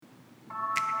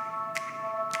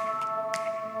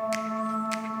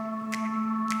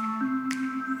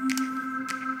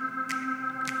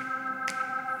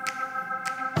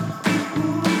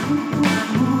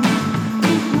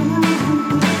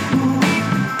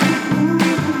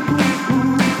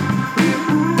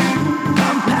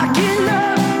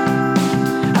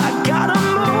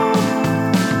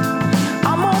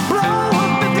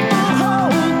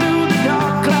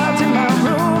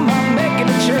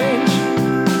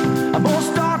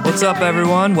What's up,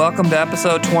 everyone? Welcome to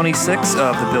episode 26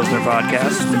 of the Pilsner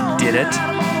Podcast. We did it.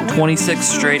 26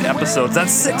 straight episodes.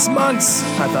 That's 6 months.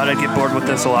 I thought I'd get bored with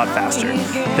this a lot faster.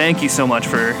 Thank you so much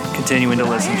for continuing to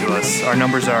listen to us. Our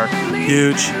numbers are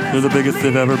huge. They're the biggest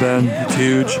they've ever been. It's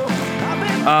huge.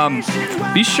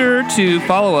 Be sure to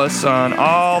follow us on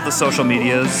all the social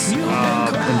medias.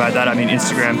 And by that, I mean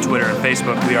Instagram, Twitter, and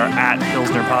Facebook. We are at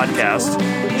Pilsner Podcast.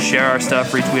 Share our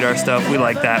stuff, retweet our stuff. We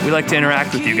like that. We like to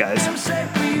interact with you guys.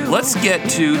 Let's get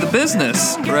to the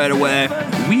business right away.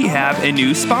 We have a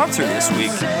new sponsor this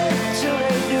week.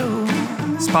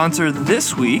 Sponsor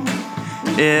this week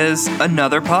is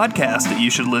another podcast that you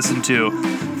should listen to.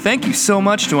 Thank you so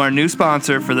much to our new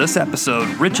sponsor for this episode,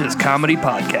 Rich's Comedy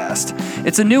Podcast.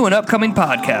 It's a new and upcoming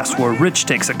podcast where Rich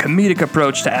takes a comedic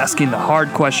approach to asking the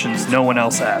hard questions no one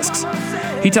else asks.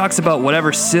 He talks about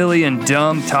whatever silly and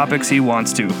dumb topics he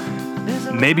wants to.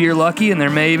 Maybe you're lucky and there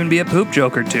may even be a poop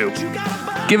joke or two.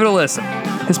 Give it a listen.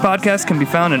 His podcast can be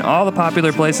found in all the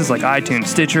popular places like iTunes,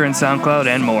 Stitcher, and SoundCloud,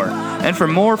 and more. And for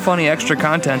more funny extra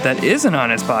content that isn't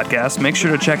on his podcast, make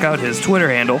sure to check out his Twitter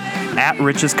handle,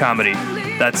 @Rich'sComedy.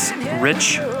 That's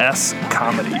Rich S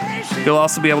Comedy. You'll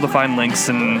also be able to find links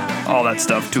and all that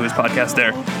stuff to his podcast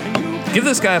there. Give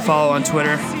this guy a follow on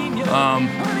Twitter.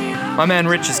 My man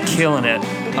Rich is killing it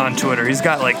on Twitter. He's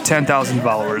got like 10,000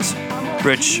 followers.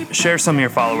 Rich, share some of your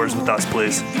followers with us,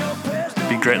 please.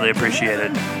 Be greatly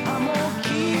appreciated.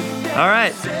 All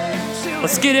right,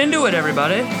 let's get into it,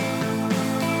 everybody.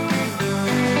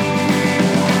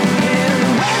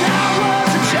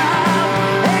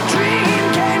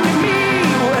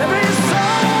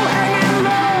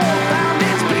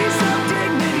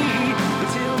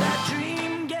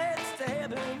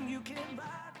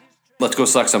 Let's go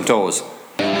suck some toes.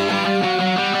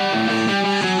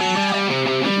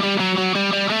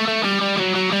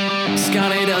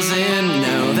 Scotty doesn't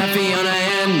know that Fiona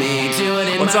and me do it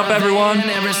in What's up, everyone?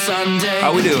 every Sunday.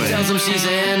 How we doing? She tells him she's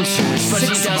in church, but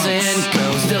she doesn't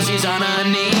go. Still she's on her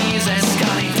knees, and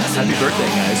Scotty doesn't Happy birthday,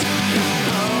 guys.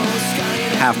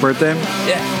 Half birthday?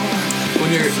 Yeah.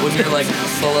 When you're like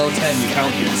below 10, you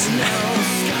count these.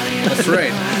 That's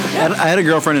right. I had a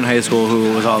girlfriend in high school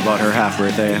who was all about her half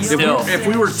birthday. If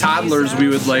we were toddlers, we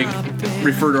would like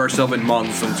refer to ourselves in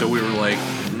months until we were like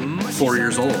 4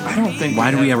 years old. I don't think. Why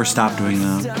do we ever stop doing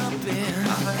that?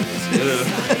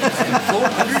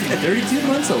 432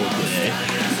 months old today.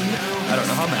 I don't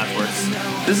know how math works.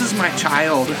 This is my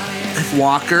child,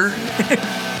 Walker.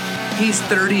 He's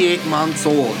 38 months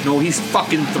old. No, he's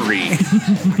fucking 3.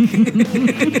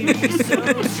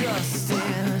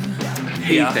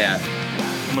 Hate that.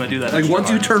 I'm gonna do that. Like extra once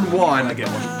you hard. turn 1, I get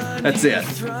one. that's it.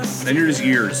 Then you're just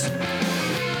years.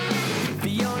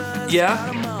 Yeah.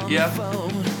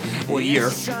 Well, a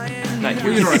year. Not years.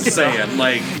 You know what I'm saying?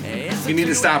 Like, you need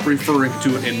to stop referring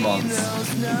to it in months.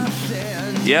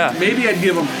 Yeah. Maybe I'd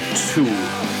give them 2.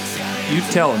 You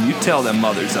tell them. You tell them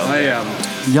mothers out I there. am.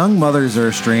 Young mothers are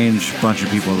a strange bunch of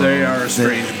people, though. They are a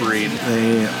strange breed.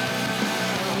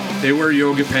 They wear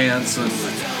yoga pants and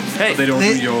Hey, they don't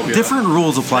do yoga. Different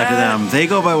rules apply to them. They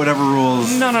go by whatever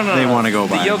rules they want to go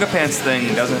by. The yoga pants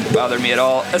thing doesn't bother me at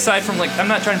all. Aside from, like, I'm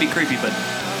not trying to be creepy, but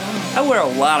I wear a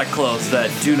lot of clothes that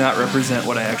do not represent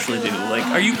what I actually do. Like,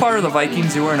 are you part of the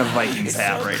Vikings? You're wearing a Vikings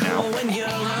hat right now.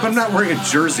 I'm not wearing a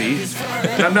jersey.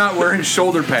 I'm not wearing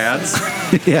shoulder pads.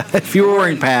 Yeah, if you were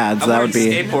wearing pads, I'm that wearing would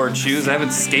be... skateboard shoes. I haven't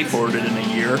skateboarded in a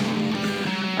year.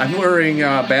 I'm wearing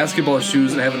basketball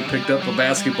shoes and I haven't picked up a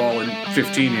basketball in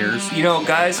 15 years. You know,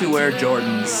 guys who wear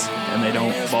Jordans and they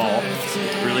don't ball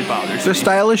really bothers They're me.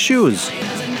 stylish shoes.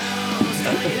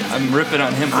 I'm ripping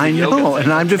on him for the I yoga know, thing.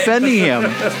 and I'm defending him.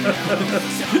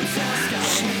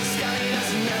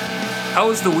 How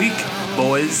was the week,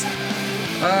 boys?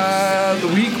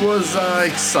 The week was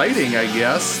exciting, I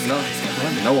guess. No,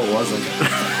 it wasn't.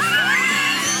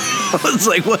 I was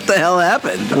like, what the hell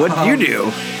happened? What did you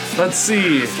do? Let's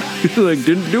see. Like,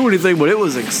 didn't do anything, but it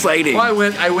was exciting.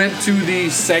 Well, I went to the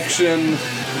section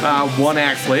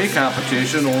one-act play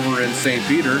competition over in St.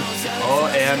 Peter.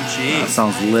 OMG. That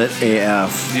sounds lit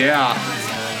AF. Yeah.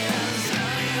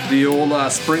 The old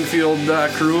Springfield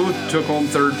crew took home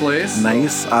 3rd place.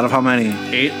 Nice. Out of how many?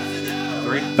 8.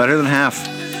 3. Better than half.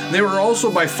 They were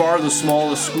also by far the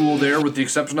smallest school there, with the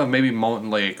exception of maybe Mountain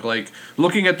Lake. Like,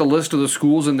 looking at the list of the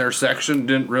schools in their section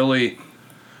didn't really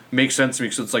make sense to me,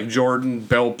 because it's like Jordan,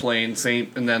 Belle Plaine,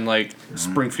 and then like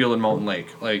Springfield and Mountain Lake.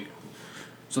 Like,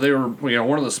 so they were,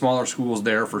 one of the smaller schools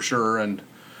there for sure, and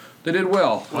they did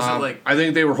well. Was it like? I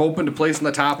think they were hoping to place in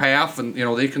the top half, and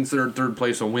they considered 3rd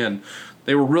place a win.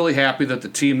 They were really happy that the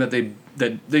team that they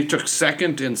took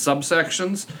 2nd in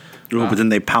subsections Ooh, but then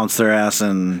they pounce their ass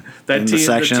in The the team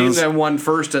sections. that won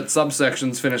first at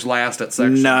subsections finished last at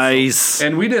sections. Nice.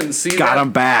 And we didn't see Got that.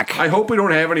 him back. I hope we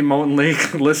don't have any Mountain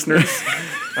Lake listeners.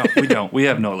 No, we don't. We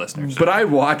have no listeners. But I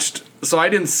watched, so I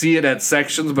didn't see it at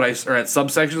sections, or at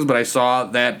subsections, but I saw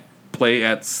that play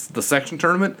at the section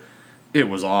tournament. It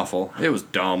was awful. It was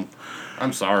dumb.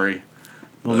 I'm sorry.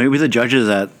 Well, maybe the judges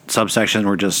at subsection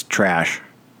were just trash.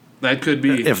 That could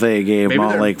be If they gave Mountain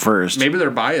they're- Lake first. Maybe they're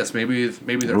biased. Maybe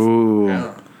they're. Ooh.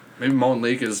 Yeah. Maybe Mountain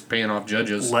Lake is paying off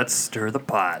judges. Let's stir the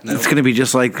pot. It's going to be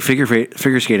just like figure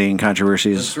skating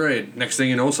controversies. That's right. Next thing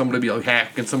you know, somebody will be like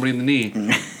hacking somebody in the knee.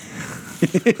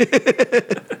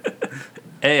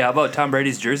 Hey, how about Tom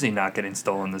Brady's jersey not getting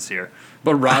stolen this year?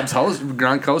 But Rob's house,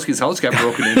 Gronkowski's house, got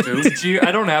broken into. Did you?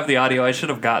 I don't have the audio. I should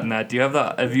have gotten that. Do you have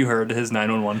the? Have you heard his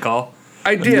 911 call?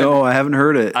 I did. No, I haven't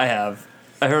heard it. I have.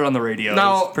 I heard it on the radio.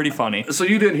 Now- It's pretty funny. So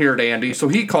you didn't hear it, Andy. So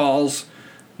he calls.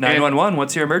 911.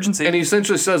 What's your emergency? And he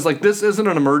essentially says, like, this isn't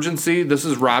an emergency. This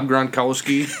is Rob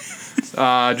Gronkowski.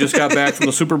 Just got back from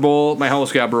the Super Bowl. My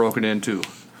house got broken into.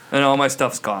 And all my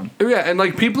stuff's gone. Yeah, and,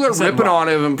 like, people are said ripping Rob. on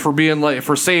him for being, like,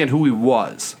 for saying who he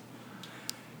was.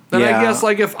 Then Yeah. I guess,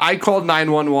 like, if I called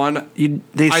 911,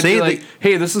 They I'd say be that like,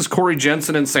 hey, this is Corey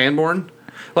Jensen in Sanborn.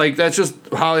 Like, that's just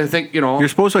how I think, you know. you're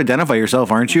supposed to identify yourself,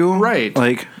 aren't you? Right.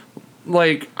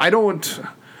 Like, I don't.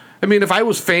 I mean, if I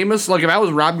was famous, like if I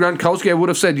was Rob Gronkowski, I would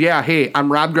have said, "Yeah, hey,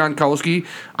 I'm Rob Gronkowski.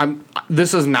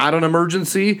 This is not an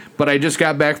emergency, but I just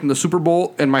got back from the Super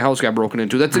Bowl and my house got broken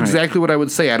into." That's exactly what I would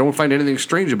say. I don't find anything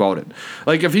strange about it.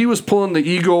 Like if he was pulling the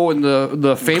ego and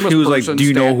the famous, He was like, person "Do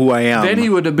you know stat, who I am?" Then he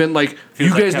would have been like, He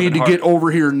 "You was like guys need Kevin to Hart. get over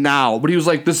here now." But he was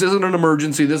like, "This isn't an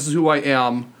emergency. This is who I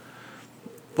am."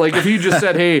 Like if he just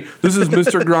said, "Hey, this is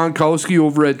Mr. Gronkowski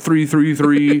over at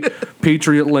 333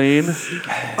 Patriot Lane."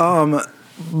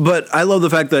 but I love the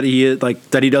fact that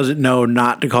he doesn't know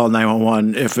not to call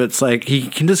 911 if it's like he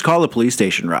can just call the police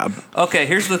station, Rob, Okay,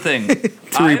 here's the thing.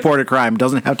 to report a crime.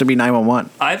 Doesn't have to be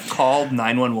 911. I've called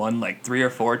 911 like 3 or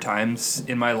 4 times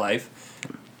in my life.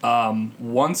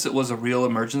 Once it was a real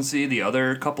emergency. The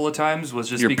other couple of times was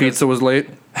just Your because pizza was late.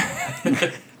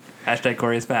 Hashtag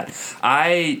Corey is fat.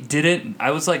 I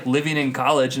was like living in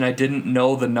college and I didn't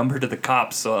know the number to the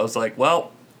cops. So I was like,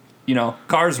 well, you know,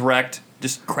 car's wrecked.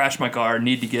 Just crashed my car.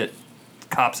 Need to get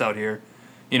cops out here.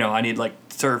 You know, I need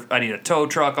I need a tow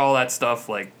truck, all that stuff,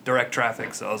 like direct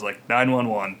traffic. So I was like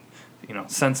 911. You know,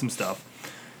 send some stuff.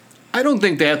 I don't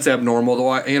think that's abnormal,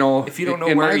 though. If you don't know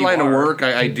in where my you line of are. work,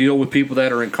 I deal with people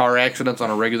that are in car accidents on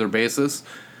a regular basis,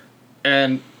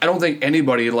 and I don't think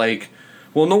anybody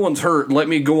well, no one's hurt. Let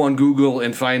me go on Google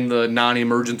and find the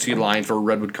non-emergency line for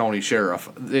Redwood County Sheriff.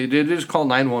 They just call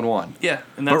 911. Yeah,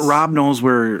 and But that's Rob knows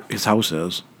where his house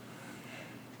is.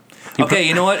 okay.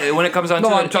 You know what? When it comes down No,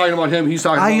 to I'm it, talking about him. He's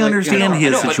talking. I about, understand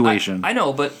his but situation. I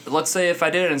know, but let's say if I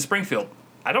did it in Springfield,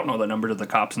 I don't know the number to the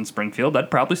cops in Springfield.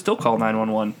 I'd probably still call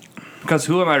 911 because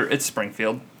who am I? It's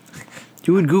Springfield.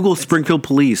 You would Google Springfield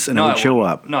Police and it would show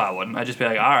up. No, I wouldn't. I'd just be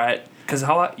like, all right. Because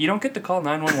you don't get to call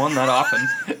 911 that often.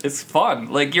 It's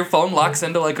fun. Like, your phone locks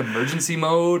into, like, emergency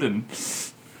mode, and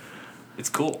it's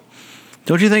cool.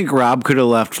 Don't you think Rob could have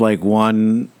left like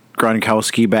one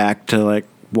Gronkowski back to like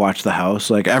watch the house?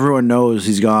 Like everyone knows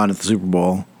he's gone at the Super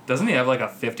Bowl. Doesn't he have, like, a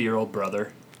 50-year-old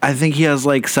brother? I think he has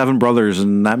like 7 brothers,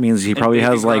 and that means he probably baby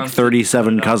has like Gronk.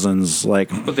 37 cousins. Like,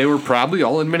 But they were probably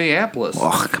all in Minneapolis.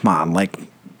 oh come on, like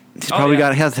he's probably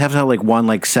yeah. have to have like one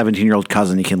like 17-year-old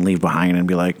cousin he can leave behind and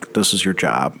be like, "This is your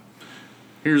job."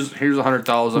 Here's $100,000.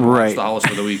 Right. Watch the house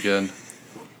for the weekend.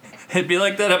 It'd be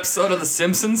like that episode of The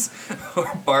Simpsons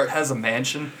where Bart has a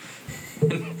mansion.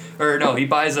 Or no, he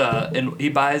buys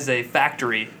a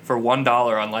factory for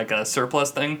 $1 on like a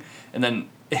surplus thing, and then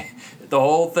the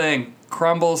whole thing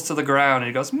crumbles to the ground, and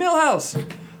he goes, "Millhouse,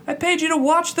 I paid you to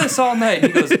watch this all night."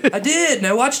 And he goes, "I did, and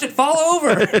I watched it fall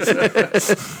over."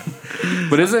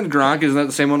 But isn't that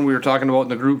the same one we were talking about in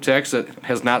the group text that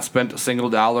has not spent a single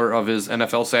dollar of his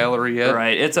NFL salary yet?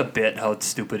 Right, it's a bit how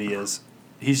stupid he is.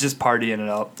 He's just partying it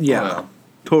up. Yeah.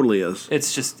 Totally is.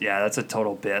 It's just, that's a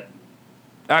total bit.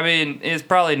 I mean, he's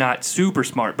probably not super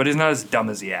smart, but he's not as dumb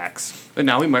as he acts. And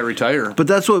now he might retire. But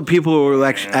that's what people were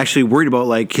actually worried about.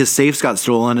 Like his safes got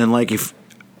stolen, and like if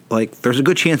like there's a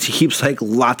good chance he keeps like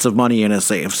lots of money in his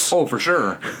safes Oh, for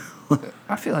sure.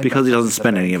 I feel like because he doesn't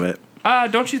spend any of it.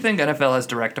 Don't you think NFL has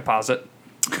direct deposit?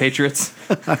 Patriots?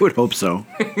 I would hope so.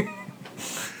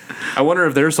 I wonder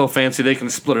if they're so fancy they can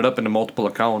split it up into multiple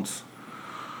accounts.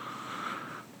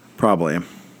 Probably.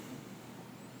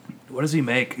 What does he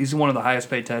make? He's one of the highest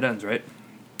paid tight ends, right?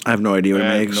 I have no idea what I it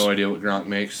have makes. no idea what Gronk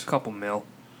makes. A couple mil.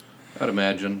 I'd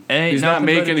imagine. Ain't He's not nothing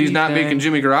but a making G-thing.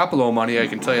 Jimmy Garoppolo money, I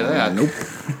can tell you that. Nope.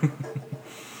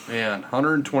 Man,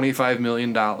 $125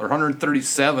 million,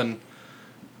 $137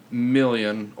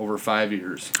 million over 5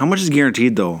 years. How much is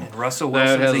guaranteed, though? And Russell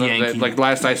That Wilson's a hasn't, Yankee. like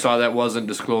last I saw, that wasn't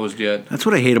disclosed yet. That's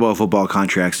what I hate about football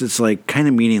contracts. It's like kind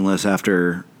of meaningless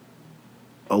after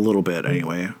a little bit,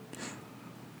 anyway.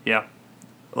 Yeah.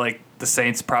 Like, the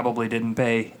Saints probably didn't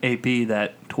pay AP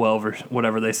that 12 or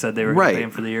whatever they said they were going Right. to pay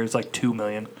him for the year. It's like $2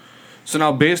 million. So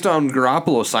now, based on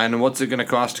Garoppolo signing, what's it going to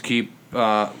cost to keep?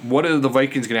 What are the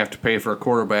Vikings going to have to pay for a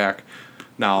quarterback?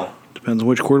 Now, Depends on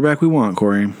which quarterback we want,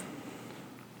 Corey.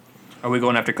 Are we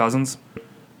going after Cousins?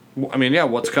 I mean, yeah,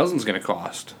 what's Cousins going to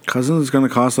cost? Cousins is going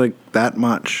to cost like that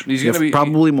much. He's gonna If- be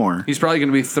probably more. He's probably going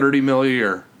to be $30 million a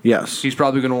year. Yes, He's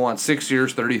probably going to want 6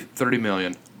 years, $30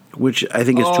 million. which I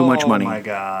think is too much money. Oh, my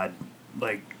God.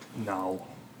 Like, no.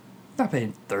 Not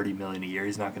paying $30 million a year.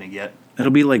 He's not going to get.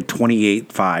 It'll be like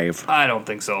 28.5. I don't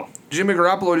think so. Jimmy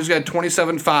Garoppolo just got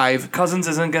 27.5. Cousins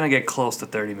isn't going to get close to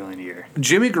 $30 million a year.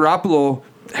 Jimmy Garoppolo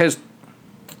has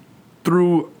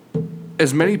threw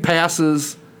as many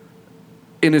passes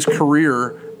in his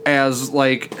career as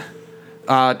like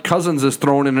Cousins has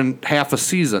thrown in half a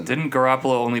season. Didn't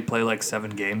Garoppolo only play like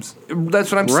 7 games?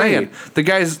 That's what I'm Right. saying. The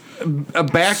guy's a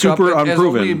backup Super that has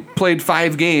only unproven. played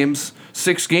 5 games,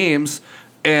 6 games,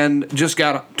 and just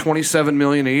got $27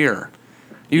 million a year.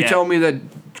 You Yeah. tell me that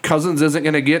Cousins isn't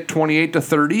going to get 28 to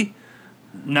 30?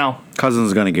 No. Cousins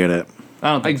is going to get it.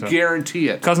 I don't I think so. guarantee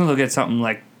it. Cousins will get something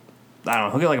like, I don't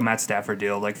know, he'll get like a Matt Stafford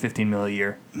deal, like $15 million a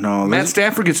year. No, Matt this-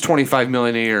 Stafford gets $25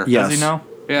 million a year. yes. Does he now?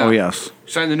 Yeah. Oh yes.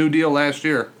 Signed the new deal last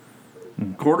year.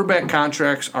 Quarterback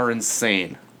contracts are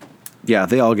insane. Yeah,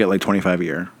 they all get like 25 a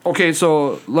year. Okay,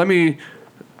 so let me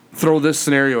throw this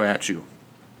scenario at you.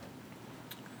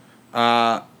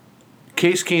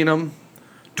 Case Keenum,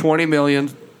 $20 million,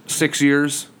 6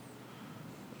 years,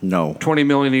 No. $20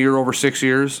 million a year over 6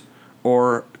 years,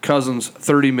 or Cousins,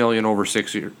 $30 million over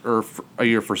 6 years, or a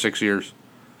year for 6 years.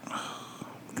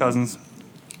 Cousins.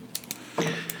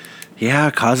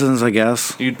 Yeah, Cousins, I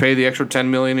guess. You'd pay the extra $10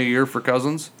 million a year for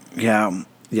Cousins. Yeah.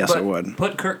 Yes, I But would.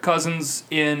 Put Kirk Cousins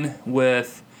in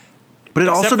with. But it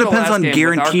except also for the depends last on game, with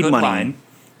our guaranteed good money. line.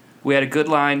 We had a good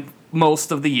line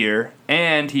most of the year,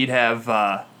 and he'd have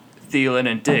Thielen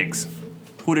and Diggs.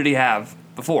 Who did he have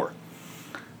before?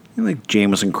 Like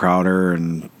Jamison Crowder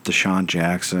and Deshaun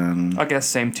Jackson. I guess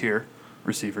same tier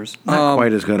receivers. Not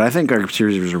quite as good. I think our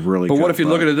receivers are really But good. what if you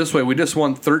look at it this way? We just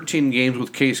won 13 games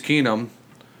with Case Keenum.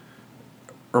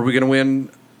 Are we going to win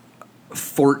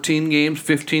 14 games,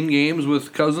 15 games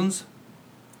with Cousins?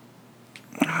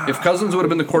 If Cousins would have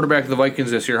been the quarterback of the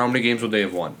Vikings this year, how many games would they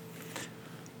have won?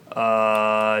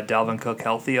 Dalvin Cook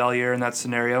healthy all year in that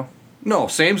scenario? No,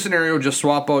 same scenario, just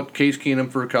swap out Case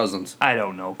Keenum for Cousins. I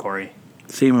don't know, Corey.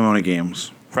 Same amount of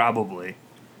games. Probably.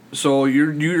 So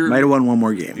you're Might have won one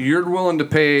more game. you're willing to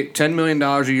pay $10 million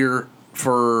a year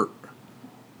for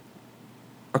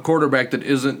a quarterback that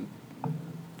isn't.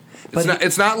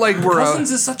 It's not like we're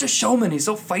Cousins is such a showman. He's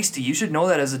so feisty. You should know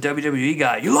that as a WWE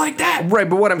guy. You like that? right.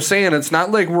 But what I'm saying, it's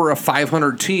not like we're a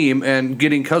 500 team, and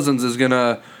getting Cousins is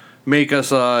gonna make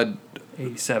us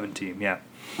 87 team, yeah.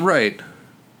 right.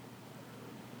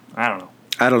 I don't know.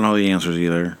 I don't know the answers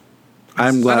either.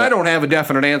 I'm glad. And I don't have a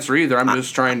definite answer either. I'm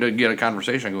just trying to get a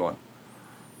conversation going.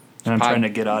 And I'm trying to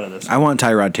get out of this. I want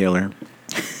Tyrod Taylor.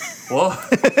 Well,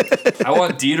 I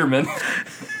want Dieterman.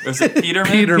 Or is it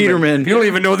Peterman? Peterman. You don't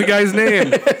even know the guy's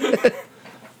name.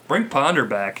 Bring Ponder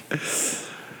back.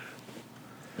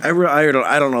 I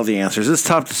don't know the answers. It's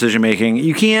tough decision making.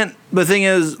 You can't. The thing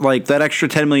is, like that extra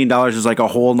 $10 million is like a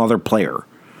whole nother player.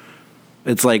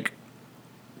 It's like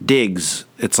Diggs.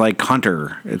 It's like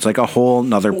Hunter. It's like a whole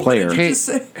nother player. Hey, Just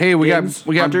say hey, we Diggs,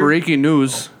 got Hunter? breaking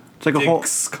news. It's like a whole.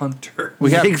 Diggs Hunter.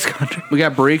 We got Diggs Hunter. we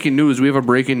got breaking news. We have a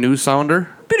breaking news sounder.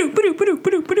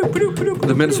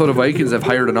 The Minnesota Vikings have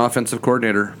hired an offensive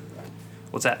coordinator,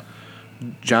 What's that?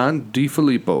 John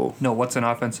DiFilippo. No, what's an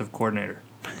offensive coordinator?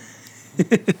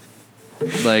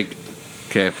 Like,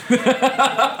 okay,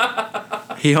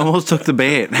 He almost took the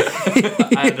bait.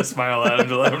 I had to smile at him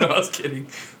to let him know I was kidding.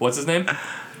 What's his name?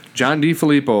 John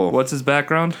DiFilippo. What's his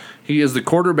background? He is the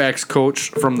quarterbacks coach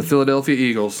from the Philadelphia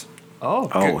Eagles.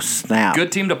 Oh, Oh snap!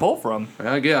 good team to pull from.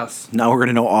 I guess. Now we're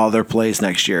gonna know all their plays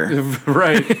next year.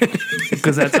 Right.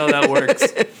 Because that's how that works.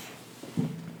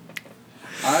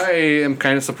 I am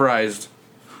kind of surprised.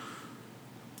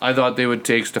 I thought they would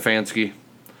take Stefanski.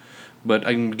 But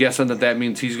I'm guessing that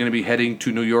means he's going to be heading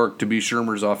to New York to be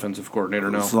Shermer's offensive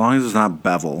coordinator now. As long as it's not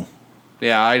Bevel.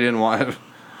 Yeah, I didn't want.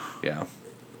 Yeah.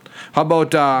 How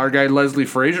about our guy Leslie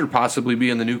Frazier possibly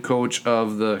being the new coach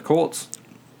of the Colts?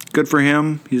 Good for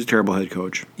him. He's a terrible head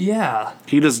coach. Yeah.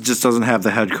 He just doesn't have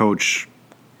the head coach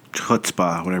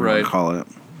chutzpah, whatever you Right. want to call it.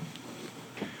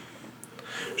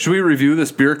 Should we review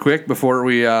this beer quick before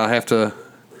we have to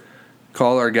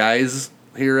call our guys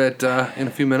here at in a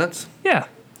few minutes? Yeah.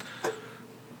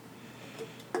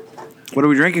 What are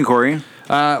we drinking, Corey?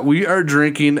 We are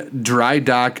drinking Dry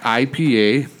Dock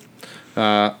IPA.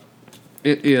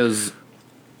 It is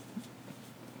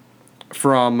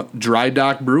from Dry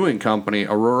Dock Brewing Company,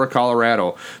 Aurora,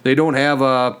 Colorado. They don't have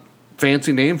a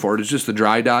fancy name for it. It's just the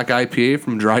Dry Dock IPA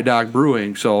from Dry Dock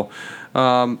Brewing. So,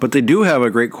 But they do have a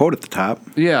great quote at the top.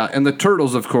 yeah, and the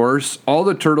turtles, of course. All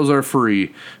the turtles are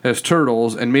free, as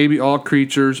turtles and maybe all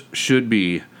creatures should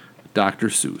be. Dr.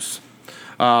 Seuss.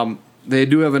 They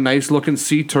do have a nice looking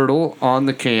sea turtle on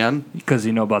the can. Because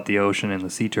you know about the ocean and the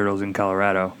sea turtles in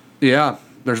Colorado. Yeah,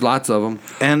 there's lots of them.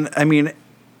 And I mean,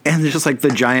 and there's just like the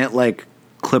giant like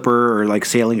clipper or like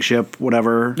sailing ship,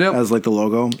 whatever, Yep. as like the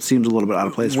logo. Seems a little bit out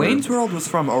of place. Wayne's World was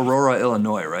from Aurora,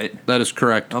 Illinois, right? That is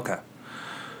correct. Okay.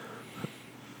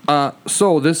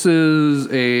 So this is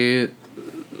a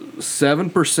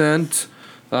 7%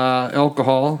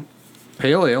 alcohol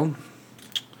pale ale.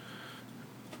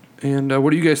 And what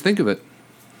do you guys think of it?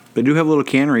 They do have a little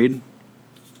can read.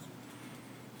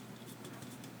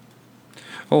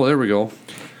 Oh, there we go.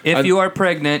 If you are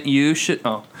pregnant, you should...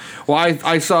 Oh. Well,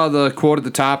 I saw the quote at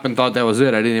the top and thought that was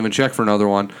it. I didn't even check for another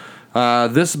one.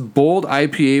 This bold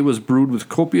IPA was brewed with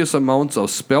copious amounts of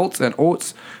spelts and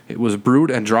oats. It was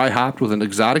brewed and dry hopped with an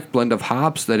exotic blend of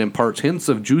hops that imparts hints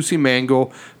of juicy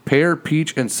mango, pear,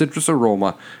 peach, and citrus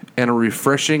aroma, and a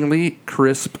refreshingly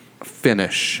crisp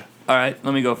finish. All right,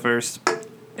 let me go first.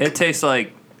 It tastes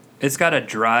like... It's got a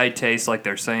dry taste like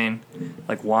they're saying,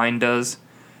 like wine does.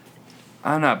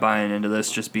 I'm not buying into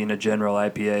this just being a general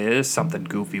IPA. It is something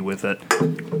goofy with it.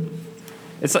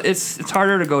 It's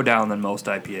harder to go down than most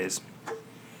IPAs.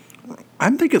 I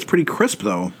think it's pretty crisp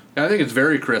though. I think it's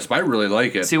very crisp. I really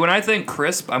like it. See, when I think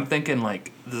crisp, I'm thinking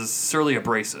like the Surly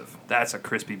Abrasive. That's a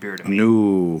crispy beer to me.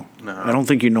 No, I don't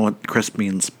think you know what crisp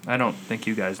means. I don't think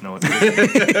you guys know what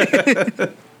it is.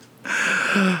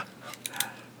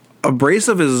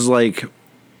 Abrasive is like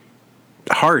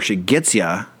harsh. It gets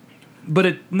ya. But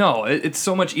it's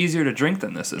so much easier to drink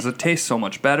than this is. It tastes so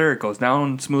much better. It goes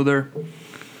down smoother.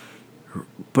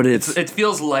 But it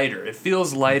feels lighter. It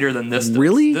feels lighter than this does.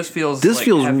 Really? This feels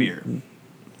heavier.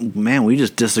 Man, we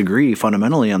just disagree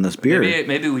fundamentally on this beer.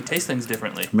 Maybe we taste things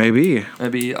differently. Maybe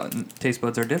Taste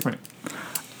buds are different.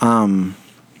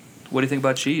 What do you think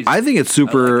about cheese? I think it's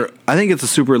super. I think it's a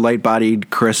super light-bodied,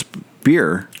 crisp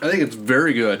beer. I think it's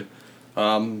very good.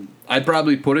 I'd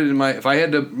probably put it in my... If I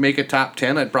had to make a top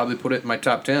 10, I'd probably put it in my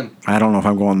top 10. I don't know if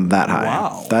I'm going that high.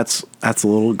 Wow. That's a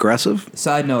little aggressive.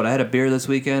 Side note, I had a beer this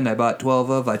weekend. I bought 12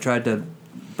 of. I tried to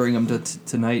bring them to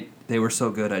tonight. They were so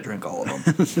good, I drank all of them.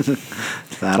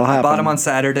 That'll happen. I bought them on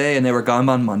Saturday, and they were gone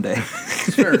on Monday.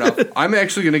 Fair enough. I'm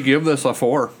actually going to give this a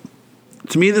 4.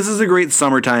 To me, this is a great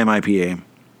summertime IPA.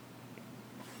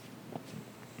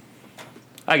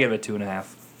 I give it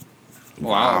 2.5.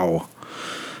 Wow.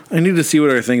 I need to see what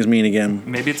our things mean again.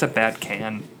 Maybe it's a bad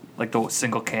can, like the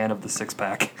single can of the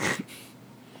 6-pack.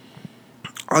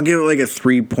 I'll give it like a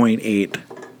 3.8,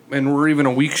 And we're even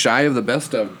a week shy of the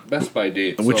Best By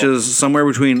date. which so- is somewhere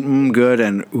between good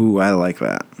and ooh, I like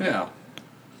that. Yeah.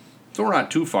 So we're not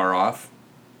too far off.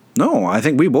 No, I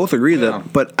think we both agree Yeah.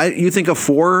 that. But you think a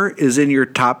 4 is in your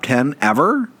top 10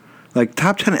 ever? Like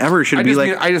top 10 ever should be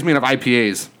like I just mean of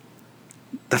IPAs.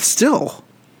 that's still.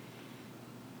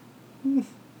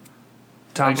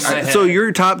 Top of my head. So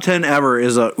your top 10 ever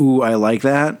is a ooh, I like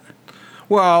that.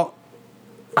 Well,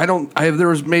 there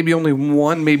was maybe only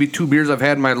one, maybe 2 beers I've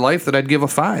had in my life that I'd give a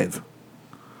 5.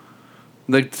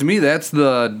 Like, to me, that's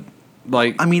the,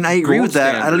 like, I mean, I agree gold with that.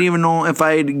 standard. I don't even know if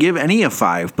I'd give any a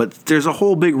 5, but there's a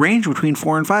whole big range between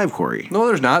 4 and 5, Corey. No,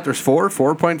 there's not. There's 4,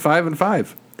 4.5, and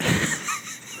 5.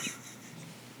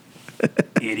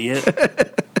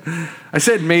 Idiot. I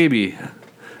said maybe.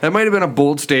 That might have been a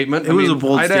bold statement. It was a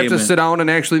bold I'd have to statement. sit down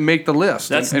and actually make the list.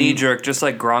 That's And knee-jerk, just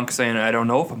like Gronk saying, I don't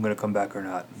know if I'm going to come back or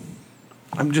not.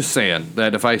 I'm just saying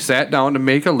that if I sat down to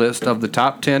make a list of the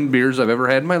top 10 beers I've ever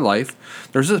had in my life,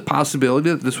 there's a possibility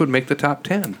that this would make the top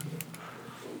 10.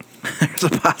 There's a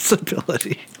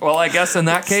possibility. Well, I guess in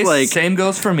that case, like- same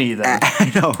goes for me then.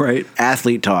 I know, right?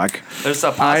 Athlete talk. There's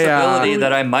a possibility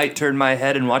that I might turn my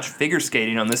head and watch figure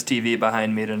skating on this TV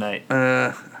behind me tonight.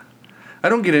 I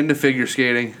don't get into figure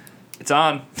skating. It's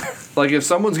on. Like, if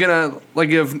someone's gonna, like,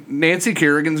 if Nancy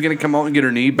Kerrigan's gonna come out and get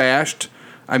her knee bashed,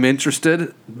 I'm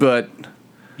interested, but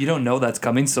You don't know that's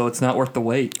coming, so it's not worth the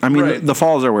wait. I mean, Right. the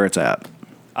falls are where it's at.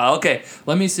 Okay,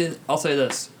 let me see. I'll say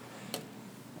this.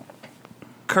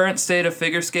 Current state of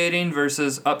figure skating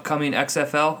versus upcoming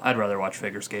XFL, I'd rather watch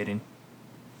figure skating.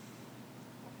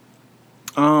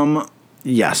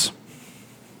 Yes.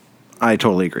 I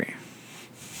totally agree.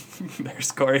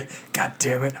 There's Corey. God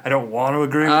damn it. I don't want to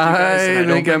agree with you guys. And I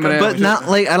don't think I'm gonna- But not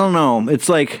like, I don't know. It's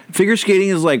like figure skating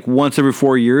is like once every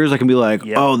 4 years. I can be like,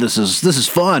 Yep. oh, this is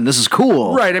fun. This is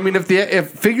cool. Right. I mean,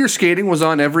 if figure skating was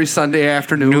on every Sunday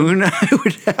afternoon, Noon, I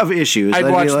would have issues. I'd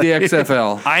be watch like- the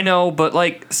XFL. I know, but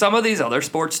like some of these other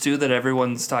sports too that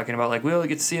everyone's talking about, like we only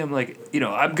get to see them. Like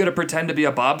I'm gonna pretend to be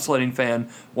a bobsledding fan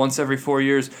once every 4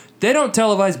 years. They don't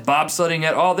televise bobsledding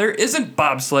at all. There isn't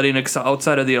bobsledding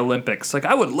outside of the Olympics. Like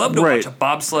I would love to Right. watch a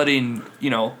bobsledding.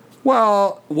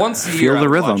 Well, Once a Feel year. the I would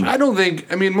rhythm. watch it. I don't think.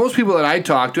 I mean, most people that I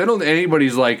talk to, I don't think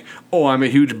anybody's like, "Oh, I'm a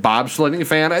huge bobsledding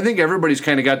fan." I think everybody's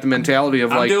kind of got the mentality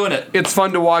of I'm like, doing it. It's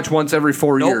fun to watch once every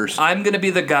 4 Nope, years. I'm going to be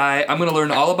the guy. I'm going to learn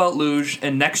all about luge.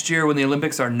 And next year, when the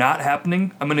Olympics are not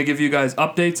happening, I'm going to give you guys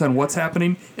updates on what's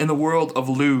happening in the world of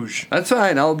luge. That's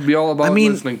fine. I'll be all about I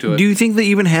mean, listening to it. do you think they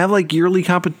even have like yearly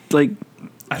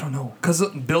I don't know. Because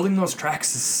building those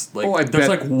tracks is like, Oh, I there's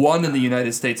bet. like one in the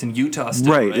United States in Utah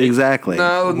still, right? Exactly.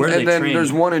 no, Where do and they then train?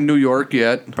 there's one in New York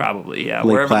yet. Probably, yeah.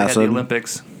 Lake Wherever they had Placid. the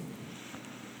Olympics.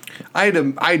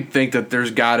 I'd think that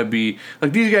there's got to be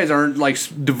like these guys aren't like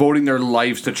devoting their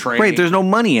lives to training. Right. There's no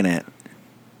money in it.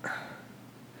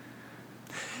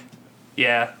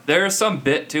 Yeah. There's some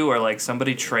bit, too, where like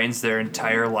somebody trains their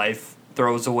entire life,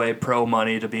 throws away pro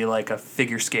money to be like a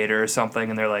figure skater or something,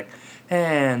 and they're like,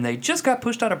 and they just got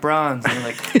pushed out of bronze. And they're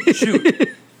like, shoot.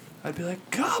 I'd be like,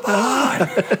 come on.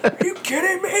 Are you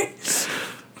kidding me?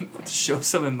 Show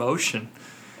some emotion.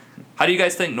 How do you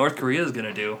guys think North Korea is going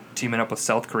to do, teaming up with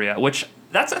South Korea? Which,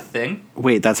 that's a thing.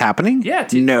 Wait, that's happening? Yeah.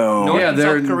 No. North yeah, and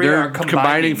they're South Korea they're are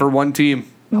combining for one team.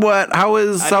 What? How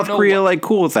is I South don't know Korea what- like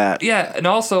cool with that? Yeah, and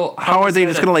also... How are is they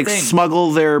that just a gonna like thing?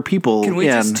 smuggle their people Can we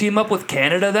in? just team up with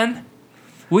Canada then?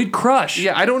 We'd crush.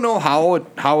 Yeah, I don't know how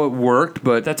it worked,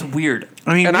 but That's weird.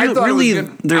 I mean, And I thought it was really,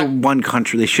 gonna- they're one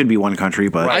country. They should be one country,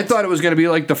 but I thought it was going to be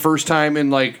like the first time in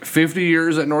like 50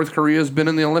 years that North Korea has been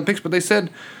in the Olympics, but they said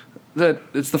that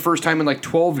it's the first time in like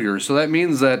 12 years. So that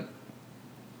means that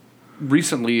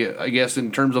recently, I guess,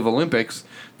 in terms of Olympics,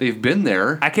 they've been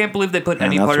there. I can't believe they put Man,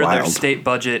 any that's part of their wild. state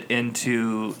budget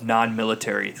into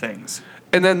non-military things.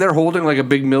 And then they're holding like a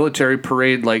big military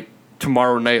parade like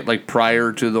tomorrow night, like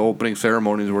prior to the opening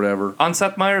ceremonies or whatever. On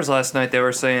Seth Meyers last night, they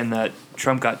were saying that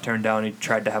Trump got turned down. He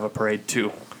tried to have a parade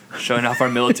too, showing off our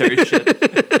military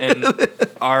shit. And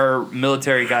our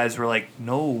military guys were like,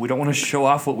 no, we don't want to show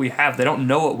off what we have. They don't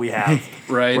know what we have.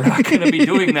 Right. We're not going to be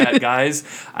doing that, guys.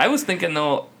 I was thinking,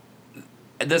 though,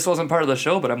 this wasn't part of the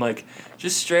show, but I'm like,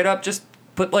 just straight up, just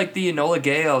put like the Enola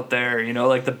Gay out there,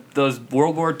 like those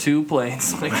World War II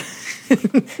planes. Like,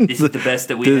 this is the best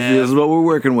that we this have. is what we're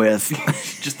working with.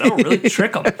 Just that'll really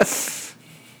trick them.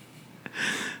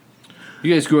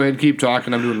 You guys go ahead and keep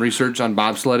talking. I'm doing research on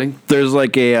bobsledding. There's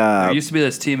like a There used to be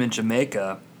this team in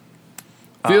Jamaica.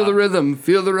 Feel the rhythm.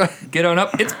 Feel the Get on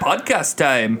up. It's podcast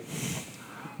time.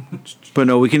 but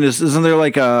no, we can just isn't there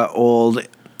like a old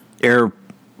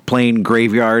airplane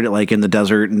graveyard like in the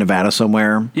desert in Nevada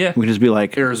somewhere? Yeah. We can just be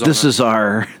like, Arizona. this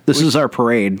is our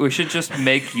parade. We should just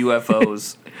make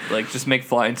UFOs. Like, just make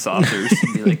flying saucers.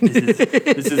 And be like,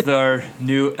 this is our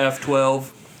new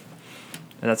F-12.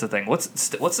 And that's the thing. What's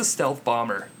the stealth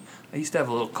bomber? I used to have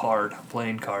a little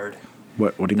playing card.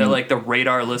 What do you They're mean? like the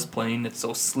radar-less plane. It's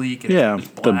so sleek and Yeah, it's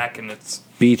black and it's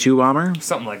B-2 bomber?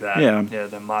 something like that. Yeah. Yeah,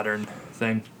 the modern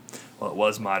thing. Well, it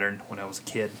was modern when I was a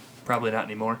kid. Probably not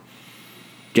anymore.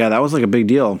 Yeah, that was like a big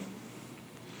deal.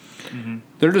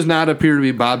 There does not appear to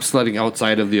be bobsledding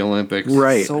outside of the Olympics.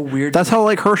 Right. So weird. That's how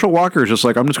like Herschel Walker is just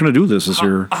like, I'm just going to do this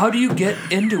year. How do you get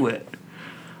into it?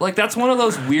 Like, that's one of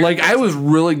those weird... Like, I was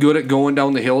really good at going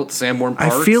down the hill at Sanborn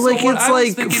Park. I feel like what it's I was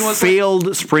like thinking was,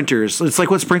 failed sprinters. It's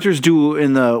like what sprinters do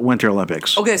in the Winter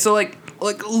Olympics. Okay, so like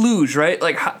luge, right?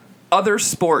 Like other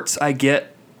sports, I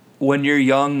get when you're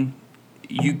young,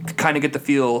 you kind of get the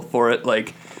feel for it.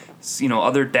 Like,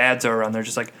 other dads are around there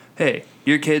just like, hey,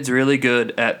 your kid's really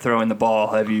good at throwing the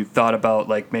ball. Have you thought about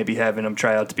like maybe having him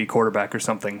try out to be quarterback or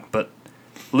something? But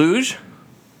luge,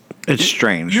 It's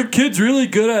strange. your kid's really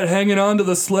good at hanging on to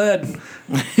the sled.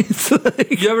 It's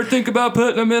like, You ever think about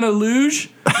putting him in a luge?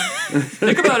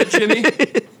 Think about it, Jimmy.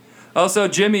 Also,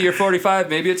 Jimmy, you're 45.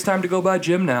 Maybe it's time to go buy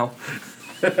gym now.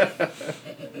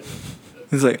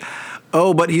 he's like,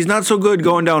 oh, but he's not so good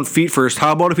going down feet first.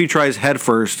 How about if he tries head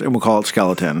first and we'll call it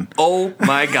skeleton? Oh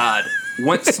my God.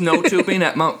 Went snow tubing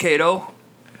at Mount Cato.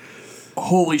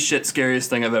 Holy shit, scariest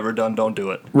thing I've ever done. Don't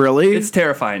do it. Really? It's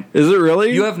terrifying. Is it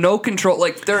really? You have no control.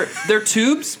 Like, they're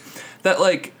tubes that,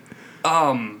 like,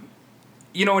 when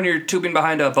you're tubing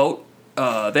behind a boat,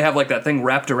 they have, like, that thing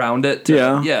wrapped around it.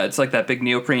 Yeah. Yeah, it's like that big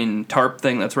neoprene tarp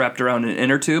thing that's wrapped around an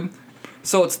inner tube.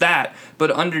 So it's that,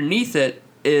 but underneath it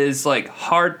is like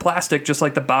hard plastic, just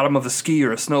like the bottom of a ski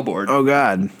or a snowboard. Oh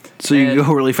God! So you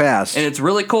go really fast, and it's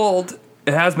really cold.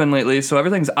 It has been lately, so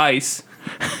everything's ice.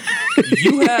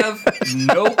 You have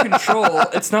no control.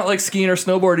 It's not like skiing or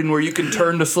snowboarding where you can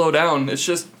turn to slow down. It's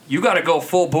just you got to go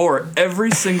full bore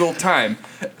every single time.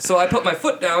 So I put my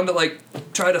foot down to like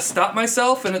try to stop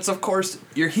myself, and it's of course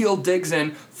your heel digs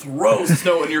in, throws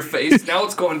snow in your face. Now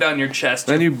it's going down your chest.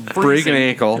 Then you break an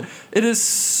ankle. It is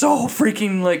so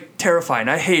freaking like terrifying.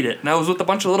 I hate it. And I was with a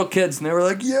bunch of little kids, and they were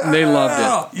like, "Yeah!" They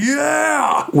loved it.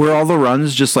 Yeah. Were all the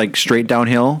runs just like straight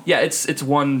downhill? Yeah, it's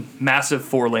one massive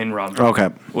 4-lane run. Okay.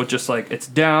 With just like it's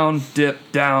down, dip,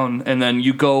 down, and then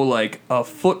you go like a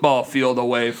football field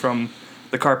away from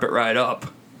the carpet ride up.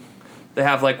 They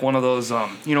have like one of those,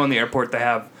 in the airport they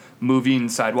have moving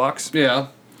sidewalks. Yeah.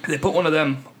 They put one of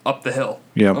them up the hill.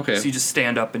 Yeah. Okay. So you just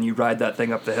stand up and you ride that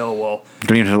thing up the hill. Well,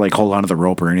 don't even have to like hold on to the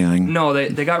rope or anything. no,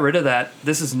 they got rid of that.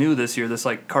 This is new this year, this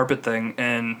like carpet thing,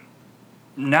 and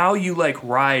now you like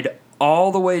ride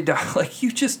all the way down. Like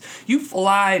you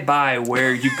fly by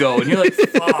where you go, and you're like,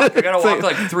 fuck, I gotta walk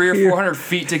like 300 or 400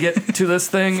 feet to get to this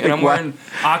thing, and I'm wearing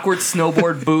awkward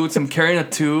snowboard boots. I'm carrying a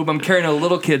tube. I'm carrying a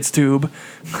little kid's tube.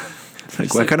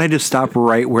 Like, why can't I just stop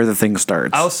right where the thing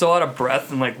starts? I was so out of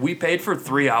breath, and like we paid for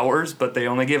 3 hours, but they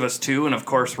only gave us 2, and of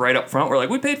course, right up front, we're like,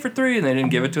 we paid for 3, and they didn't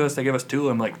give it to us. They gave us 2.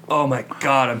 I'm like, oh my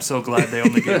god, I'm so glad they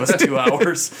only gave us 2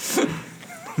 hours.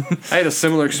 I had a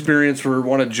similar experience for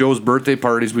one of Joe's birthday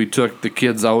parties. We took the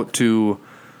kids out to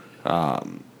I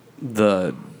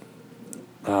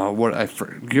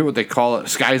forget what they call it,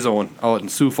 Sky Zone out in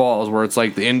Sioux Falls, where it's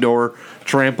like the indoor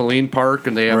trampoline park,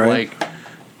 and they have like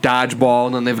dodgeball,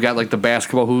 and then they've got like the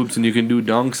basketball hoops, and you can do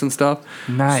dunks and stuff.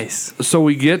 Nice. So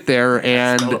we get there,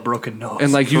 and Still a broken nose.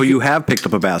 and like you have picked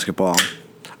up a basketball.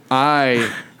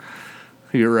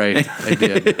 You're right. I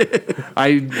did.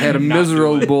 I had a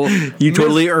miserable. You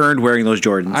totally earned wearing those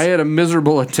Jordans. I had a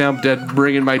miserable attempt at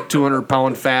bringing my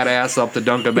 200-pound fat ass up to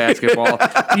dunk a basketball.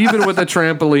 Even with a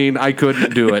trampoline, I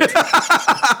couldn't do it.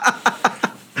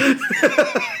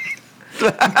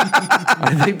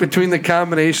 I think between the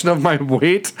combination of my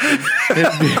weight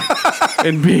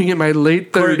and being in my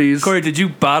late 30s. Corey, did you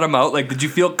bottom out? Like, did you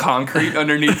feel concrete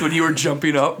underneath when you were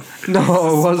jumping up? No,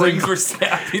 it wasn't. Springs were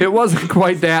snapping. It wasn't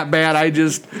quite that bad. I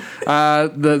just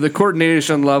the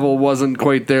coordination level wasn't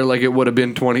quite there like it would have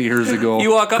been 20 years ago.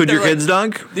 You walk up Could there your kids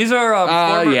dunk? These are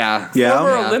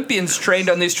former Olympians trained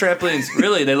on these trampolines.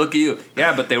 Really, they look at you.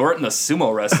 Yeah, but they weren't in the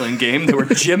sumo wrestling game. They were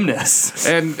gymnasts.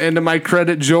 And to my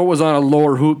credit, Joe was on a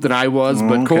lower hoop than I was,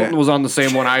 but Colton was on the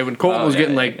same one Colton was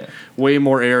getting way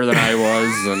more air than I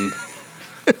was,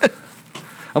 and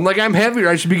I'm like, I'm heavier.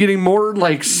 I should be getting more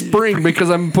like spring because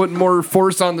I'm putting more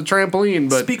force on the trampoline.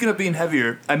 But speaking of being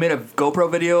heavier, I made a GoPro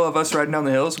video of us riding down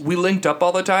the hills. We linked up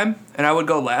all the time, and I would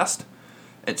go last,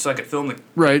 and so I could film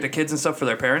the kids and stuff for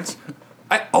their parents.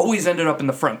 I always ended up in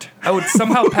the front. I would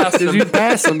somehow pass them. You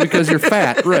pass them because you're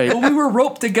fat, right? Well, we were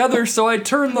roped together, so I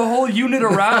turned the whole unit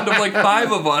around of like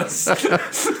 5 of us.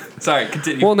 Sorry,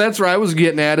 continue. Well, that's where I was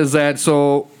getting at is that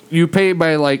so you pay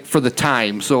by like for the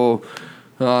time. So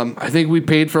I think we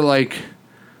paid for like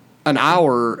an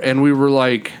hour, and we were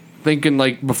like thinking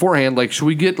like beforehand, like should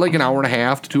we get like an hour and a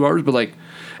half to 2 hours? But like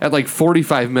at like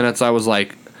 45 minutes, I was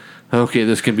like, okay,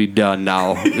 this can be done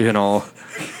now, you know.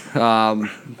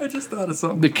 I just thought of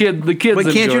something. The kids. But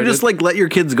can't you just like let your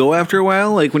kids go after a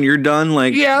while? Like when you're done,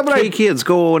 like hey kids,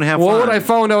 go and have fun. Well, what I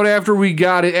found out after we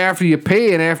got it, after you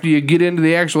pay and after you get into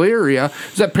the actual area,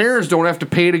 is that parents don't have to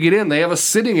pay to get in. They have a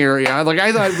sitting area. Like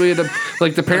I thought we had to,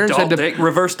 like the parents had to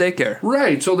reverse daycare.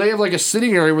 Right, so they have like a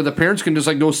sitting area where the parents can just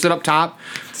like go sit up top.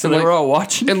 So they were all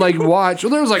watching and like watch. Well,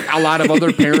 there was like a lot of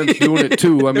other parents doing it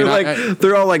too. I mean,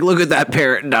 they're all like, look at that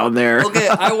parent down there. Okay,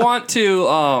 I want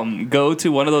to go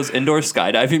to one of those indoor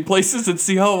skydiving places and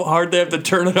see how hard they have to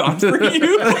turn it on for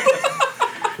you.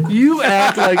 You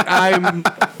act like I'm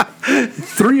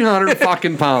 300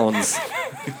 fucking pounds.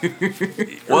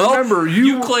 Well, remember,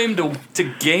 you claimed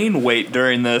to gain weight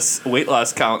during this weight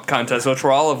loss contest, which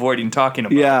we're all avoiding talking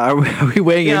about. Yeah, are we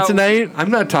weighing in tonight? I'm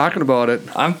not talking about it.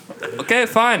 Okay,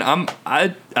 fine.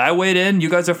 I weighed in. You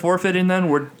guys are forfeiting. Then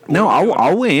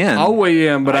I'll weigh in. I'll weigh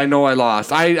in, but I know I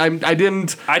lost. I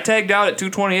didn't. I tagged out at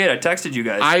 228. I texted you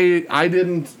guys. I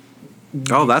didn't.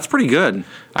 Oh, that's pretty good.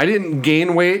 I didn't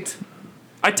gain weight.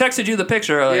 I texted you the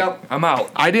picture. Yep. I'm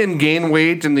out. I didn't gain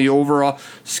weight in the overall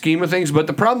scheme of things, but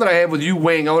the problem that I have with you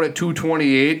weighing out at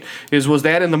 228 is, was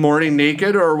that in the morning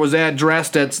naked, or was that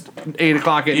dressed at 8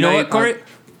 o'clock at night? You know what, Corey?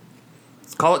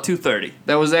 Call it 230.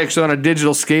 That was actually on a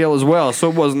digital scale as well, so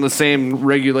it wasn't the same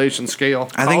regulation scale.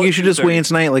 I think you should just weigh in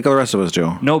tonight like the rest of us,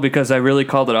 Joe. No, because I really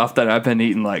called it off that I've been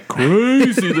eating like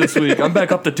crazy this week. I'm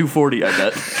back up to 240, I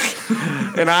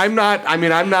bet. And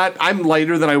I'm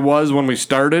lighter than I was when we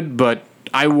started, but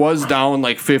I was down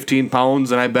like 15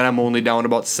 pounds, and I bet I'm only down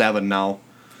about 7 now.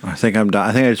 I think I'm done.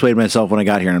 I think I just weighed myself when I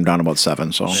got here, and I'm down about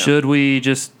 7. So Should we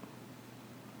just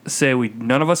say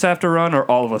none of us have to run, or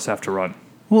all of us have to run?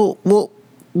 we'll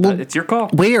It's your call.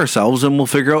 weigh ourselves, and we'll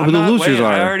figure out who the I'm not losers weighing.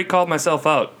 are. I already called myself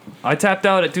out. I tapped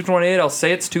out at 228. I'll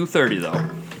say it's 230 though.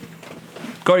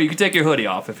 Corey, you can take your hoodie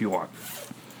off if you want.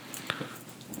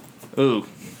 Ooh,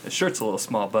 the shirt's a little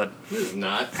small, bud. It's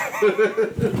not.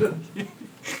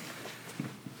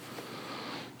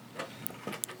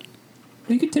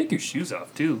 You can take your shoes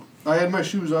off too. I had my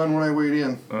shoes on when I weighed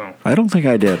in. Oh. I don't think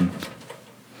I did.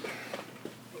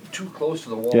 Too close to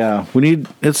the wall. Yeah, we need.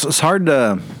 It's hard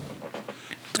to.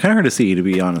 It's kind of hard to see, to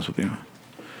be honest with you.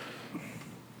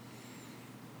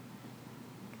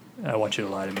 I want you to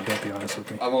lie to me. Don't be honest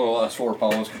with me. I've only lost 4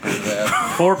 pounds compared to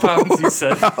that. 4 pounds, he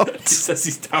said. He says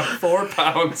he's down 4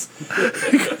 pounds.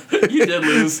 You did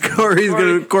lose. Corey's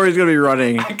gonna be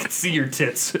running. I can see your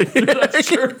tits through that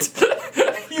shirt.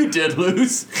 You did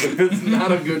lose. It's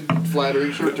not a good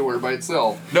flattering shirt to wear by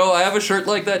itself. No, I have a shirt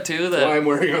like that too. That's why I'm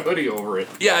wearing a hoodie over it.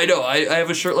 Yeah, I know. I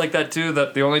have a shirt like that too.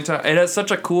 That the only time it has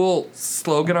such a cool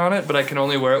slogan on it, but I can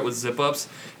only wear it with zip ups.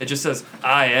 It just says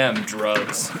 "I am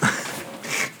drugs."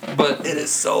 But it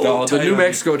is so. No, the tight New on me.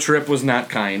 Mexico trip was not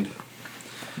kind.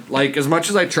 Like, as much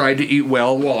as I tried to eat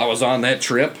well while I was on that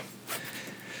trip,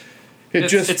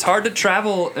 It's hard to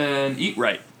travel and eat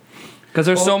right because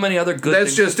there's so many other good.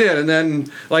 That's things. just it. And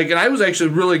then, and I was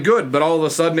actually really good, but all of a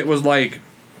sudden it was like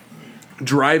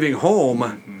driving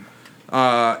home.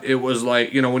 It was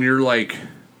like, when you're like,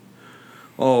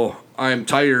 oh, I'm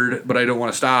tired, but I don't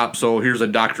want to stop, so here's a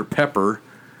Dr. Pepper.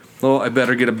 Well, I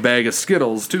better get a bag of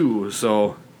Skittles too.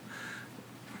 So,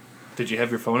 Did you have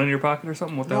your phone in your pocket or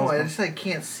something? What the No, hell? I just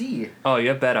can't see. Oh, you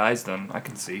have bad eyes then. I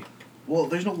can see. Well,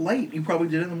 there's no light. You probably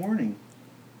did it in the morning.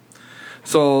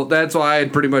 So that's why I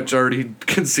had pretty much already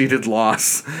conceded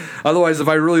loss. Otherwise, if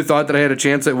I really thought that I had a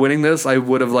chance at winning this, I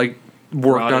would have worked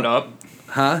Brought on it up.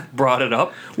 Huh? Brought it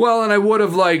up. Well, and I would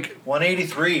have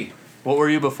 183. What were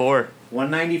you before?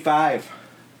 195.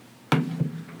 All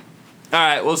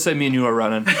right, we'll say me and you are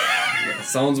running.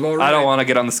 sounds about right. I don't want to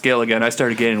get on the scale again. I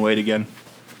started gaining weight again.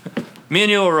 Me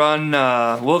and you will run.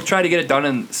 We'll try to get it done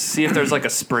and see if there's like a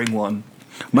spring one.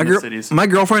 My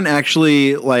girlfriend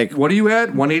actually What are you at?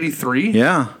 183?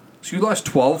 Yeah, So you lost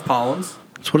 12 pounds?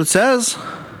 that's what it says.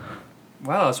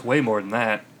 Wow, that's way more than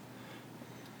that.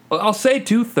 Well, I'll say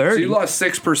 230. So you lost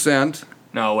 6%.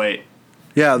 No, wait.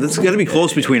 Yeah, this is got to be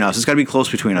close between us. It's got to be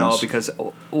close between No, us. because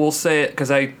we'll say it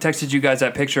because I texted you guys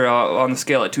that picture on the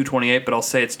scale at 228, but I'll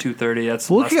say it's 230. That's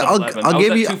Well, less than 11. I'll I was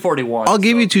give at you 241. I'll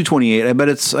give so- you 228. I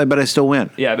bet I still win.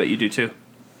 Yeah, I bet you do too.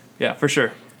 Yeah, for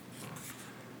sure.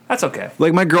 That's okay.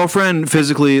 Like my girlfriend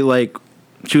physically,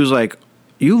 she was like,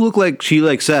 "You look like," she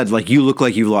said, "You look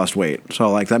like you've lost weight."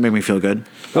 So that made me feel good.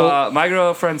 My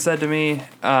girlfriend said to me,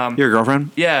 Your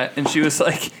girlfriend? yeah, and she was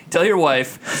like, "Tell your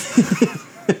wife."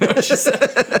 She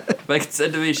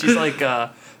said to me, she's like,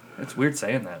 it's weird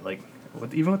saying that.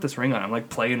 Even with this ring on, I'm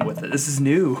playing with it. This is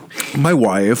new. My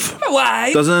wife. My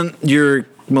wife. Doesn't your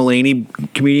Mulaney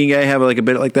comedian guy have a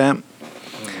bit like that?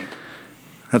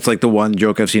 That's the one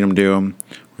joke I've seen him do.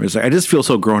 Where he's like, "I just feel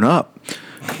so grown up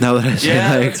now that I say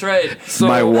Yeah, that's right. So,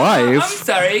 my wife." I'm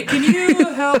sorry. Can you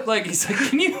help? He's like,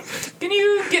 can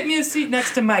you get me a seat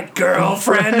next to my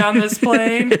girlfriend on this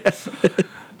plane?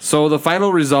 So the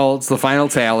final results, the final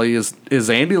tally is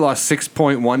Andy lost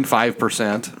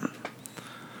 6.15%.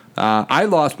 I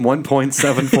lost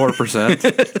 1.74%.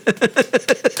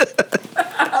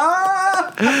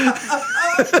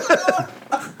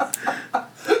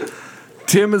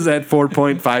 Tim is at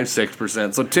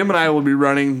 4.56%. So Tim and I will be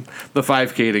running the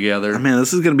 5K together. Man,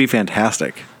 this is going to be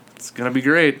fantastic. It's going to be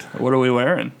great. What are we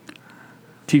wearing?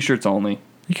 T-shirts only.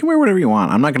 You can wear whatever you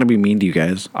want. I'm not going to be mean to you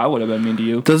guys. I would have been mean to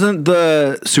you. Doesn't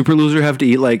the super loser have to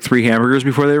eat 3 hamburgers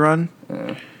before they run?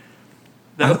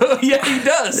 Yeah, he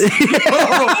does.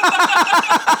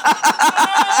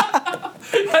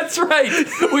 That's right.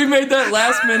 We made that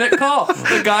last minute call.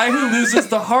 The guy who loses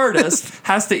the hardest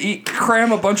has to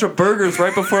cram a bunch of burgers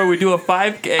right before we do a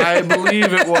 5K. I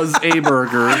believe it was a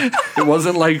burger. It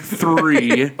wasn't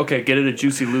 3. Okay, get it a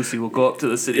Juicy Lucy. We'll go up to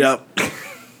the city. Yep.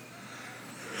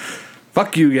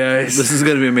 Fuck you guys. This is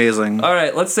going to be amazing. All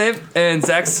right, let's save. And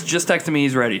Zach's just texted me.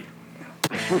 He's ready.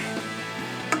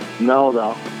 No,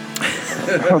 though.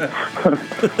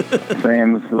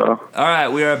 Same, so. All right,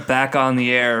 we are back on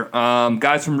the air.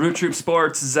 Guys from Root Troop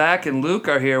Sports, Zach and Luke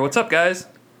are here. What's up, guys?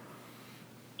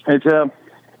 Hey, Tim.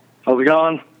 How's it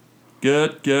going?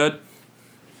 Good, good.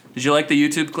 Did you like the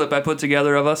YouTube clip I put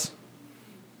together of us?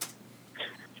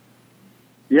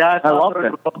 Yeah, I loved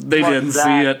it. They didn't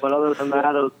see it. But other than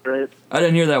that, it was great. I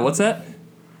didn't hear that. What's that?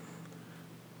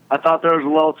 I thought there was a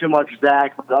little too much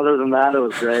Zach, but other than that, it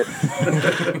was great.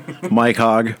 Mike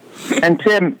Hogg. And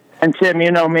Tim,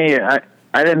 you know me. I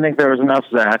didn't think there was enough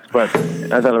Zach, but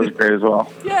I thought it was great as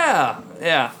well. Yeah,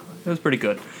 it was pretty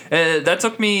good. That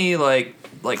took me like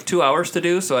 2 hours to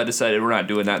do, so I decided we're not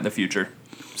doing that in the future.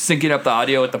 Syncing up the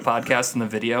audio with the podcast and the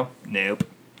video? Nope.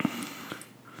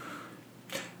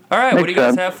 All right, what do you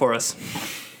guys have for us?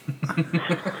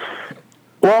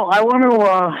 Well, I want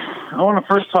to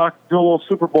first do a little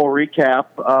Super Bowl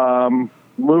recap.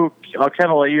 Luke, I'll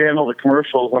kind of let you handle the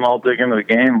commercials, and I'll dig into the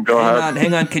game. Go ahead.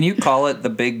 Hang on. Can you call it the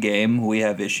big game? We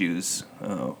have issues.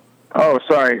 Oh,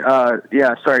 sorry.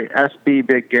 Sorry. SB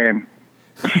Big Game.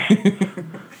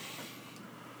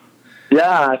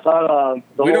 Yeah, I thought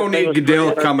we don't need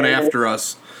Goodell coming after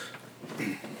us.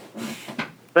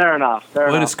 Fair enough.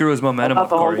 Way to screw his momentum I up,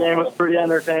 thought the whole Corey. game was pretty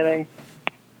entertaining.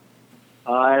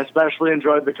 I especially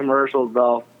enjoyed the commercials,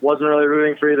 though. Wasn't really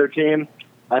rooting for either team.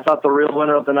 I thought the real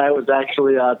winner of the night was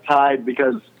actually tied,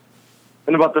 because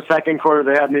in about the second quarter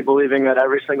they had me believing that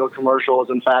every single commercial was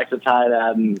in fact a tie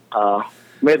ad, and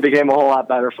made the game a whole lot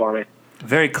better for me.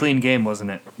 Very clean game,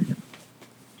 wasn't it?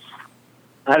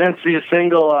 I didn't see a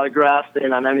single grass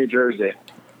stain on any jersey.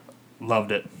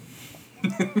 Loved it.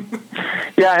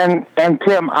 Yeah, and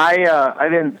Tim, I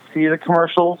didn't see the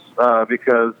commercials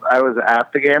because I was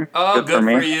at the game. Oh, good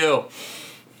for you.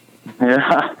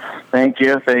 Yeah, thank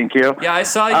you. Yeah, I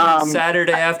saw you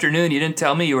Saturday afternoon. You didn't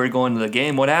tell me you were going to the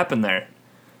game. What happened there?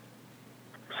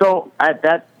 So at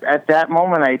that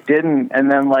moment I didn't,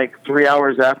 and then like 3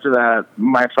 hours after that,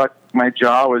 my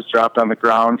jaw was dropped on the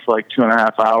ground for like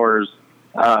 2.5 hours.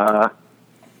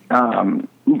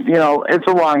 It's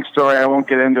a long story. I won't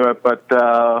get into it, but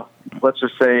let's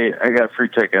just say I got free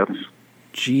tickets.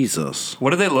 Jesus.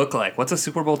 What do they look like? What's a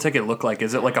Super Bowl ticket look like?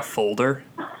 Is it like a folder?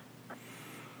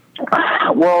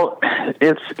 Well,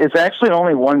 it's actually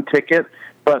only one ticket,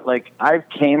 but like I've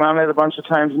came on it a bunch of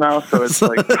times now, so it's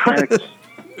like kind of,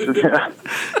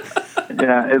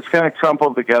 it's kind of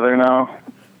crumpled together now.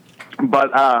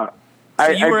 But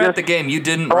so you were at the game. You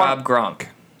didn't rob Gronk.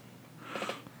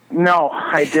 No,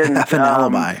 I didn't. Have an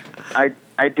alibi. I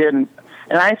didn't,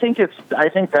 and I think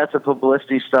that's a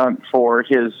publicity stunt for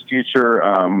his future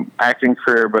acting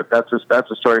career. But that's a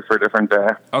story for a different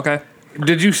day. Okay.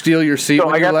 Did you steal your seat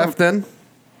when you left then?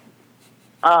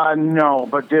 No,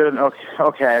 but dude,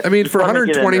 okay. I mean, for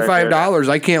 $125,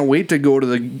 I can't wait to go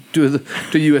to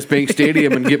US Bank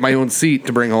Stadium and get my own seat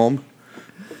to bring home.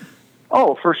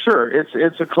 Oh, for sure.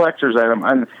 It's a collector's item,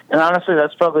 and honestly,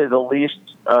 that's probably the least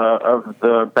of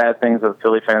the bad things that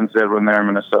Philly fans did when they were in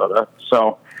Minnesota.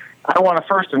 So I want to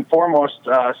first and foremost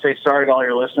say sorry to all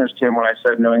your listeners, Tim, when I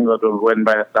said New England would win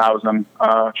by 1,000.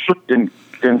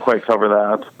 Didn't quite cover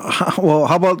that. Well,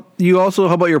 how about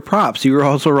your props? You were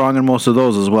also wrong on most of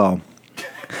those as well.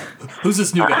 Who's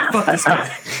this new guy? Fuck this guy.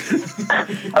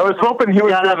 I was hoping he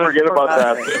would never forget about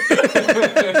that.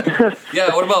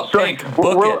 Yeah, what about Pink?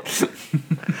 Book it.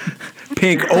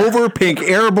 Pink over, Pink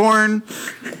airborne.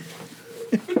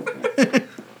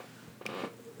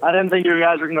 I didn't think you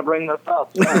guys were going to bring this up.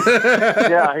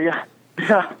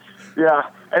 Yeah.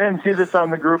 I didn't see this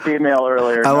on the group email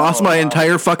earlier. I lost my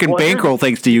entire fucking bankroll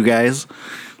thanks to you guys.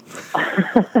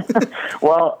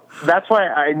 Well, that's why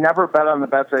I never bet on the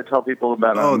bets I tell people to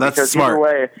bet on. Oh, that's smart. Either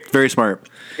way, very smart.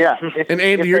 Yeah. And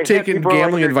Andy, you're taking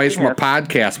gambling advice from a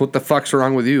podcast. What the fuck's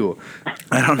wrong with you?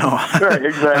 I don't know. Sure,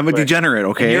 exactly. I'm a degenerate,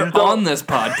 okay? You're on this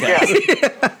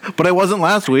podcast. But I wasn't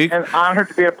last week. And honored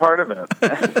to be a part of it.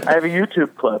 I have a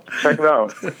YouTube clip. Check it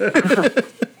out.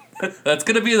 That's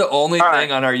going to be the only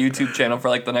thing on our YouTube channel for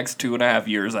like the next 2.5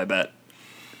 years, I bet.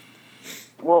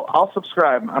 Well, I'll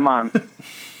subscribe. I'm on.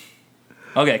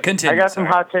 Okay, continue. I got some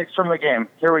hot takes from the game.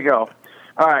 Here we go.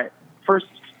 All right. First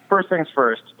things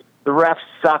first. The refs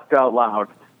sucked out loud.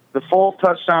 The full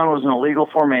touchdown was an illegal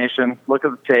formation. Look at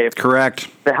the tape. Correct.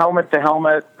 The helmet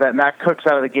that Matt Cooks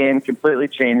out of the game completely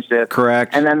changed it.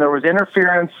 Correct. And then there was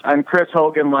interference on Chris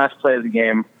Hogan last play of the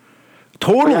game.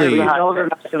 Totally. I know they're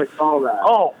not going to call that.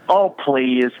 Oh,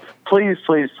 please,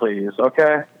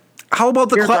 okay? How about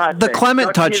the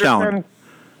Clement touchdown? Peterson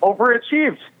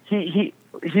overachieved.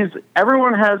 He's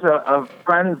everyone has a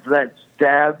friend that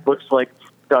dad looks like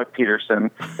Doug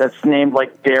Peterson that's named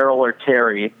like Daryl or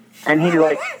Terry, and he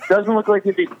like doesn't look like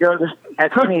he'd be good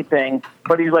at anything,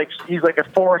 but he's like a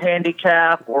 4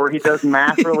 handicap, or he does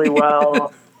math really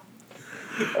well.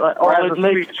 Or has a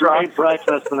sweet truck.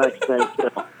 Breakfast the next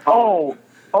day. Oh,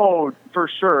 for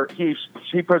sure.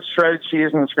 He puts shredded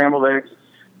cheese and scrambled eggs.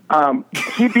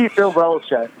 He beat Bill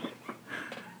Belichick.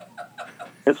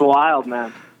 It's wild,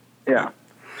 man. Yeah.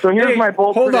 So here's my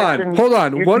bold prediction. Hold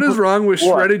on. What is wrong with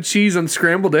What? shredded cheese and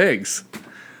scrambled eggs?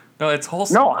 No, it's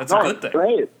wholesome. No, it's a good thing.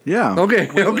 Great. Yeah. Okay.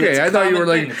 It's I a thought you were common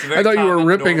like, thing. It's a very I thought you were common,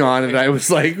 ripping normal on it. thing. I was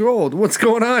like, oh, what's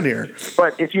going on here?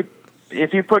 But if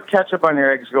you put ketchup on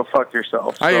your eggs, go fuck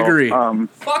yourself. I agree.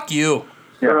 Fuck you.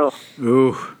 Yeah.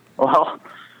 Ooh. Well,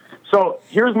 so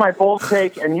here's my bold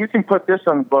take, and you can put this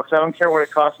on the books. I don't care what it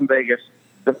costs in Vegas.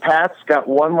 The Pats got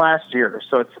one last year.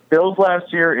 So it's Bill's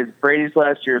last year, it's Brady's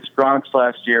last year, it's Gronk's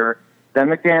last year. Then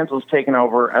McDaniels was taken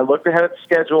over. I looked ahead at the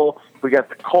schedule. We got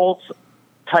the Colts,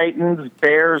 Titans,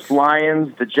 Bears,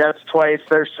 Lions, the Jets twice.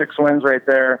 There's 6 wins right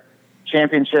there.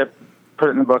 Championship. Put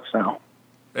it in the books now.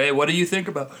 Hey, what do you think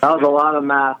about? That was a lot of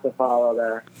math to follow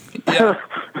there. Yeah.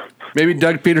 Maybe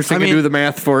Doug Peterson can do the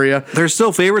math for you. They're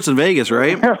still favorites in Vegas,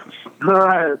 right?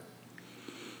 Right.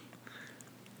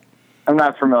 I'm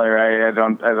not familiar. I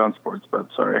don't sports bet.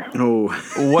 Sorry. Oh.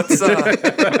 What's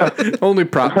Only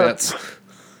prop bets.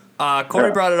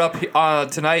 Corey brought it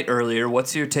up tonight earlier.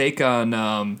 What's your take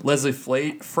on Leslie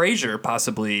Frazier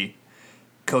possibly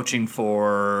coaching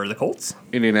for the Colts?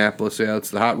 Indianapolis, yeah,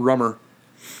 it's the hot rummer.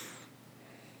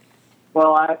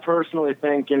 Well, I personally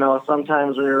think,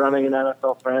 sometimes when you're running an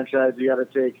NFL franchise, you got to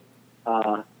take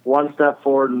 1 step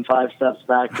forward and 5 steps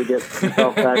back to get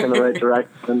yourself back in the right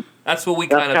direction. That's what we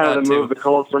That's kind of kind thought of the too. move the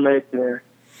Colts are making here.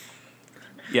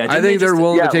 Yeah, I think they're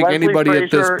willing to take Leslie anybody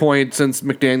at this Frazier- point since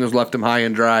McDaniels left him high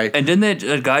and dry. And didn't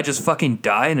a guy just fucking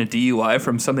die in a DUI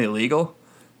from something illegal?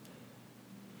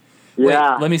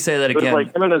 Yeah. Wait, let me say that It was again.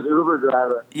 like him and his Uber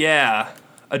driver. Yeah,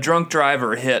 a drunk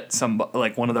driver hit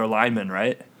one of their linemen,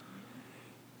 right?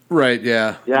 Right,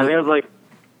 yeah. Yeah, I think it was like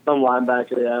some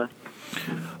linebacker,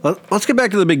 yeah. Let's get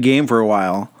back to the big game for a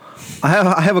while.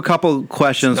 I have a couple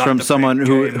questions Not from the someone big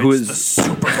who game, who it's the is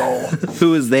Super Bowl.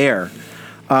 who is there.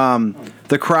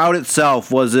 The crowd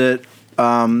itself, was it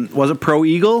pro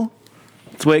Eagle?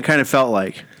 That's the way it kind of felt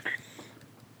like.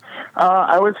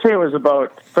 I would say it was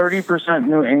about 30%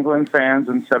 New England fans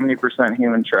and 70%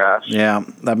 human trash. Yeah,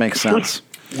 that makes sense.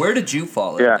 Where did you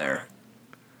fall in Yeah. there?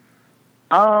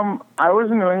 I was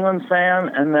a New England fan,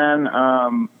 and then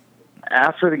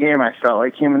after the game, I felt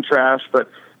like human trash. But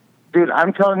dude,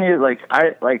 I'm telling you,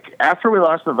 after we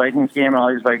lost the Vikings game, and all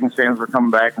these Vikings fans were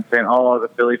coming back and saying, "Oh, the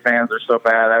Philly fans are so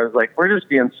bad." I was like, "We're just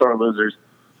being sore losers."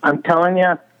 I'm telling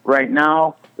you, right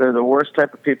now, they're the worst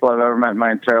type of people I've ever met in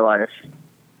my entire life.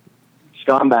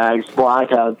 Scumbags,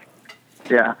 blockheads.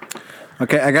 Yeah.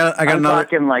 Okay, I got I'm another.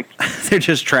 talking like, They're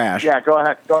just trash. yeah. Go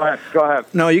ahead.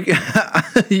 No, you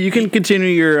can continue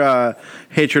your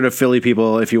hatred of Philly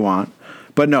people if you want,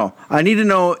 but no, I need to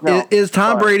know: No, is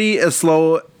Tom sorry. Brady as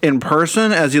slow in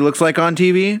person as he looks like on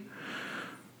TV?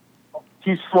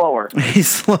 He's slower. He's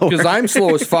slow. Because I'm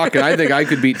slow as fuck, and I think I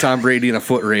could beat Tom Brady in a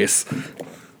foot race.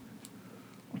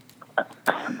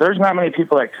 There's not many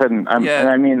people that couldn't. Yeah. And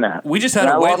I mean that. We just had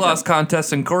And a I weight love loss him.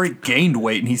 contest, and Corey gained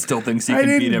weight, and he still thinks he I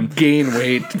can beat him. didn't gain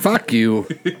weight. Fuck you.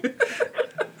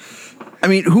 I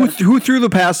mean, who threw the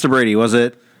pass to Brady? Was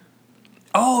it?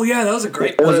 Oh yeah, that was a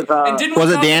great. Was and didn't was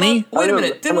we it talk Danny? About, wait a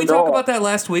minute, didn't we talk Amendola. about that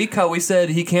last week? How we said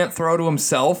he can't throw to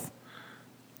himself,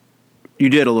 You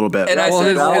did a little bit, and I Well, said,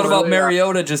 his- well, what his- about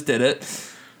Mariota just did it?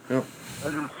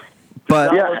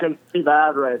 but Yeah. Looking pretty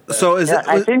bad right there. so is Yeah, it?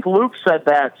 I think Luke said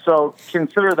that, so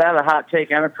consider that a hot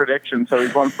take and a prediction. So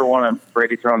he's 1 for 1 on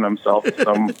Brady throwing to himself.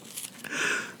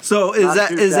 So is Not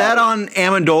too that shabby. on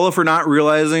Amendola for not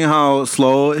realizing how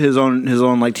slow his own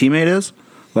like teammate is?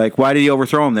 Like, why did he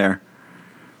overthrow him there?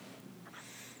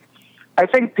 I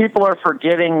think people are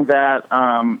forgetting that,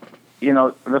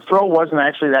 the throw wasn't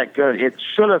actually that good. It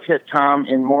should have hit Tom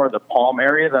in more of the palm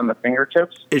area than the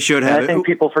fingertips. It should And have. I think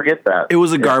people forget that. It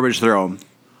was a garbage throw.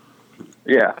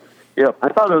 Yeah. Yep. I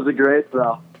thought it was a great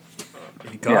throw.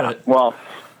 He got it. Well,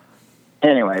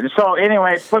 anyway,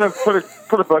 put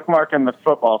a bookmark in the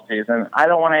football season. I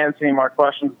don't want to answer any more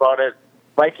questions about it.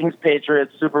 Vikings,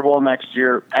 Patriots, Super Bowl next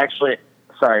year. Actually,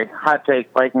 sorry, hot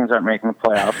take. Vikings aren't making the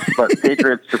playoffs, but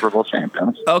Patriots Super Bowl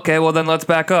champions. Okay, well then let's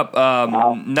back up.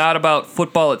 Not about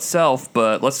football itself,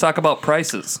 but let's talk about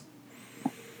prices.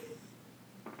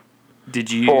 Did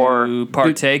you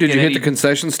partake Did in you hit any the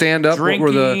concession stand up?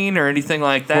 drinking or anything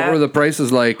like that? What were the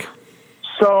prices like?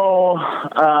 So,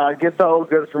 get the "oh,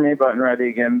 good for me" button ready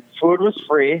again. Food was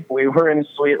free. We were in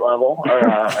suite level, or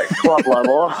club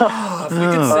level. If we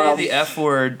could say the F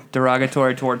word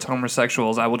derogatory towards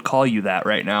homosexuals, I would call you that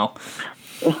right now.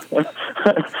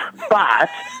 But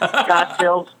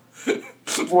cocktails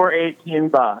were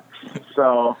 $18.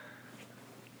 So,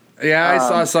 Yeah, I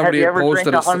saw somebody have you ever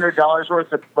posted drank $100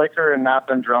 worth of liquor and not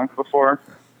been drunk before?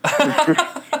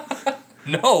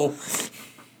 No.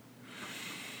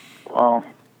 Well,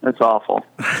 it's awful.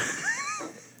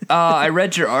 I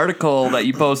read your article that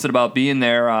you posted about being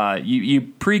there. You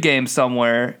pregame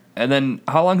somewhere, and then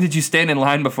how long did you stand in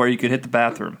line before you could hit the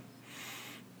bathroom?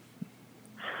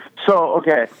 So,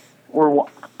 okay,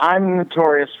 I'm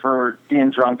notorious for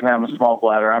being drunk and having a small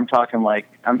bladder. I'm talking like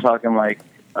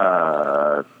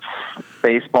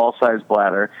baseball-sized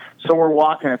bladder. So we're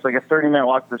walking. It's like a 30-minute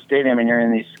walk to the stadium, and you're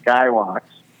in these skywalks.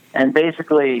 And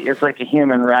basically, it's like a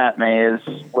human rat maze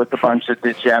with a bunch of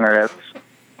degenerates.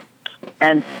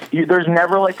 And there's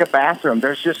never like a bathroom.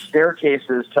 There's just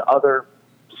staircases to other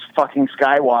fucking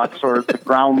skywalks or the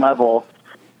ground level.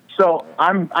 So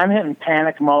I'm hitting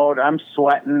panic mode. I'm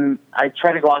sweating. I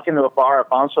try to walk into a bar. A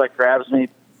bouncer like grabs me,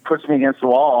 puts me against the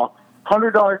wall.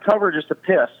 $100 cover just to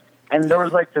piss. And there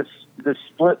was like this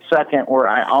split second where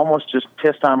I almost just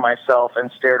pissed on myself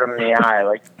and stared him in the eye.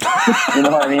 Like, you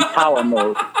know what I mean? Power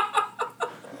move.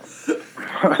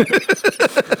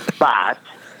 But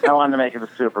I wanted to make it the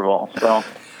Super Bowl. So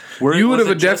You would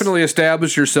have definitely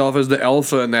established yourself as the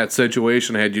alpha in that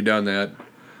situation had you done that.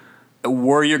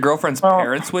 Were your girlfriend's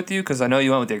parents with you? Because I know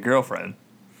you went with your girlfriend.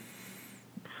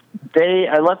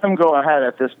 I let them go ahead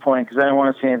at this point because I didn't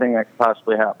want to see anything that could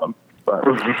possibly happen. But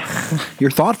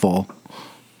You're thoughtful.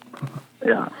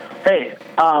 yeah. Hey,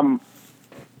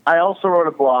 I also wrote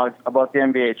a blog about the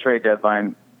NBA trade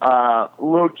deadline.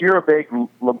 Luke, you're a big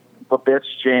bitch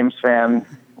James fan.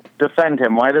 Defend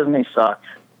him. Why doesn't he suck?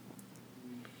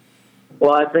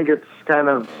 Well, I think it's kind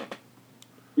of,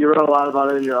 you wrote a lot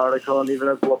about it in your article, and even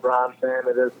as a LeBron fan,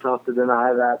 it is tough to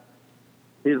deny that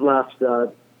he's left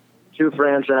two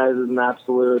franchises in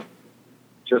absolute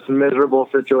just miserable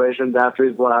situations after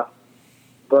he's left.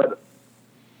 But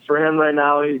for him right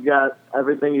now, he's got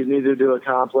everything he's needed to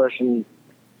accomplish, and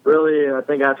really, I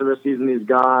think after this season, he's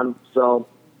gone. So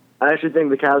I actually think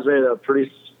the Cavs made a pretty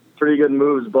good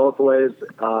moves both ways,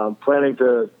 planning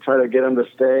to try to get him to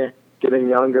stay, getting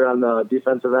younger on the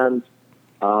defensive end,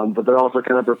 but they're also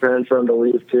kind of preparing for him to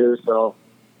leave too. So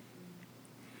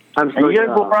I'm still you guys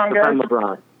LeBron guys?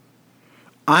 LeBron.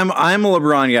 I'm a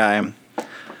LeBron guy.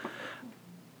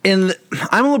 I'm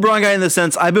a LeBron guy in the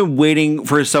sense I've been waiting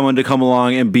for someone to come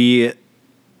along and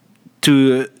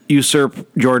to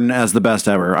usurp Jordan as the best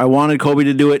ever. I wanted Kobe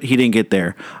to do it. He didn't get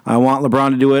there. I want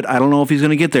LeBron to do it. I don't know if he's going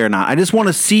to get there or not. I just want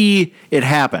to see it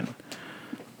happen.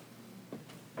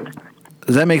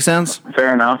 Does that make sense?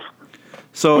 Fair enough.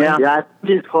 So Yeah, I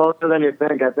think he's closer than you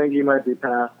think. I think he might be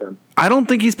past him. I don't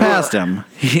think he's past him.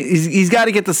 He's got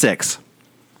to get to 6.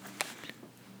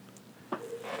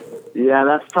 Yeah,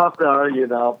 that's tough to argue,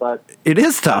 though. But It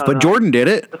is tough, but Jordan did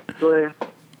it. honestly,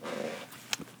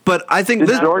 But I think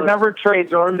this Jordan never trade.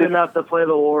 Jordan didn't have to play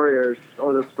the Warriors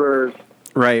or the Spurs.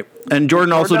 right, and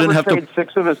Jordan also didn't have trade to.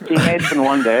 6 of his teammates in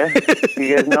one day.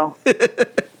 You guys know.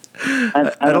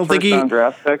 And I don't think he.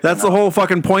 Draft pick, That's the whole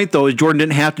fucking point, though. Is Jordan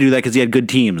didn't have to do that because he had good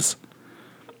teams.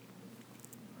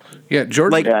 Yeah,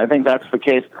 Jordan. Yeah, I think that's the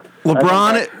case.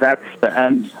 LeBron. That's the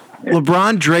end.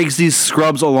 LeBron drags these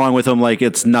scrubs along with him like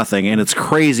it's nothing, and it's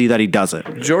crazy that he does it.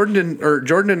 Jordan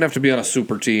didn't have to be on a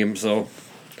super team, so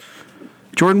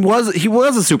Jordan was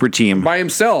a super team. by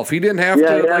himself. He didn't have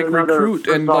Yeah, to yeah, like another recruit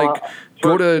and first like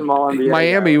go to small NBA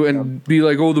Miami guy, and be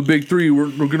like, oh, the big three, we're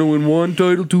gonna win 1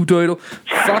 title, 2 title.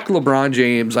 Fuck LeBron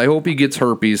James. I hope he gets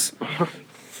herpes.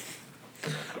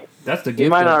 That's the He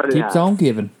gift might that already keeps have. on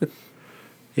giving.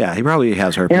 Yeah, he probably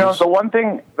has herpes. You know, the one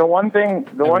good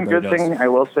Everybody does. thing I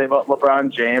will say about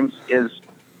LeBron James is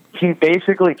he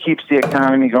basically keeps the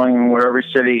economy going in wherever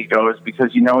city he goes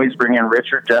because you know he's bringing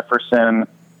Richard Jefferson,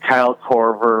 Kyle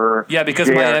Korver. Yeah, because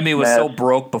J.R. Miami was so Smith.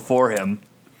 broke before him.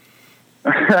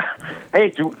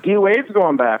 Hey, D Wade's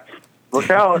going back. Look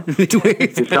out. He's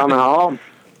coming home.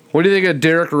 What do you think of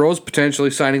Derrick Rose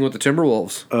potentially signing with the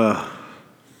Timberwolves?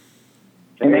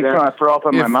 It makes me want to throw up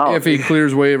in my mouth. If he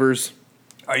clears waivers.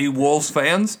 Are you Wolves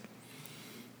fans?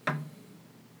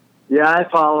 Yeah, I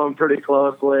follow him pretty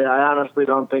closely. I honestly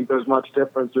don't think there's much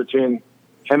difference between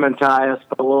him and Tyus,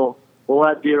 but we'll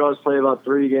let D-Rose play about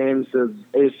 3 games. His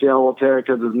ACL will tear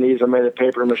because his knees are made of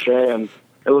paper mache, and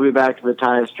it'll be back to the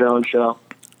Tyus Jones show.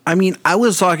 I mean, I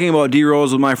was talking about D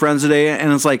Rose with my friends today,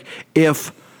 and it's like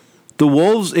if The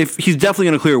Wolves, if he's definitely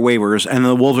going to clear waivers, and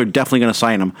the Wolves are definitely going to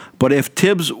sign him. But if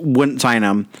Tibbs wouldn't sign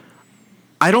him,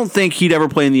 I don't think he'd ever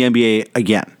play in the NBA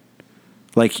again.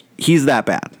 Like, he's that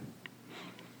bad.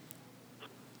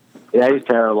 Yeah, he's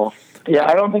terrible. Yeah,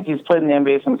 I don't think he's played in the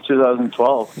NBA since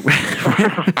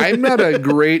 2012. I'm not a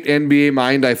great NBA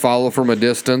mind. I follow from a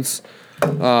distance.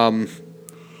 That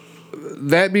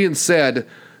being said,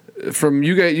 from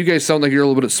you guys sound like you're a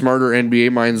little bit smarter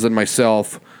NBA minds than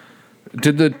myself.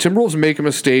 Did the Timberwolves make a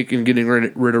mistake in getting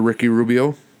rid of Ricky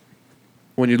Rubio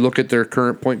when you look at their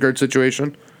current point guard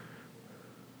situation?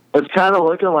 It's kind of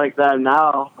looking like that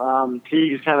now.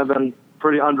 Teague's kind of been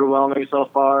pretty underwhelming so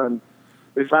far, and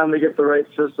we finally get the right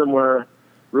system where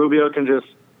Rubio can just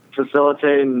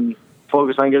facilitate and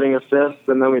focus on getting assists,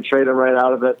 and then we trade him right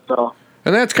out of it. So,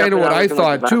 and that's kind of what I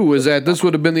thought too. Is that this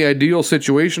would have been the ideal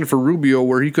situation for Rubio,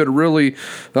 where he could have really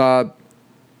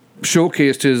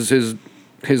showcased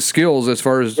his skills as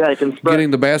far as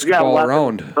getting the basketball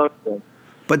around.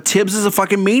 But Tibbs is a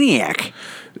fucking maniac.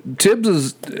 Tibbs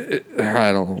is,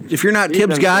 I don't know. If you're not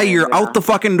Tibbs' guy, you're out the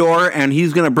fucking door, and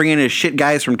he's going to bring in his shit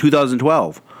guys from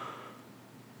 2012.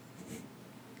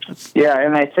 Yeah,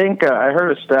 and I think I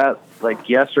heard a stat like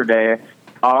yesterday.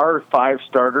 Our 5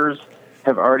 starters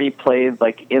have already played,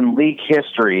 like, in league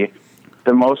history,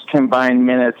 the most combined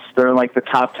minutes. They're in, like, the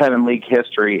top 10 in league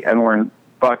history, and we're in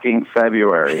fucking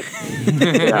February.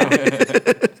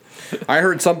 I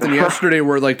heard something yesterday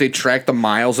where, like, they track the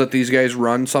miles that these guys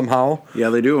run somehow. Yeah,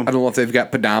 they do. I don't know if they've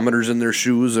got pedometers in their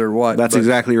shoes or what. That's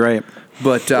exactly right.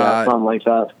 But something like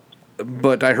that.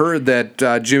 But I heard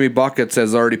that Jimmy Buckets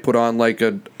has already put on, like,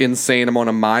 an insane amount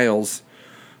of miles,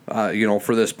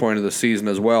 for this point of the season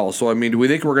as well. So, I mean, do we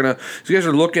think we're going to – you guys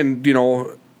are looking,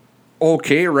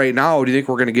 okay right now. Do you think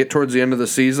we're going to get towards the end of the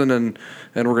season and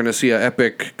we're going to see an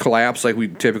epic collapse like we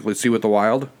typically see with the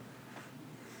Wild?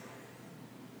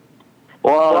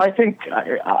 Well, I think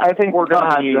we're going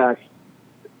to be.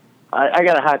 I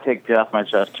got a hot take off my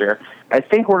chest here. I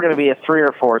think we're going to be a 3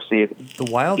 or 4 seed. The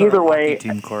Wild either are a way, hockey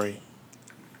team, Corey.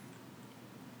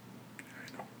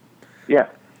 Yeah,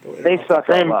 they suck.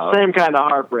 Same kind of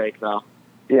heartbreak, though.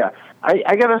 Yeah,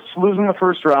 I got us losing the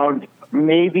first round.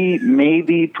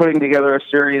 Maybe putting together a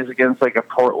series against like a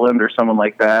Portland or someone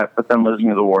like that, but then losing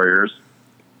to the Warriors.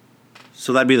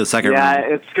 So that'd be the second round.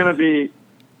 Yeah,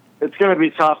 it's gonna be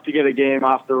tough to get a game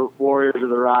off the Warriors or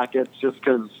the Rockets, just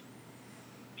because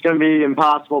it's gonna be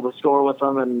impossible to score with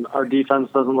them, and our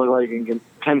defense doesn't look like it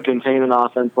can contain an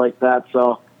offense like that.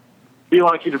 So, be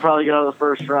lucky to probably get out of the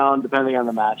first round, depending on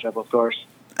the matchup, of course.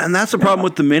 And that's the problem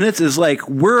with the minutes is, like,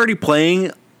 we're already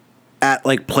playing at,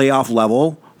 like, playoff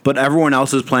level, but everyone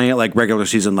else is playing at, like, regular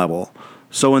season level.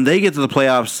 So when they get to the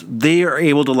playoffs, they are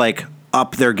able to, like,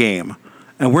 up their game.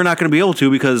 And we're not going to be able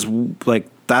to because, like,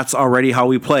 that's already how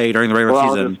we play during the regular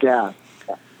season. Yeah.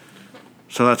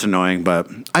 So that's annoying. But,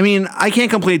 I mean, I can't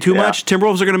complain too much.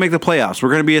 Timberwolves are going to make the playoffs. We're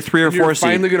going to be a 3 or 4 You're seed.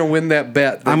 finally going to win that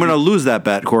bet. I'm going to lose that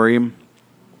bet, Corey.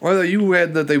 Well, you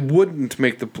had that they wouldn't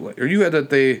make the play, or you had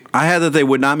that they. I had that they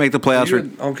would not make the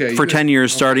playoffs for 10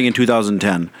 years, starting in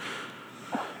 2010.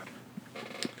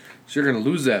 So you're going to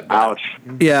lose that bet. Ouch.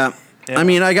 Yeah. I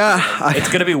mean, it's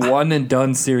going to be one and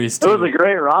done series. It was a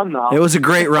great run, though. It was a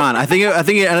great run. I think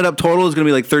it ended up total is going to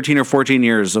be like 13 or 14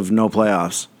 years of no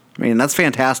playoffs. I mean, that's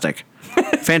fantastic.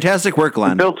 Fantastic work,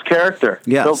 Glenn. Builds character.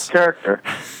 Yes. Builds character.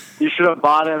 You should have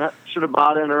bought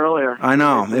in earlier. I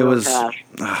know. It was.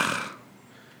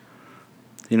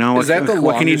 You know,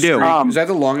 what can you do? Is that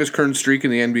the longest current streak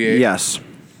in the NBA? Yes.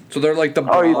 So they're like the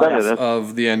Browns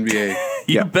of the NBA.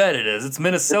 You bet it is. It's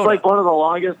Minnesota. It's like one of the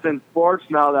longest in sports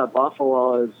now that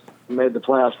Buffalo has made the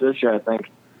playoffs this year, I think.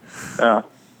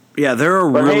 Yeah, they're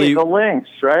a but really... Hey, the Lynx,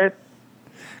 right?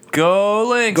 Go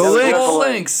Lynx. Go Lynx. Go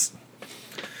Lynx.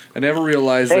 I never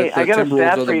realized that the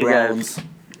Timberwolves are the Browns.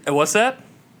 And what's that?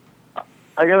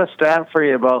 I got a stat for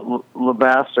you about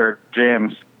LeBaster,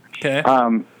 James. Okay.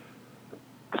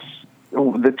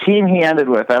 The team he ended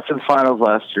with after the finals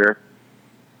last year,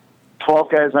 12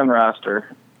 guys on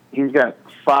roster. He's got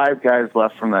 5 guys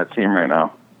left from that team right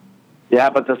now. Yeah,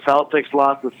 but the Celtics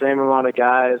lost the same amount of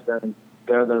guys, and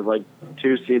they're like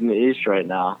 2 seed in the East right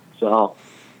now. So,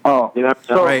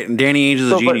 right, and Danny Ainge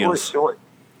is a genius.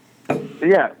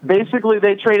 Yeah, basically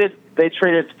they traded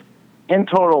in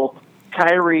total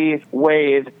Kyrie,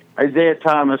 Wade, Isaiah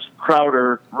Thomas,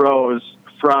 Crowder, Rose,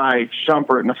 Fry,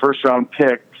 Shumpert in the first round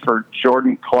pick for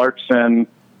Jordan Clarkson,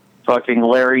 fucking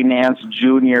Larry Nance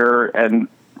Jr., and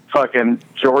fucking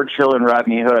George Hill and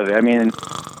Rodney Hood. I mean,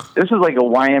 this is like a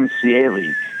YMCA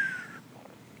league.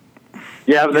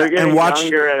 Yeah, but they're getting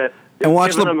younger at it. And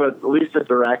watch them at least a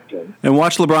direction. And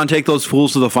watch LeBron take those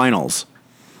fools to the finals.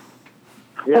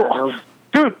 Yeah,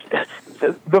 Dude,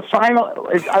 the final,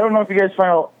 I don't know if you guys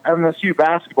follow MSU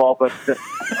basketball, but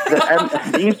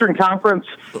the Eastern Conference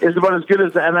is about as good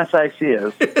as the MSIC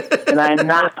is. And I'm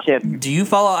not kidding. Do you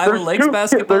follow Iowa Lakes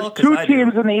basketball? There's two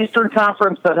teams in the Eastern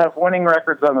Conference that have winning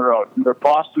records on the road. They're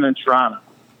Boston and Toronto.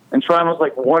 And Toronto's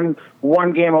like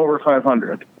one game over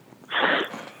 500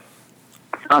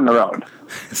 on the road.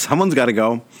 Someone's got to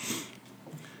go.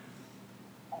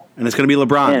 And it's going to be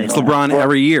LeBron. It's LeBron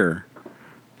every year.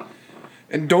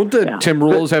 And don't the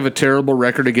Timberwolves have a terrible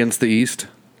record against the East?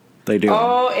 They do.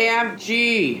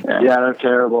 OMG. Yeah, they're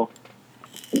terrible.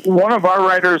 One of our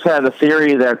writers had a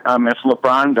theory that if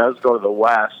LeBron does go to the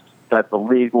West, that the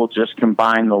league will just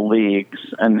combine the leagues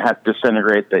and have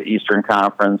disintegrate the Eastern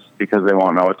Conference because they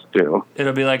won't know what to do.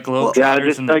 It'll be like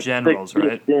Globetrotters and the Generals,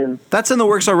 right? That's in the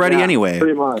works already anyway.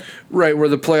 Pretty much. Right, where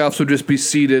the playoffs would just be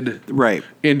seeded Right.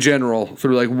 in general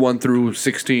through like 1 through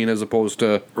 16 as opposed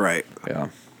to... Right. Yeah.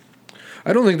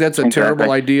 I don't think that's a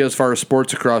terrible idea as far as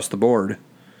sports across the board.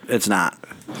 It's not.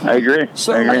 I agree. I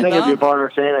think it'd be more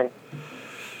entertaining.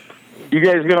 You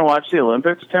guys going to watch the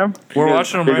Olympics, Tim? We're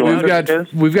watching them right now.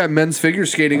 We've got men's figure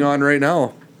skating on right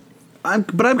now. I'm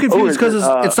confused because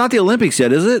it's not the Olympics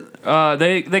yet, is it?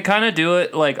 They kind of do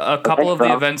it like a couple of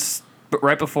the events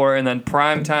right before, and then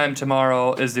prime time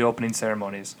tomorrow is the opening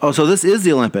ceremonies. Oh, so this is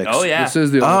the Olympics. Oh, yeah. This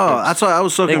is the Olympics. Oh, that's why I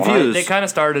was so confused. They kind of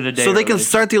started a day So they can early.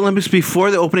 start the Olympics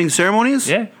before the opening ceremonies?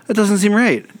 Yeah. That doesn't seem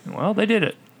right. Well, they did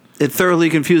it. It thoroughly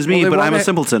confused me, but I'm a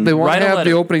simpleton. They want Write to a have letter.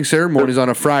 the opening ceremonies on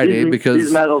a Friday because,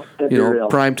 These medals can't be real.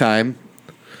 prime time.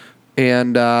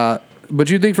 And but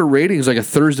you'd think for ratings, like a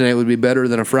Thursday night would be better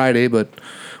than a Friday, but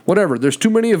whatever. There's too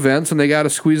many events, and they got to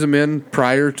squeeze them in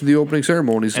prior to the opening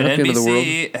ceremonies. And Not the end of the world.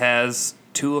 NBC has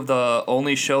two of the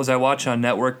only shows I watch on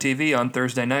network TV on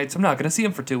Thursday nights. I'm not going to see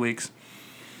them for 2 weeks.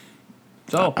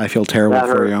 So I feel terrible That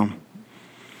for hurt. you.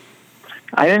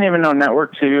 I didn't even know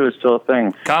network TV was still a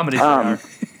thing. comedies are.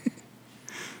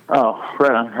 Oh,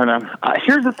 right on.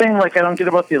 Here's the thing, like, I don't get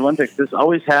about the Olympics. This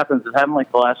always happens. It happened, like,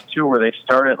 the last two where they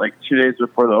started, like, 2 days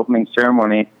before the opening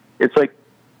ceremony. It's like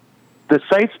the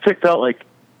site's picked out, like,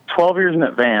 12 years in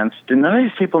advance. Do none of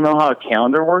these people know how a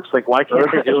calendar works? Like, why can't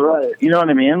they just, Right. you know what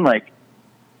I mean? Like,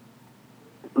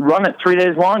 run it 3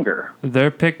 days longer.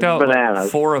 They're picked out Bananas.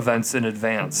 4 events in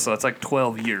advance, so it's like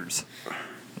 12 years.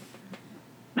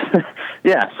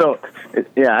 Yeah, so,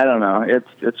 I don't know.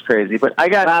 It's crazy. But I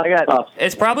got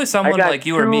It's probably someone I got like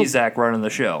you or me, two- Zach, running the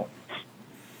show.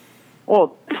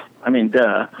 well, I mean,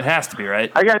 duh. It has to be,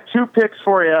 right? I got 2 picks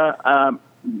for you.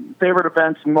 Favorite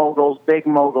events, moguls, big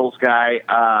moguls guy.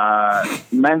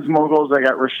 Men's moguls, I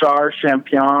got Richard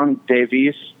Champion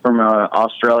Davies from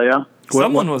Australia.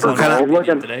 Someone was on kind of- our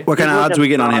opinion today. What kind of odds we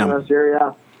getting on him?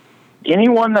 Yeah.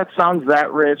 Anyone that sounds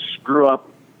that rich grew up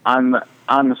on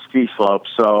the ski slope.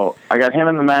 So I got him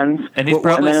in the men's. And he's and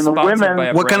probably then in the sponsored women, by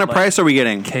a What kind brand of like price are we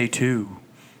getting? K2.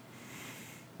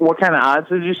 what kind of odds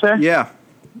did you say? Yeah,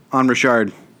 on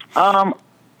Richard.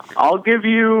 I'll give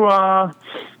you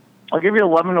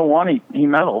 11 to 1. He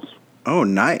medals. Oh,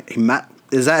 nice.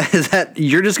 Is that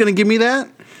you're just going to give me that?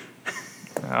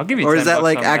 I'll give you Or 10 is that bucks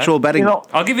like on actual betting? You know,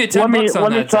 I'll give you 10 bucks on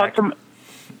let me that, talk Zach. to.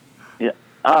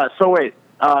 Yeah. So wait.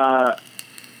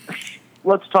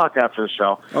 Let's talk after the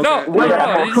show.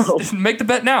 No, just make the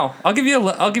bet now. I'll give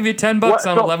you 10 bucks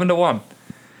on 11 to 1.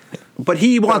 But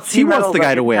he wants medals, the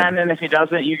guy I to get win. 10, and if he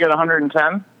doesn't, you get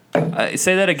 110.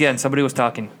 Say that again. Somebody was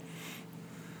talking.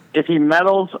 If he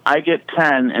medals, I get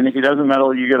 10, and if he doesn't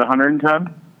medal, you get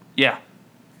 110. Yeah.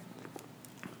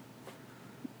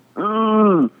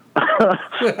 Ooh.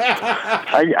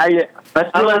 I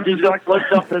learned you just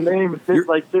looked up the name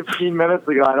like 15 minutes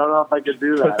ago. I don't know if I could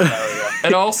do that.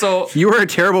 And also, You were a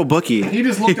terrible bookie. He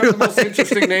just looked up the most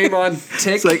interesting name on.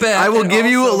 take It's the like, bet. I will and give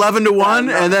you also- 11 to 1,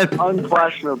 and then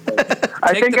Unquestionably.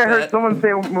 I Take think the I heard bet. someone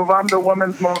say move on to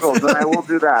women's moguls, and I will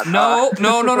do that. No.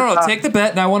 Take the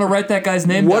bet, and I want to write that guy's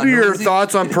name What down. are Who your is he?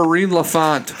 thoughts on Perrine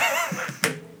Lafont?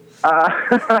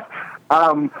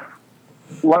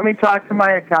 Let me talk to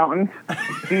my accountant,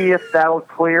 see if that'll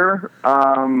clear.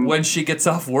 When she gets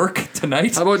off work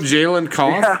tonight? How about Jalen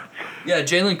Koff? Yeah,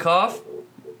 Jalen Koff.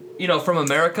 From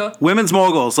America. women's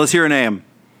moguls. Let's hear a name.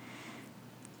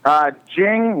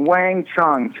 Jing Wang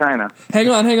Chung, China. Hang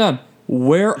on.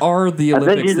 Where are the I think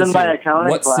Olympics he's this in my year? accounting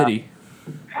What class. city?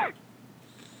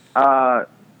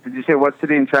 Did you say what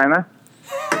city in China?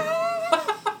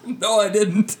 No, I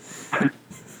didn't.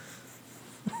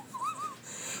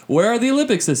 Where are the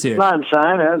Olympics this year? It's not in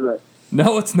China, is it?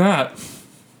 No, it's not.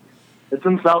 It's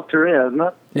in South Korea, isn't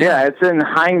it? Yeah, it's in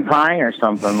Hang Pang or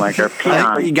something, like, or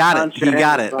Pian. You got it. You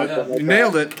got it. You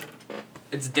nailed it.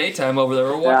 It's daytime over there.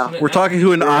 We're watching it. We're talking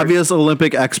to an obvious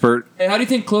Olympic expert. Hey, how do you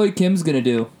think Chloe Kim's gonna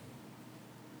do?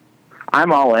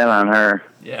 I'm all in on her.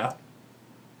 Yeah.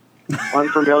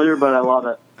 Unfamiliar, but I love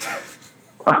it.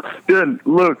 Dude,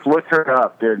 Luke, look her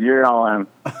up, dude. You're all in.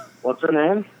 What's her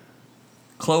name?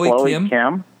 Chloe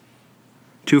Kim.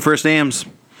 Two first names.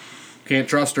 Can't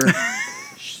trust her.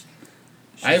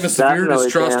 I have a severe Definitely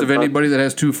distrust can, of but- anybody that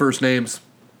has two first names.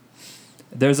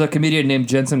 There's a comedian named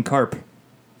Jensen Karp,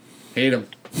 Hate him.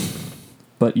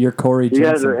 but you're Corey You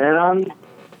guys Jensen. are in on?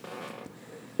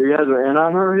 You guys are in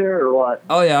on her here, or what?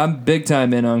 Oh yeah, I'm big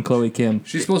time in on Chloe Kim.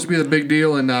 She's supposed to be the big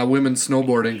deal in women's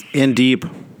snowboarding. In deep.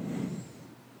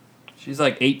 She's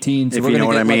like 18, so If we're you gonna know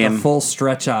what get I like mean. a full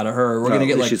stretch out of her. We're gonna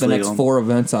get like she's the next legal. 4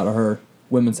 events out of her.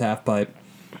 Women's half pipe.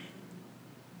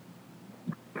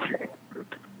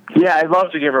 Yeah, I'd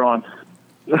love to give her one.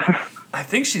 I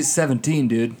think she's 17,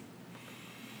 dude.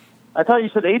 I thought you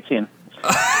said 18.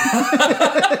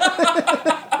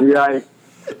 Yeah.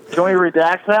 Can we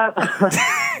redact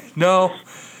that? No.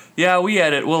 Yeah,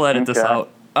 we'll edit this Okay.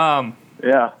 out.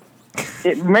 Yeah.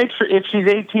 Make sure if she's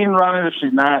 18, run it. If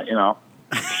she's not,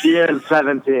 She is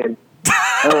 17.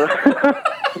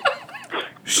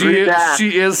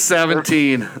 She is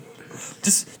 17.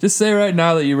 Just say right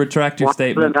now that you retract your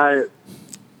statement, I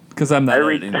because I'm not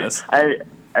editing this. I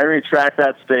retract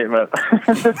that statement.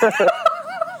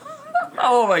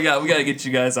 Oh my god, we gotta get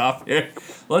you guys off here.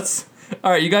 All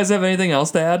right, you guys have anything else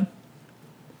to add?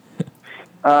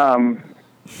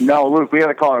 No, Luke, we got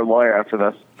to call our lawyer after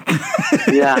this.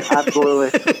 Yeah,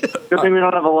 absolutely. Good thing we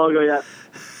don't have a logo yet.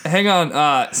 Hang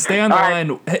on, stay on the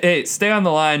line. Hey, stay on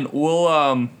the line.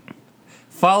 We'll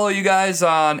follow you guys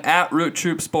on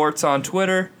 @RootTroopSports on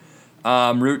Twitter,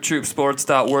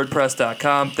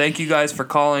 roottroopsports.wordpress.com. Thank you guys for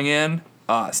calling in.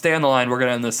 Stay on the line. We're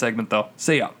gonna end this segment though.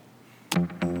 See ya.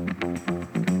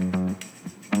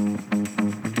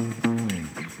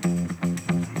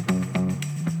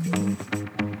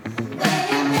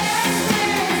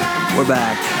 We're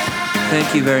back.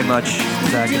 Thank you very much,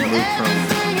 Zach and Luke from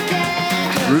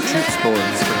Root Troop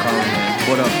Sports for calling in.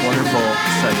 What a wonderful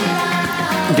segment.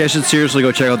 You guys should seriously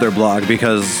go check out their blog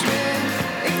because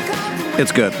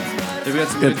it's good. They've got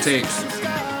some good takes.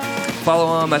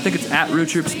 Follow them. I think it's @Root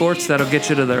Troop Sports. That'll get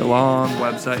you to their long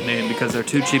website name because they're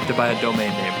too cheap to buy a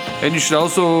domain name. And you should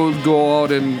also go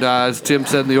out and, as Tim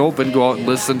said in the open, go out and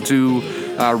listen to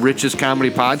Rich's Comedy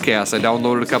Podcast. I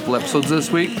downloaded a couple episodes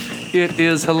this week. It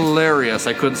is hilarious.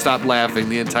 I couldn't stop laughing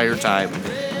the entire time.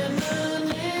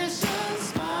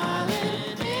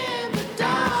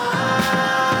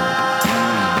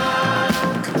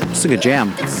 It's a good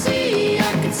jam.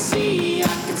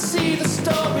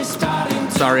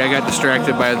 Sorry, I got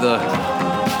distracted by the...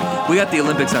 We got the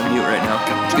Olympics on mute right now.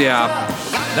 Yeah.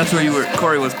 That's where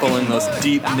Corey was pulling those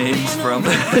deep names from.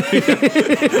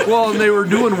 Well, and they were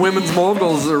doing women's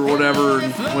moguls or whatever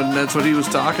when that's what he was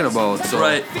talking about. So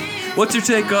Right. What's your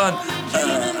take on?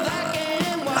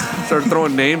 started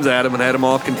throwing names at him and had him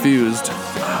all confused.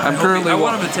 I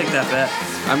want him to take that bet.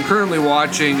 I'm currently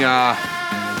watching a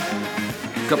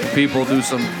couple people do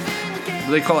some.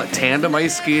 Do they call it tandem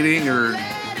ice skating or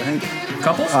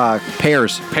Couples?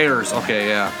 Pairs. pairs? Okay,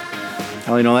 yeah.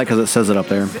 I only know that because it says it up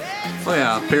there. Oh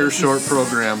yeah, pairs short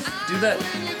program. Do that.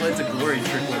 Well, it's a glory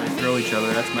trick where they throw each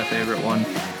other. That's my favorite one.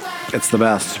 It's the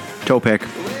best. Toe pick.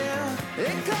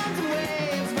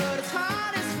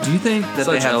 Do you think that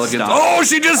Such they have elegance. stock? Oh,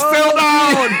 she just fell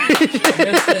down.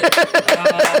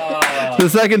 The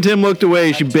second Tim looked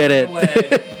away, she bit it.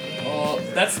 Well,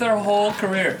 that's their whole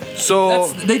career. So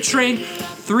They trained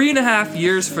 3.5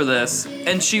 years for this,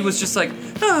 and she was just like,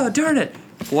 oh, darn it.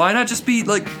 Why not just be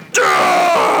like,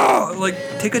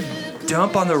 take a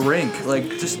dump on the rink? Like,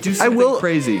 just do something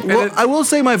crazy. Well, I will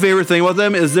say my favorite thing about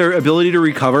them is their ability to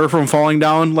recover from falling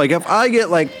down. Like, if I get,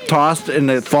 tossed and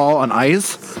I fall on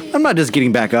ice, I'm not just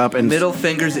getting back up and... Middle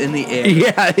fingers in the air.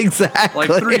 Yeah, exactly.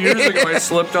 like 3 years ago, I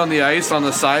slipped on the ice on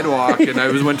the sidewalk, and I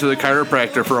went to the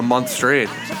chiropractor for a month straight.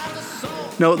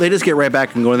 No, they just get right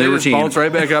back and go in They their just routine. bounce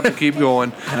right back up and keep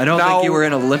going. I don't think you were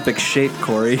in Olympic shape,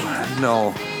 Corey.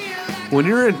 No. When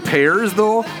you're in pairs,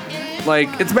 though,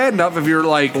 it's bad enough if you're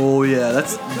Oh, yeah,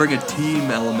 let's bring a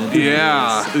team element.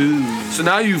 Yeah. Into this. Ooh. So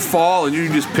now you fall and you're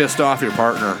just pissed off your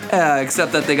partner. Yeah,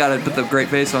 except that they got to put the great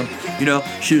face on.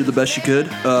 She did the best she could.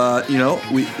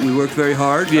 We worked very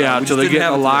hard. Yeah, we until just they didn't get in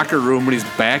have the it locker room when he's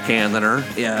backhanding her.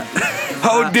 today. Yeah.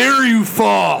 How dare you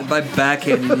fall? By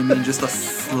backhanding, you mean just a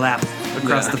slap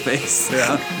across Yeah. the face.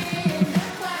 Yeah.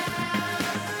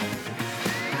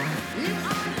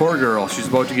 Poor girl. She's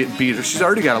about to get beat. She's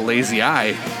already got a lazy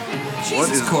eye. What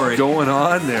Jesus, is Corey. going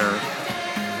on there?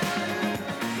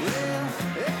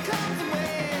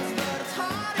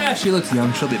 She looks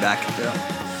young. She'll be back.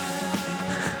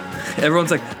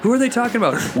 Everyone's like, who are they talking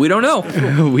about? We don't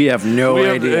know. We have no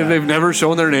idea. They've never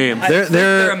shown their name.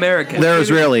 They're American. They're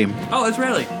Israeli. Oh,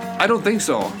 Israeli. I don't think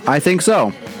so. I think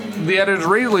so. The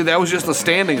Israeli, that was just the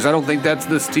standings. I don't think that's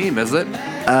this team, is it?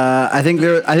 I think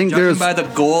there's Judging by the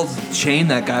gold chain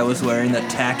that guy was wearing, that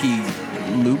tacky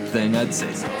loop thing, I'd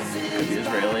say so. Could be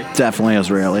Israeli. definitely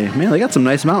Israeli. Man, they got some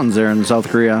nice mountains there in South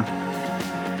Korea.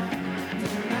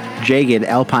 Jagged,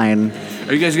 alpine.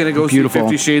 Are you guys going to go Beautiful.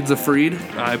 see 50 Shades of Freed?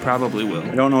 I probably will.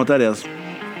 I don't know what that is.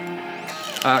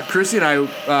 Chrissy and I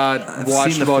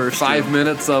watched seen the about first 5 two.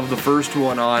 minutes of the first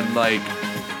one on, like,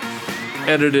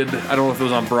 edited. I don't know if it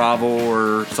was on Bravo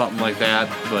or something like that,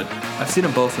 but I've seen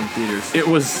them both in theaters. it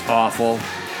was awful.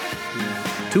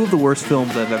 Two of the worst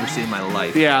films I've ever seen in my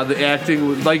life. Yeah, the acting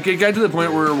was, like, it got to the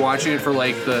point where we were watching it for,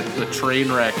 like, the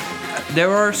train wreck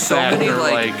There are so many, factor,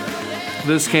 like,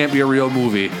 this can't be a real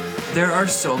movie. there are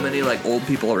so many, like, old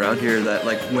people around here that,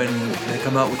 like, when they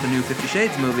come out with the new 50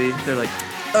 Shades movie, they're like,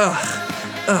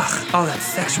 ugh, all that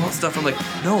sexual stuff. I'm like,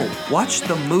 no, watch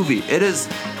the movie. It is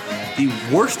the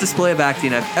worst display of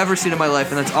acting I've ever seen in my life,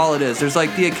 and that's all it is. There's,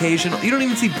 like, the occasional... You don't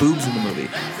even see boobs in the movie.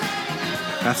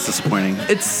 That's disappointing.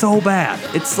 It's so bad.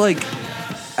 It's like...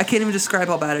 I can't even describe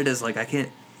how bad it is. Like, I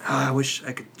can't... I wish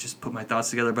I could just put my thoughts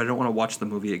together, but I don't want to watch the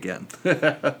movie again.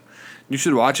 You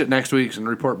should watch it next week and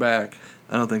report back.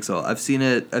 I don't think so. I've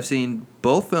seen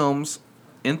both films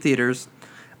in theaters.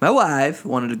 My wife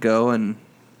wanted to go, and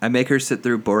I make her sit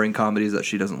through boring comedies that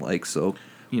she doesn't like, so,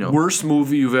 you know. Worst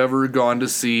movie you've ever gone to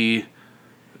see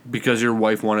because your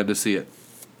wife wanted to see it?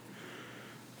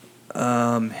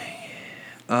 I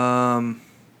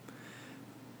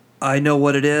know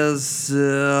what it is.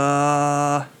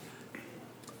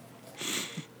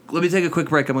 Let me take a quick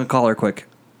break. I'm going to call her quick.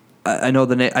 I know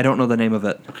the name. I don't know the name of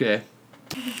it. Okay.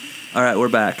 All right, we're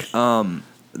back.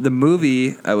 The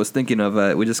movie I was thinking of,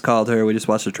 we just called her. We just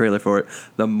watched the trailer for it.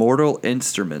 The Mortal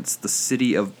Instruments, The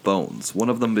City of Bones. One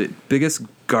of the biggest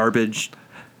garbage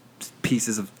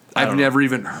pieces of... I I've don't know. never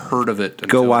even heard of it.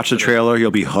 Go until watch the today. trailer.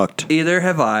 You'll be hooked. Either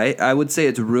have I. I would say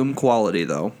it's room quality,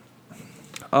 though.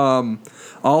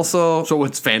 Also... So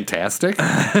it's fantastic.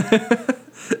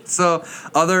 So,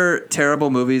 other terrible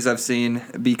movies I've seen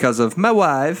because of my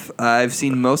wife. I've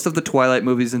seen most of the Twilight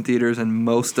movies in theaters and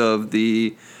most of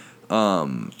the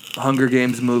Hunger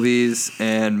Games movies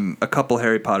and a couple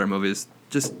Harry Potter movies.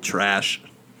 Just trash.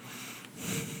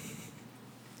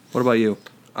 What about you?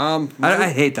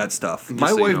 I hate that stuff. just My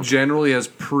so you wife know. generally has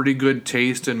pretty good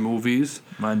taste in movies.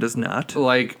 Mine does not.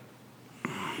 Like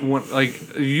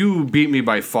you beat me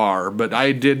by far, but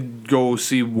I did go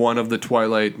see one of the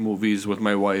Twilight movies with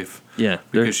my wife. Yeah,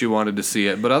 because she wanted to see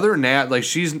it. But other than that, like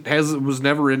she was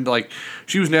never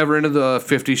into the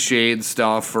 50 Shades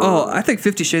stuff. Or, Oh, I think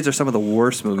 50 Shades are some of the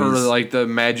worst movies. or like the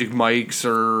Magic Mikes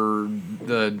or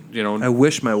the I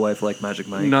wish my wife liked Magic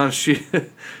Mike. No, she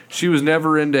was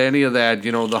never into any of that.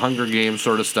 The Hunger Games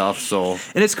sort of stuff. So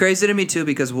And it's crazy to me, too,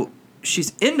 because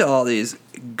she's into all these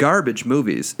garbage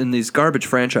movies and these garbage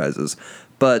franchises,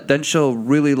 but then she'll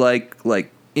really like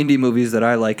indie movies that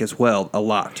I like as well a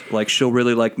lot. Like, she'll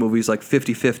really like movies like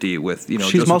 50-50 with, She's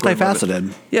Joseph Gordon-Levitt.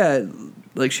 multifaceted. Yeah,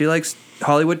 like, she likes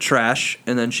Hollywood trash,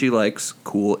 and then she likes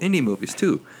cool indie movies,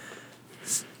 too.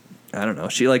 I don't know.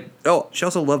 She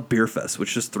also loved Beer Fest,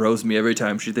 which just throws me every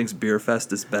time. She thinks Beer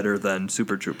Fest is better than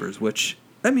Super Troopers, which,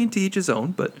 I mean, to each his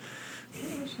own, but...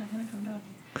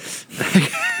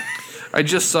 I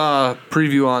just saw a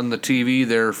preview on the TV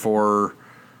there for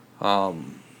a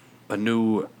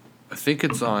new, I think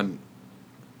it's on,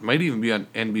 might even be on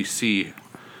NBC,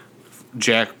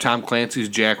 Tom Clancy's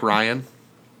Jack Ryan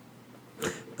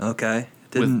Okay.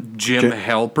 with Jim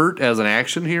Halpert as an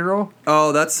action hero.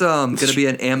 Oh, that's going to be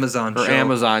an Amazon Or show.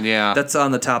 Amazon, yeah. That's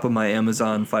on the top of my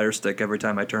Amazon Fire Stick every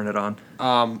time I turn it on.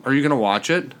 Are you going to watch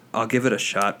it? I'll give it a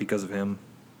shot because of him.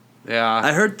 Yeah.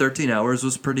 I heard 13 Hours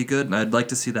was pretty good, and I'd like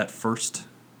to see that first.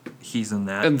 He's in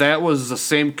that. And that was the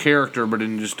same character, but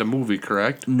in just a movie,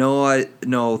 correct? No,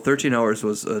 13 Hours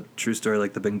was a true story,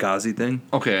 like the Benghazi thing.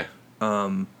 Okay.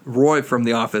 Roy from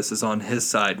The Office is on his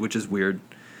side, which is weird.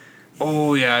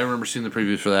 Oh, yeah, I remember seeing the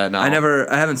previews for that now. I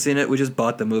haven't seen it. We just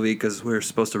bought the movie because we were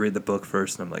supposed to read the book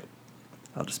first, and I'm like,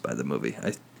 I'll just buy the movie.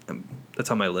 That's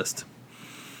on my list.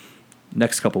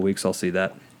 Next couple weeks, I'll see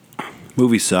that.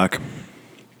 Movies suck.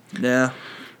 Yeah.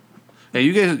 Hey,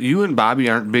 you and Bobby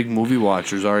aren't big movie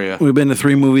watchers, are you? We've been to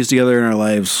 3 movies together in our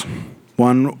lives.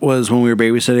 One was when we were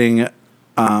babysitting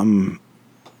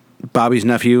Bobby's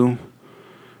nephew.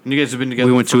 And you guys have been together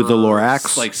We went to for the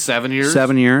Lorax. like 7 years?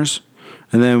 7 years.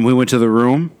 And then we went to The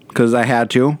Room because I had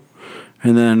to.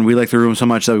 And then we liked the room so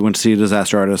much that we went to see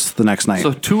Disaster Artist the next night.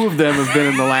 So 2 of them have been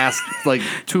in the last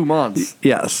 2 months.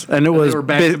 Yes, and it was were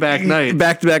back-to-back nights.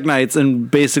 Back-to-back nights,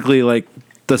 and basically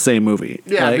the same movie.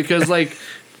 Yeah, because I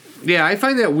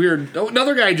find that weird. Oh,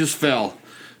 another guy just fell.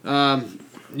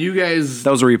 You guys.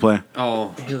 That was a replay.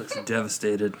 Oh, He looks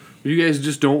devastated. you guys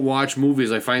just don't watch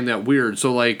movies. I find that weird.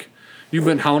 So you've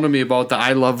been hounding me about the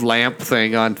I Love Lamp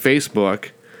thing on Facebook,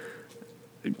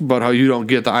 about how you don't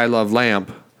get the I Love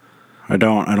Lamp. I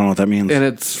don't know what that means. And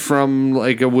it's from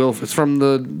it's from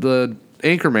the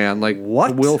Anchorman,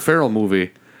 What? a Will Ferrell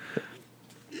movie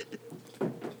that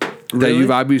Really?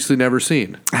 you've obviously never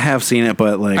seen. I have seen it,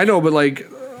 but I know, but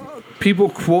people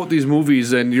quote these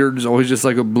movies and you're just always just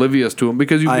oblivious to them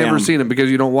because you've I never am. seen them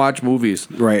because you don't watch movies.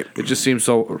 Right. It just seems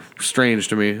so strange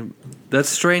to me. That's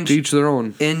strange To each their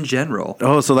own. in general.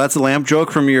 Oh, so that's a lamp joke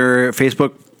from your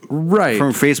Facebook Right.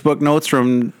 from Facebook notes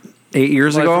from 8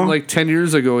 years ago? From 10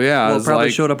 years ago, yeah. Well, It's it probably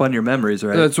showed up on your memories,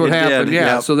 right? That's what It happened, did,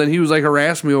 yeah. yep. So then he was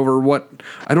harassing me over what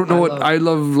I don't know what I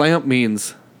love lamp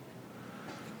means.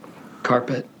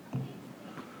 Carpet.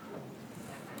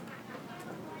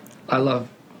 I love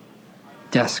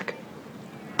desk.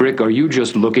 Brick, are you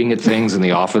just looking at things in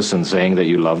the office and saying that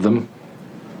you love them?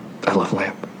 I love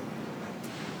lamp.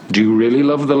 Do you really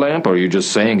love the lamp, or are you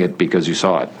just saying it because you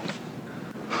saw it?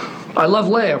 I love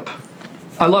lamp.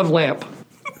 I love lamp.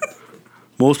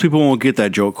 Most people won't get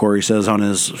that joke, Corey says on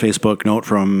his Facebook note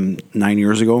from 9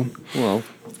 years ago. Well,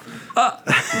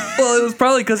 Well, it was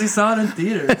probably because he saw it in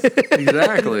theaters.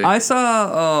 exactly. I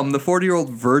saw the 40-Year-Old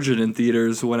Virgin in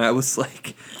theaters when I was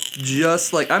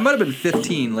I might have been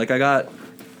 15.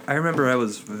 I remember I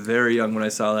was very young when I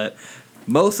saw that.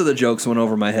 Most of the jokes went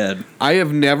over my head. I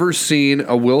have never seen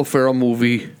a Will Ferrell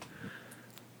movie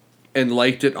and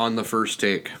liked it on the first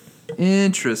take.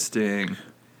 Interesting.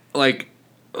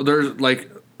 There's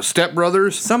Step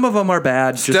Brothers. Some of them are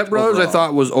bad. just Step Brothers I overall.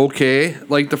 thought was okay.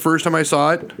 The first time I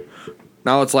saw it.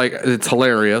 Now it's it's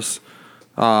hilarious.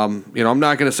 I'm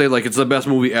not going to say it's the best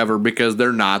movie ever because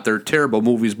they're not. They're terrible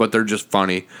movies, but they're just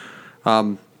funny.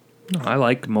 I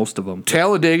liked most of them.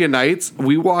 Talladega Nights,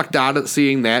 we walked out at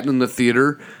seeing that in the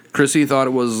theater. Chrissy thought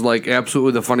it was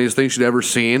absolutely the funniest thing she'd ever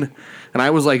seen. And I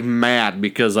was mad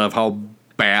because of how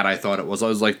bad I thought it was. I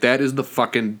was that is the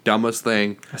fucking dumbest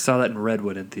thing I saw that in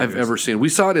Redwood in theaters. I've ever seen. We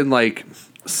saw it in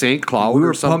St. Cloud We or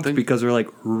were something. pumped because we're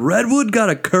Redwood got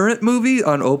a current movie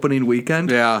on opening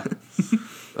weekend. Yeah.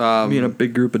 Me and a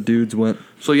big group of dudes went.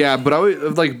 So yeah, but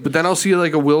but then I'll see a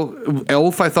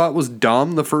Elf. I thought was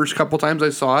dumb the first couple times I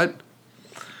saw it.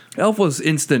 Elf was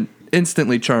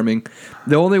instantly charming.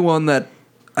 The only one that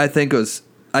I think was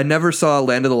I never saw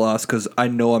Land of the Lost because I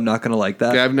know I'm not going to like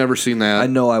that. Yeah, I've never seen that. I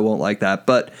know I won't like that.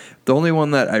 But the only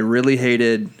one that I really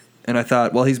hated, and I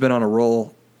thought, well, he's been on a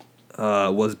roll,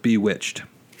 was Bewitched.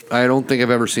 I don't think I've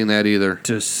ever seen that either.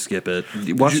 Just skip it.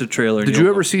 Watch the trailer. Did you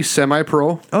ever see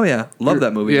Semi-Pro? Oh yeah, love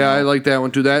that movie. Yeah, I like that one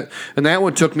too. And that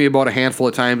one took me about a handful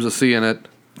of times of seeing it.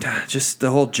 Just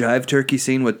the whole jive turkey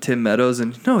scene with Tim Meadows,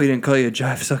 and no, he didn't call you a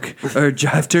jive sucker or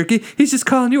jive turkey. He's just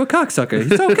calling you a cocksucker.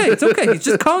 It's okay. It's okay. He's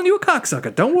just calling you a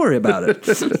cocksucker. Don't worry about it.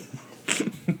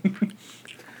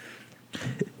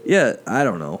 Yeah, I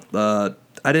don't know. I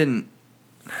don't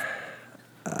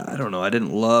know. I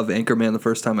didn't love Anchorman the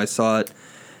first time I saw it.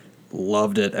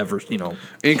 Loved it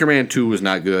Anchorman 2 was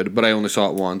not good, but I only saw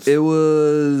it once. It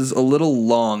was a little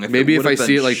long. Maybe if I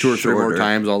see it 2 or 3 shorter. more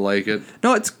times, I'll like it.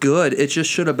 No, it's good. It just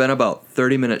should have been about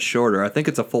 30 minutes shorter. I think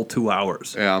it's a full 2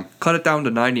 hours. Yeah. Cut it down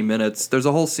to 90 minutes. There's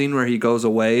a whole scene where he goes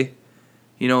away,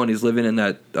 and he's living in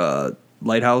that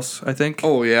lighthouse, I think.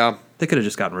 Oh, yeah. They could have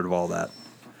just gotten rid of all that.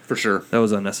 For sure. That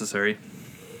was unnecessary.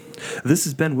 This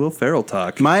has been Will Ferrell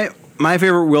Talk. My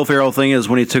favorite Will Ferrell thing is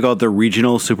when he took out the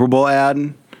regional Super Bowl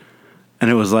ad, and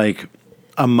it was a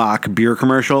mock beer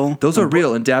commercial. Those are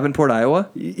real in Davenport, Iowa?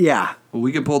 Yeah. Well,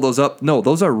 we can pull those up. No,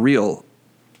 those are real.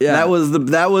 Yeah. That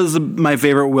was my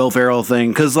favorite Will Ferrell thing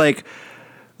because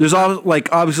there's all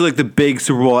obviously the big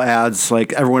Super Bowl ads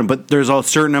everyone, but there's a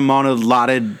certain amount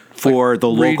allotted for the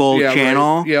local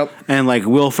channel. Right. Yep. And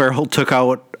Will Ferrell took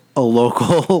out a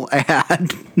local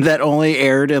ad that only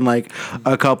aired in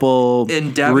a couple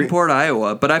in Davenport,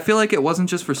 Iowa. But I feel like it wasn't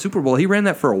just for Super Bowl. He ran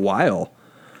that for a while.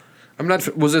 I'm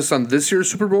not. Was this on this year's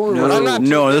Super Bowl? Or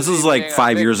No, this was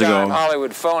 5 years ago.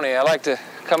 Hollywood phony. I like to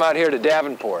come out here to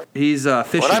Davenport. He's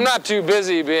fishing. When I'm not too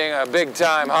busy being a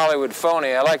big-time Hollywood phony,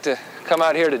 I like to come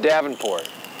out here to Davenport,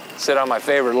 sit on my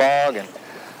favorite log, and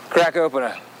crack open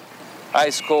a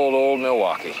ice-cold old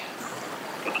Milwaukee.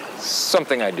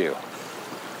 Something I do.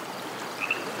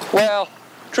 Well,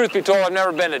 truth be told, I've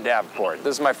never been to Davenport.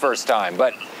 This is my first time,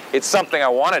 but it's something I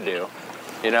want to do,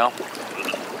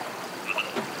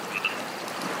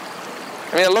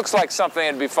 I mean, it looks like something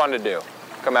that'd be fun to do.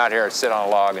 Come out here and sit on a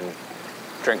log and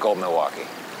drink Old Milwaukee.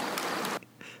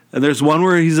 And there's one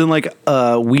where he's in like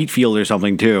a wheat field or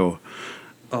something too.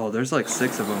 Oh, there's like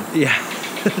 6 of them. Yeah.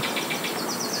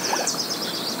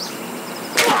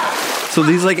 So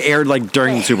these like aired like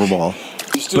during the Super Bowl,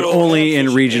 but only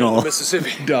in regional.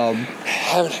 Mississippi. Dumb.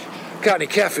 Haven't got any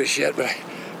catfish yet, but I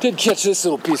did catch this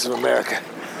little piece of America.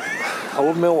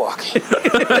 Old Milwaukee.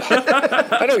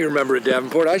 I know you remember it,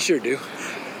 Davenport. I sure do. In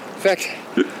fact,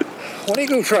 why don't you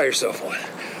go try yourself one?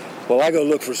 Well, I go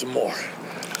look for some more.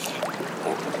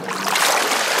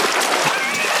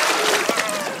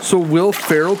 So Will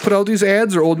Ferrell put out these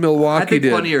ads, or Old Milwaukee I think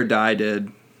did? Funny or Die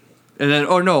did. And then,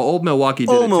 Old Milwaukee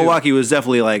did Old it too. Milwaukee was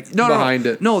definitely like behind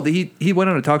it. No, he went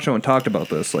on a talk show and talked about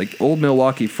this. Like, Old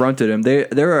Milwaukee fronted him.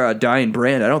 They're a dying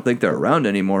brand. I don't think they're around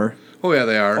anymore. Oh yeah,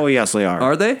 they are. Oh yes, they are.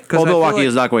 Are they? Old Milwaukee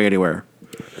is not going anywhere.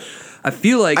 I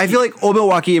feel like Old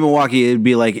Milwaukee and Milwaukee, it'd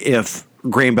be like if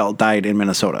Grain Belt died in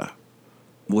Minnesota,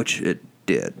 which it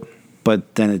did,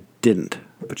 but then it didn't.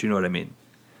 But you know what I mean.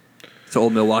 So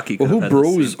Old Milwaukee. Well, could who have had the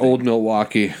brews same thing. Old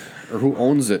Milwaukee, or who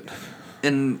owns it?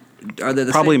 And are they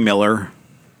the Probably same? Miller.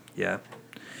 Yeah.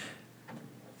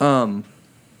 Let's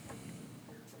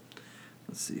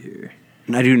see here.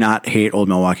 And I do not hate Old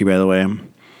Milwaukee, by the way.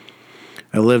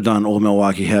 I lived on Old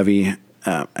Milwaukee Heavy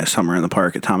somewhere in the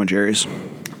park at Tom and Jerry's.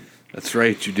 That's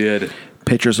right, you did.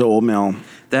 Pictures of Old Mill.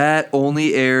 That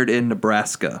only aired in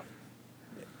Nebraska.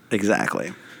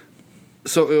 Exactly.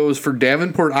 So it was for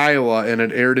Davenport, Iowa, and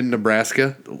it aired in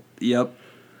Nebraska. Yep.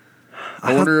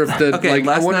 I wonder if the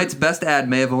last night's best ad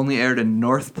may have only aired in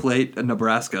North Platte,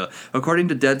 Nebraska. According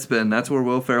to Deadspin, that's where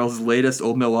Will Ferrell's latest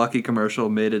Old Milwaukee commercial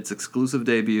made its exclusive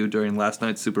debut during last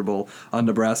night's Super Bowl on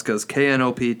Nebraska's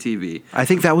KNOP TV. I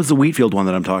think that was the Wheatfield one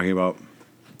that I'm talking about.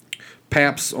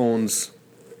 Pabst owns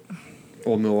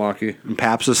Old Milwaukee. And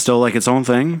Pabst is still like its own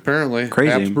thing. Apparently,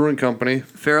 Crazy. Pabst Brewing Company.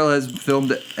 Ferrell has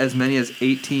filmed as many as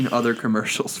 18 other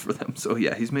commercials for them. So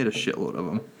yeah, he's made a shitload of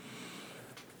them.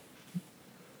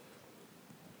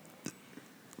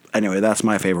 Anyway, that's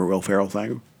my favorite Will Ferrell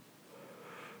thing.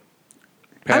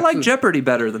 I like Jeopardy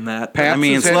better than that. I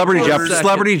mean,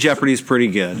 Celebrity Jeopardy's pretty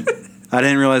good. I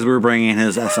didn't realize we were bringing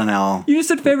his SNL. You just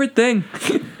said favorite thing.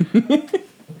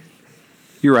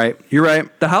 You're right.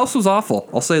 The house was awful.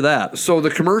 I'll say that. So the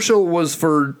commercial was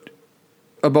talked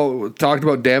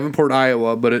about Davenport,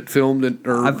 Iowa, but it filmed in.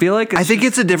 I feel like I think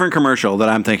it's a different commercial that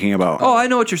I'm thinking about. Oh, I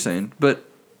know what you're saying, but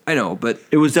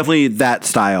it was definitely that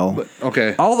style.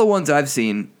 Okay. All the ones I've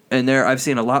seen, and I've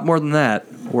seen a lot more than that,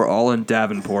 were all in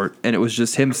Davenport, and it was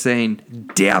just him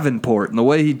saying Davenport, and the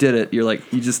way he did it, you're like,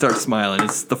 you just start smiling.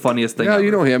 It's the funniest thing. Yeah, ever.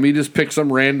 you know him. He just picked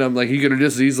some random. Like he could have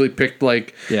just easily picked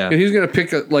and he's gonna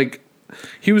pick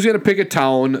he was gonna pick a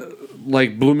town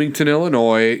like Bloomington,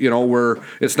 Illinois. You know, where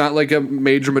it's not like a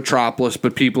major metropolis,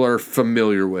 but people are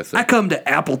familiar with it. I come to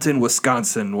Appleton,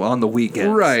 Wisconsin on the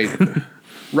weekends. Right.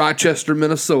 Rochester,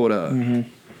 Minnesota.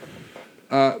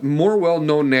 Mm-hmm. More well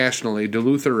known nationally,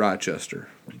 Duluth or Rochester?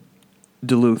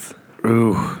 Duluth.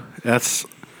 Ooh, that's.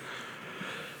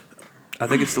 I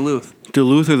think it's Duluth.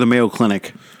 Duluth or the Mayo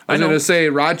Clinic. I was going to say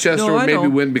Rochester would maybe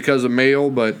win because of Mayo,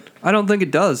 but I don't think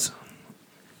it does.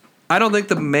 I don't think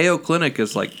the Mayo Clinic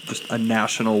is like just a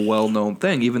national, well-known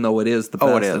thing, even though it is the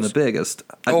best and the biggest.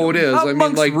 it is. I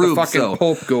mean, like Rubes, the fucking though.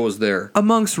 Pope goes there.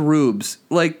 Amongst rubes,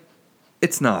 like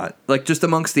it's not like just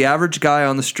amongst the average guy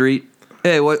on the street.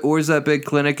 Hey, where's that big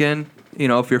clinic in? You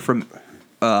know, if you're from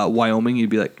Wyoming, you'd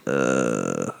be like,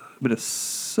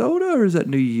 Minnesota, or is that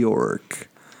New York?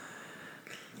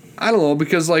 I don't know,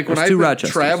 because like when I've been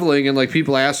traveling and like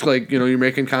people ask, like, you know, you're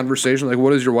making conversation, like, what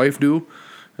does your wife do?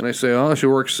 And I say, oh, she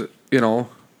works, you know,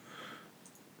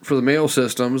 for the mail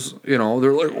systems. You know,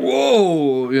 they're like,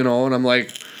 whoa, you know, and I'm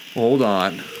like, hold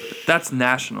on. That's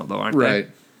national, though, aren't they? Right.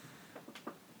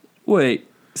 Wait,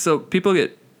 so people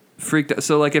get freaked out.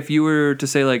 So, like, if you were to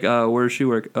say, like, where does she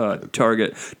work?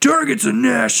 Target. Target's a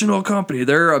national company.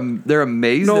 They're amazed that she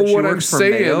works for Mayo. No, what I'm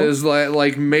saying is,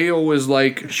 like, Mayo is,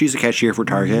 like... She's a cashier for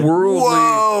Target.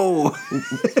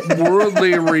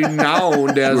 Worldly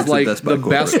renowned as, like,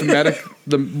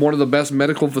 one of the best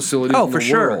medical facilities in the world.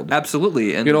 Sure.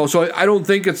 Absolutely. And you know, so I don't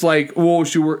think it's like, I don't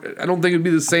think it'd be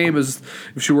the same as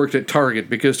if she worked at Target,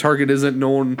 because Target isn't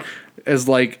known as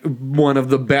like one of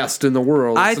the best in the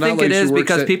world. I think it is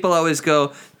because people always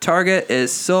go, Target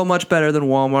is so much better than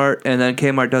Walmart, and then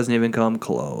Kmart doesn't even come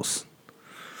close.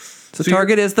 So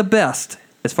Target is the best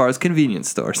as far as convenience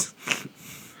stores.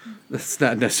 It's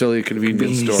not necessarily a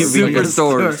convenience store.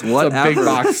 Superstores, whatever. It's a big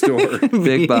box store.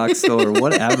 Big box store,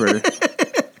 whatever.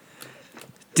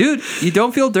 Dude, you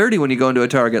don't feel dirty when you go into a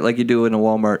Target like you do in a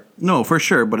Walmart. No, for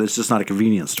sure, but it's just not a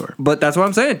convenience store. But that's what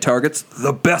I'm saying. Target's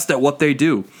the best at what they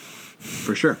do.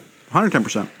 For sure.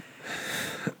 110%.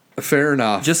 Fair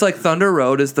enough. Just like Thunder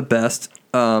Road is the best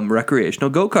recreational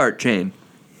go-kart chain.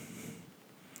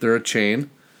 They're a chain?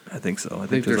 I think so. I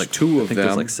think there's like 2 of them.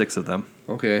 there's like 6 of them.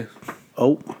 Okay.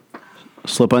 Oh.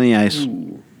 Slip on the ice.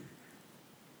 Ooh.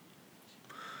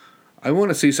 I want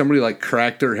to see somebody like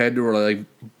crack their head to like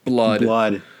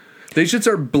blood. They should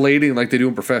start blading like they do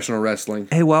in professional wrestling.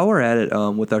 Hey, while we're at it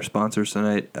with our sponsors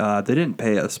tonight, they didn't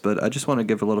pay us, but I just want to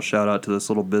give a little shout out to this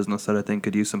little business that I think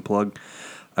could use some plug.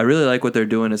 I really like what they're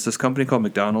doing. It's this company called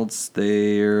McDonald's.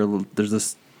 There's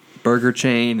this burger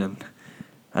chain, and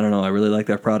I don't know. I really like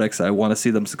their products. I want to see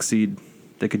them succeed.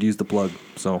 They could use the plug.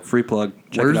 So, free plug.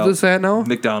 Check Where's it out. this at now?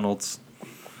 McDonald's.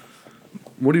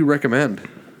 What do you recommend?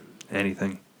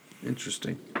 Anything.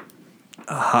 Interesting.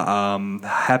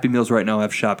 Happy Meals right now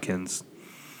have Shopkins.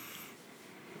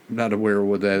 I'm not aware of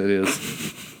what that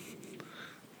is.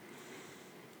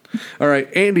 All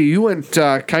right, Andy, you went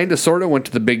kind of sort of went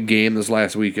to the big game this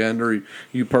last weekend, or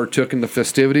you partook in the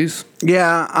festivities?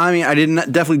 Yeah, I mean, I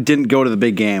definitely didn't go to the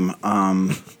big game.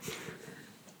 I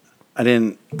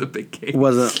didn't. The big game.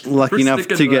 Wasn't lucky We're enough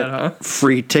sticking to to get that, huh?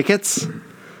 free tickets.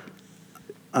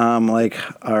 Like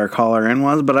our caller in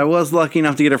was, but I was lucky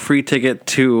enough to get a free ticket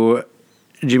to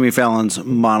Jimmy Fallon's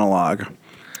monologue.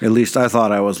 At least I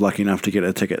thought I was lucky enough to get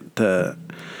a ticket to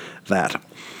that.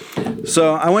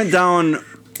 So I went down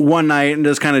one night and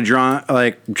just kind of drunk,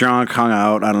 hung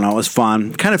out. I don't know. It was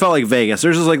fun. Kind of felt like Vegas.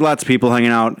 There's just like lots of people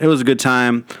hanging out. It was a good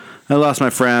time. I lost my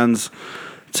friends.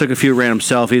 Took a few random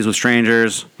selfies with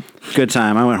strangers. Good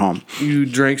time. I went home. You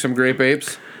drank some grape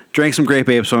apes? Drank some grape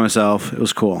apes by myself. It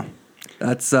was cool.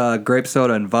 That's grape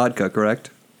soda and vodka, correct?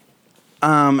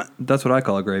 That's what I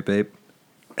call a grape ape.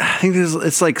 I think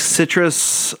it's like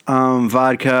citrus,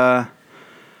 vodka,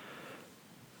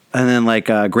 and then like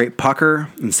grape pucker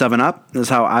and 7-Up. That's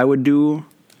how I would do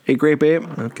a grape ape.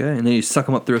 Okay, and then you suck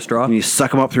them up through a straw? And you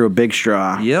suck them up through a big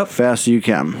straw. Yep. Fast as you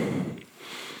can.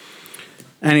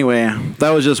 Anyway, that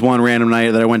was just one random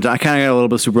night that I went to. I kind of got a little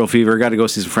bit of Super Bowl fever. Got to go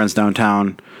see some friends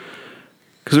downtown.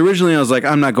 Because originally I was like,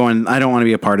 I'm not going. I don't want to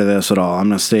be a part of this at all. I'm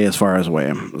going to stay as far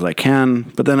away as I can.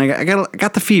 But then I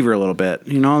got the fever a little bit.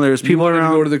 You know, there's people you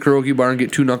around. To go to the karaoke bar and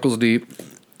get 2 knuckles deep.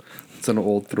 It's an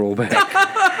old throwback.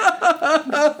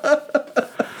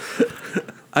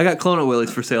 I got Clone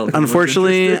Willies for sale.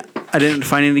 Unfortunately, I didn't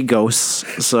find any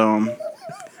ghosts. So.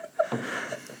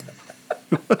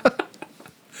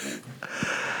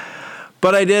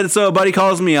 But I did. So a buddy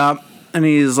calls me up and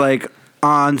he's like,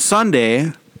 on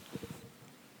Sunday.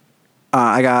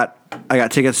 I got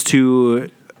tickets to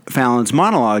Fallon's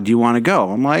monologue. Do you want to go?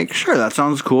 I'm like, sure, that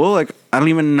sounds cool. Like, I don't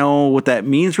even know what that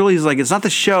means really. He's like, it's not the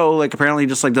show. Like, apparently he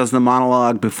just like does the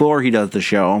monologue before he does the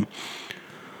show.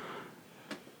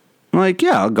 I'm like,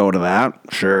 yeah, I'll go to that.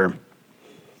 Sure.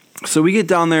 So we get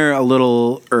down there a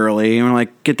little early and we're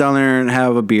like, get down there and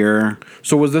have a beer.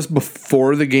 So was this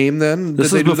before the game then?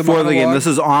 This is before the game. This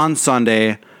is on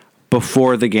Sunday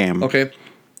before the game. Okay.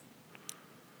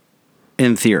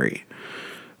 In theory.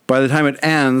 By the time it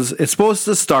ends, it's supposed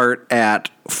to start at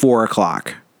 4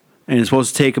 o'clock. And it's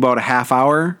supposed to take about a half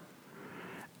hour.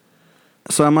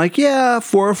 So I'm like, yeah,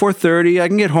 4 or 4:30, I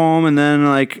can get home. And then,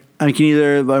 like, I can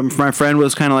either, my friend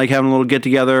was kind of like having a little get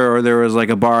together, or there was like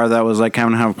a bar that was like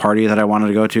having to have a party that I wanted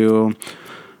to go to.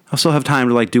 I'll still have time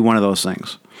to like do one of those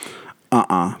things.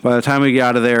 By the time we get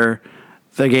out of there,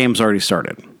 the game's already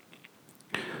started.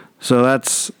 So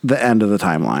that's the end of the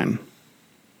timeline.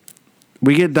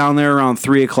 We get down there around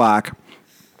 3 o'clock.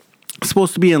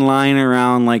 Supposed to be in line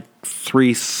around like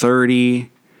 3:30,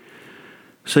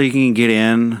 so you can get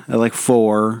in at like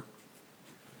 4.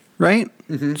 Right?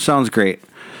 Mm-hmm. Sounds great.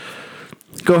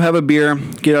 Go have a beer.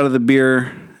 Get out of the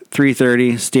beer.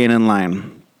 3:30. Stand in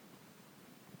line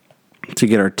to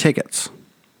get our tickets.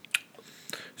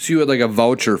 So you had like a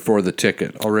voucher for the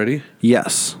ticket already?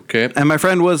 Yes. Okay. And my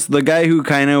friend was the guy who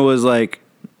kind of was like,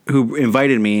 who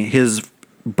invited me. His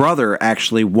brother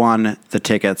actually won the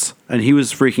tickets, and he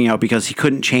was freaking out because he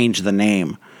couldn't change the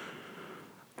name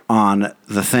on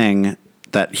the thing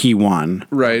that he won.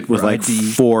 Right. With like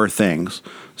 4 things.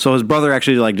 So his brother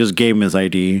actually like just gave him his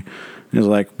ID. He was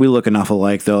like, we look enough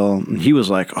alike though. And he was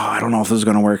like, oh, I don't know if this is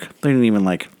going to work. They didn't even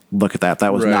like look at that.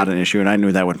 That was not an issue, and I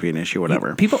knew that wouldn't be an issue,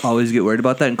 whatever. People always get worried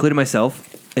about that, including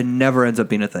myself. It never ends up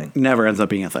being a thing. Never ends up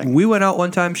being a thing. We went out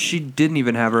one time. She didn't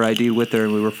even have her ID with her,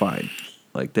 and we were fine.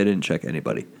 Like, they didn't check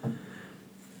anybody.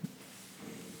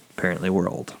 Apparently, we're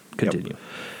old. Continue. Yep.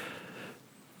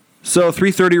 So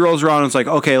 3:30 rolls around, and it's like,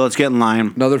 okay, let's get in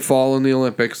line. Another fall in the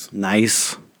Olympics.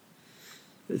 Nice.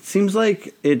 It seems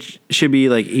like it should be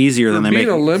like easier than they Being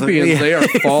make. Olympians, they are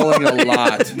falling a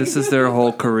lot. This is their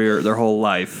whole career, their whole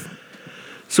life.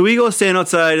 So we go stand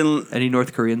outside Any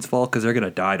North Koreans fall because they're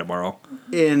gonna die tomorrow.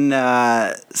 in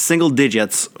single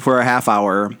digits for a half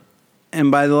hour,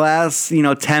 and by the last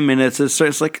 10 minutes, it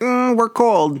starts like we're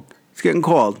cold. It's getting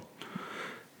cold.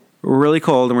 We're really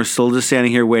cold, and we're still just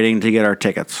standing here waiting to get our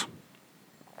tickets.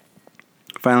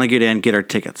 Finally get in, get our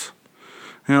tickets.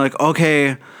 And they're like,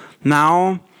 okay,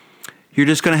 now you're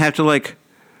just going to have to, like,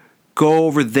 go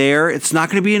over there. It's not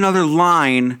going to be another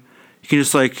line. You can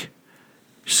just, like,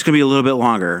 it's just going to be a little bit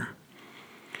longer.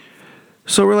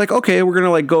 So we're like, okay, we're going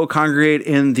to, like, go congregate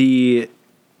in the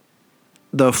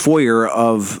foyer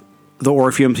of the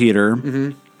Orpheum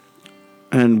Theater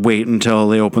and wait until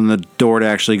they open the door to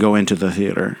actually go into the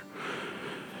theater.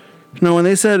 No, when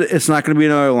they said it's not going to be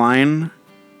another line,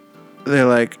 they're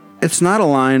like, it's not a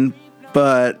line,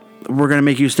 but we're going to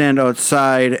make you stand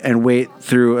outside and wait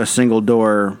through a single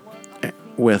door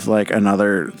with like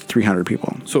another 300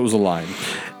 people. So it was a line.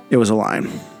 It was a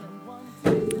line.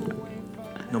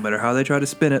 No matter how they try to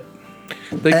spin it.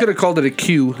 They could have called it a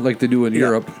queue like they do in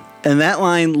Europe. And that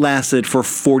line lasted for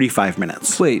 45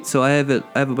 minutes. Wait, so I have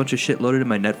a bunch of shit loaded in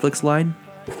my Netflix line?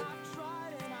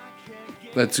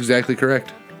 That's exactly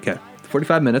correct. Okay.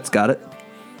 45 minutes, got it.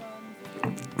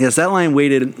 Yes, that line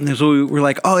waited. So we were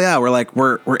like, oh yeah,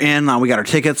 we're in. We got our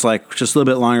tickets. Like just a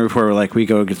little bit longer before we're like we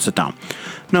go get sit down.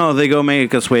 No, they go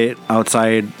make us wait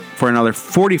outside for another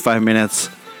 45 minutes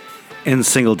in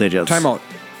single digits. Time out.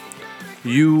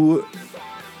 You,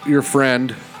 your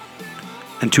friend,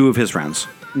 and two of his friends.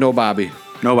 No Bobby.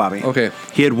 No Bobby. Okay.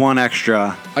 He had one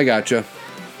extra. I gotcha.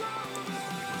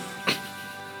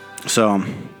 So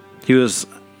he was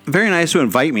very nice to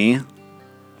invite me,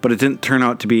 but it didn't turn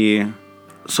out to be.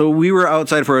 So we were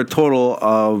outside for a total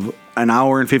of an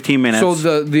hour and 15 minutes.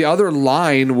 So the other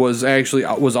line was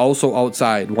also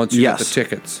outside once you got the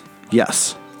tickets.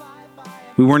 Yes.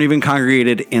 We weren't even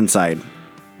congregated inside.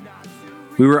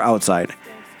 We were outside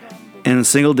in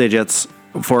single digits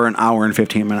for an hour and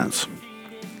 15 minutes.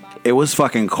 It was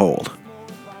fucking cold.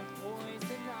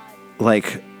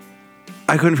 Like,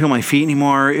 I couldn't feel my feet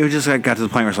anymore. It was just, I got to the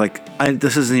point where it's like,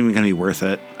 this isn't even going to be worth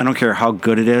it. I don't care how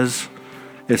good it is.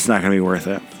 It's not going to be worth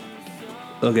it.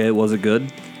 Okay, was it good?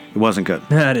 It wasn't good.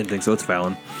 I didn't think so. It's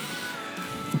Fallon.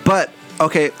 But,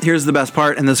 okay, here's the best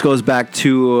part, and this goes back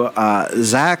to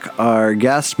Zach, our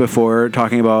guest, before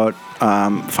talking about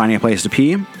finding a place to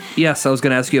pee. Yes, I was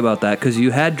going to ask you about that, because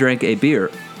you had drank a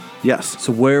beer. Yes.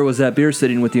 So where was that beer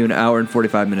sitting with you an hour and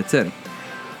 45 minutes in?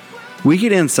 We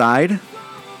get inside,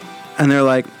 and they're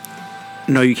like,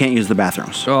 no, you can't use the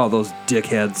bathrooms. Oh, those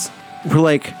dickheads. We're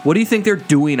like... What do you think they're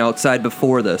doing outside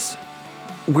before this?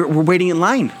 We're waiting in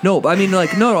line. No, I mean,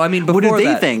 before what do they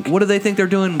that, think? What do they think they're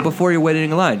doing before you're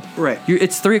waiting in line? Right.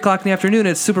 It's 3 o'clock in the afternoon.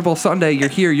 It's Super Bowl Sunday. You're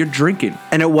here. You're drinking.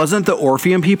 And it wasn't the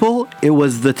Orpheum people. It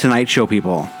was the Tonight Show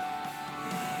people.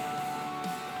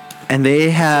 And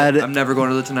they had... I'm never going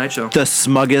to the Tonight Show. The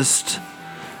smuggest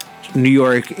New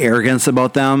York arrogance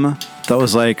about them. That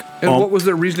was like... And what was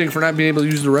their reasoning for not being able to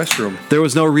use the restroom? There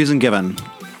was no reason given.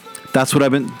 That's what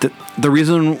I've been... The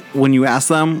reason when you asked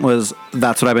them was,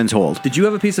 that's what I've been told. Did you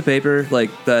have a piece of paper like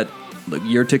that, like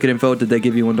your ticket info? Did they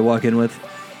give you one to walk in with?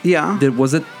 Yeah.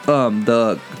 Was it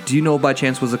do you know by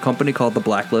chance was a company called The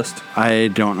Blacklist? I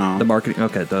don't know. The marketing...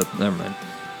 Okay, never mind.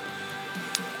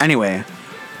 Anyway,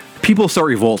 people start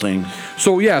revolting.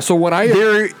 So, yeah, so when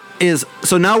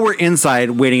So now we're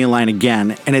inside waiting in line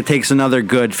again, and it takes another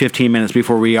good 15 minutes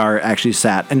before we are actually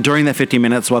sat. And during that 15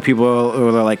 minutes, while people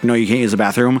are like, no, you can't use the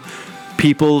bathroom,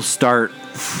 people start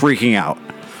freaking out.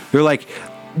 They're like,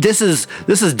 this is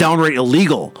downright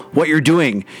illegal, what you're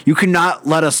doing. You cannot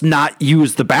let us not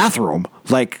use the bathroom.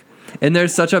 Like, and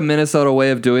there's such a Minnesota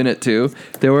way of doing it, too.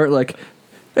 They weren't like,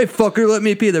 hey, fucker, let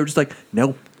me pee. They were just like,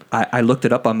 no, I looked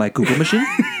it up on my Google machine.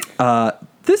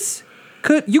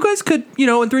 You guys could,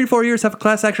 in 3 to 4 years have a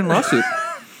class action lawsuit.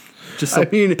 Just so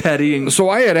petty. So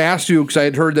I had asked you because I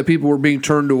had heard that people were being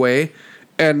turned away,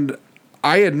 and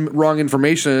I had wrong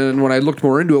information. And when I looked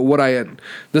more into it,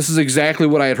 this is exactly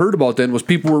what I had heard about. Then was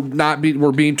people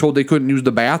were being told they couldn't use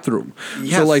the bathroom.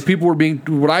 Yes. So like people were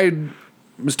what I had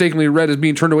mistakenly read as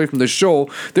being turned away from the show.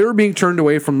 They were being turned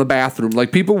away from the bathroom.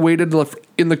 Like people waited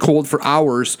in the cold for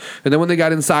hours, and then when they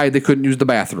got inside, they couldn't use the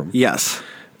bathroom. Yes,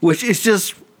 which is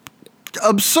just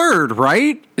absurd,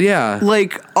 right? Yeah.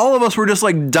 Like, all of us were just,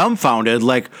 like, dumbfounded.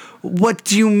 Like, what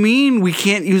do you mean we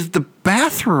can't use the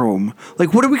bathroom?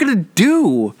 Like, what are we going to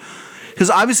do? Because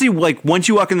obviously, like, once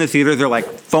you walk in the theater, they're like,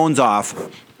 phones off.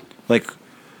 Like,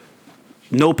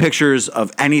 no pictures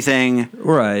of anything.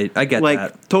 Right. I get that.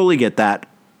 Like, totally get that.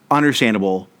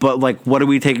 understandable. But like, what are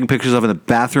we taking pictures of in the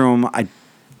bathroom?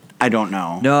 I don't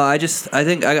know. No, I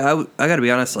think I got to be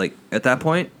honest. Like at that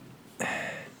point,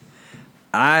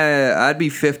 I'd be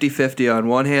 50-50. On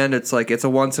one hand, it's like it's a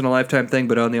once in a lifetime thing,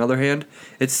 but on the other hand,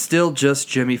 it's still just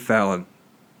Jimmy Fallon,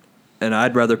 and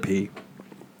I'd rather pee.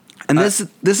 And this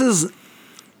is,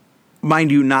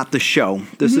 mind you, not the show.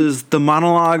 This is the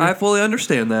monologue. I fully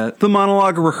understand that. The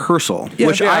monologue rehearsal,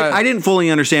 which I didn't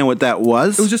fully understand what that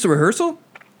was. It was just a rehearsal?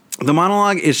 The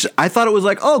monologue is, I thought it was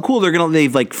like, oh, cool,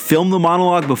 they've like filmed the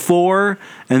monologue before,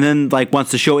 and then like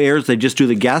once the show airs, they just do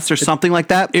the guests or something like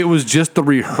that. It was just the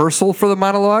rehearsal for the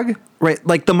monologue? Right,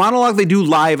 like the monologue they do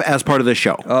live as part of the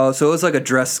show. Oh, so it was like a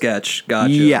dress sketch.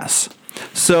 Gotcha. Yes.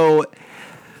 So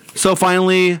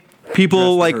finally,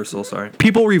 people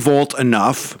people revolt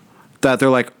enough that they're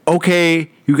like, okay,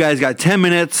 you guys got 10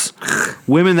 minutes,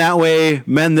 women that way,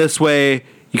 men this way,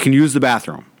 you can use the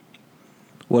bathroom.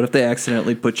 What if they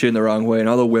accidentally put you in the wrong way and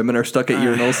all the women are stuck at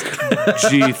urinals?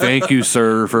 Gee, thank you,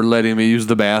 sir, for letting me use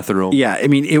the bathroom. Yeah, I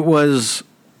mean, it was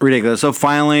ridiculous. So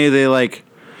finally,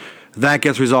 that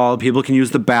gets resolved. People can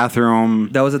use the bathroom.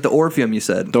 That was at the Orpheum, you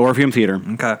said? The Orpheum Theater.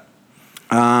 Okay.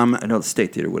 I know the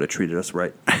State Theater would have treated us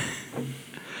right.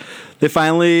 We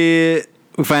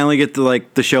finally get to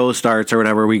like the show starts or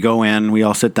whatever. We go in, we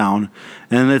all sit down,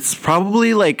 and it's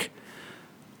probably like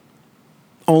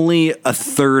only a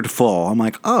third full. I'm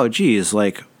like, oh geez,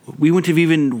 like we wouldn't have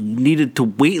even needed to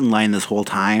wait in line this whole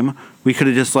time. We could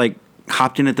have just like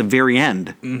hopped in at the very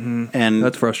end. Mm-hmm. And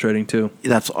that's frustrating too.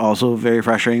 That's also very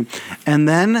frustrating. And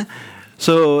then,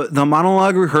 so the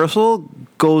monologue rehearsal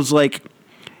goes like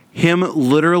him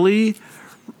literally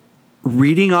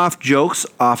reading off jokes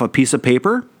off a piece of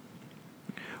paper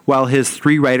while his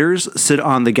 3 writers sit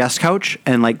on the guest couch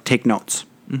and like take notes.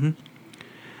 Mm-hmm.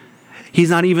 He's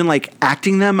not even like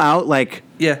acting them out. Like,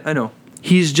 yeah, I know.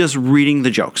 He's just reading the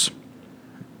jokes.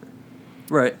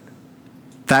 Right.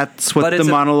 That's what the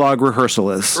monologue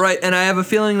rehearsal is. Right, and I have a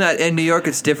feeling that in New York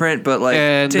it's different, but like,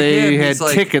 and they had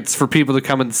tickets for people to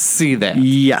come and see that.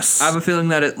 Yes. I have a feeling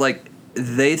that it like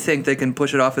they think they can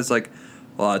push it off as like,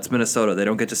 well, it's Minnesota. They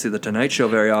don't get to see the Tonight Show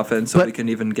very often, so we can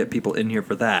even get people in here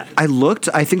for that. I looked.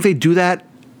 I think they do that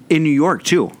in New York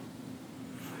too.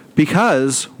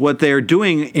 Because what they're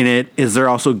doing in it is they're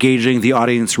also gauging the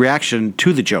audience reaction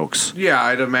to the jokes. Yeah,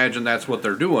 I'd imagine that's what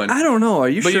they're doing. I don't know. Are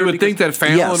you but sure? But you would think that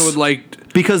Fallon would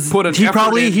like because put an he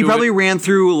effort probably ran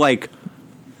through like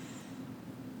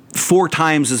 4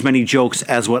 times as many jokes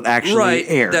as what actually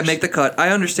airs. That make the cut. I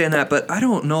understand that, but I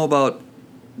don't know about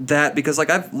that because like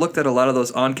I've looked at a lot of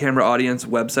those on-camera audience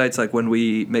websites. Like when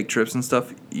we make trips and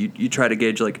stuff, you try to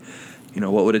gauge like, you know,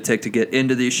 what would it take to get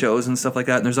into these shows and stuff like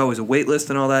that. And there's always a wait list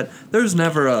and all that. There's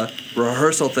never a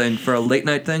rehearsal thing for a late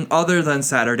night thing other than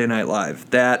Saturday Night Live.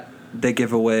 That they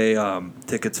give away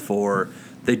tickets for.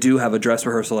 They do have a dress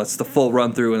rehearsal. That's the full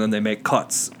run through, and then they make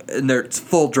cuts. And it's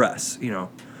full dress, you know.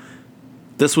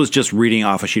 This was just reading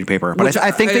off a sheet of paper. But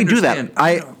I think they do that.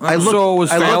 I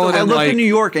looked in New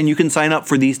York, and you can sign up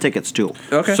for these tickets, too.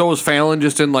 Okay. So was Fallon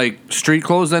just in, like, street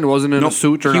clothes then? Wasn't in a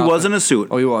suit or he nothing? was in a suit.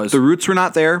 Oh, he was. The Roots were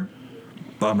not there.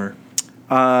 Bummer.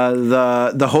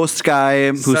 The host guy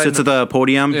who sits at the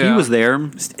podium, he was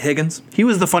there. Higgins? He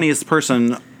was the funniest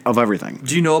person of everything.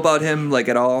 Do you know about him, like,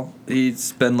 at all?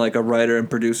 He's been, like, a writer and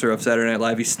producer of Saturday Night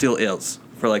Live. He still is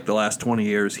for, like, the last 20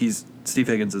 years. Steve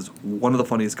Higgins is one of the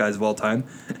funniest guys of all time.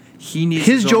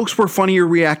 His jokes were funnier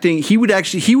reacting. He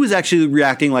was actually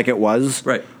reacting like it was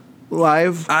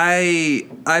live.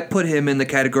 I put him in the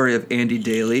category of Andy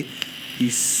Daly.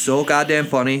 He's so goddamn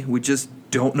funny. We just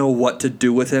don't know what to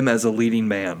do with him as a leading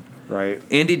man. Right.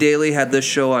 Andy Daly had this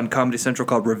show on Comedy Central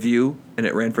called Review, and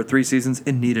it ran for 3 seasons.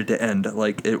 It needed to end.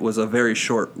 Like, it was a very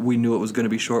short. We knew it was going to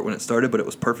be short when it started, but it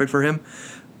was perfect for him.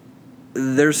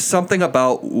 There's something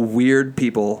about weird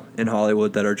people in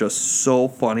Hollywood that are just so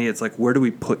funny. It's like, where do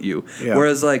we put you? Yeah.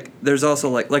 Whereas, like, there's also,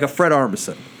 like a Fred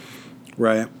Armisen.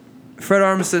 Right. Fred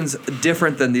Armisen's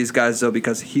different than these guys, though,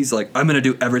 because he's like, I'm going to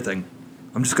do everything.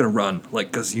 I'm just going to run.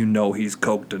 Like, because you know he's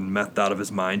coked and methed out of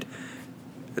his mind.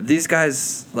 These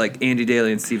guys, like Andy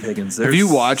Daly and Steve Higgins, have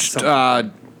you watched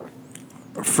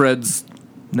Fred's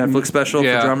Netflix special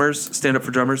for drummers? Stand Up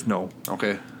for Drummers? No.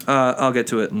 Okay. I'll get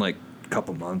to it in, like, a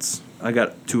couple months. I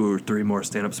got 2 or 3 more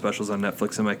stand-up specials on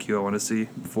Netflix in my queue I want to see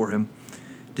before him.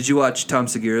 Did you watch Tom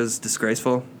Segura's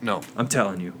Disgraceful? No. I'm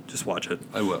telling you, just watch it.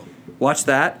 I will. Watch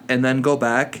that, and then go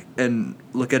back and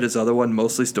look at his other one,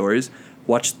 Mostly Stories.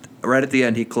 Watch right at the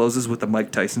end, he closes with the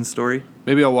Mike Tyson story.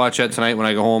 Maybe I'll watch that tonight when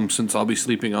I go home, since I'll be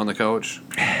sleeping on the couch.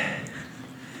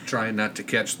 Trying not to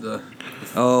catch the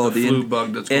flu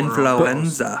bug that's going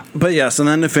influenza. But yes, and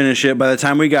then to finish it, by the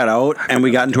time we got out and we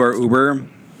got into our Uber,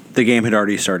 the game had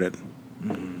already started.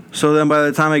 So then by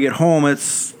the time I get home,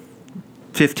 it's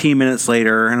 15 minutes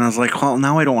later, and I was like, well,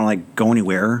 now I don't want to like go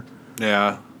anywhere.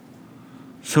 Yeah.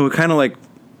 So it kind of like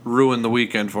ruined the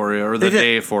weekend for you, or the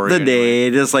day for you. The day,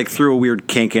 it just like threw a weird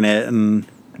kink in it, and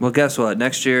well, guess what?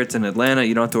 Next year it's in Atlanta.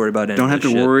 You don't have to worry about anything. don't have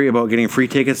to worry about getting free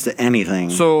tickets to anything.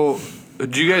 So,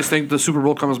 do you guys think the Super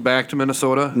Bowl comes back to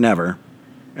Minnesota? Never,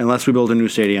 unless we build a new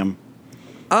stadium.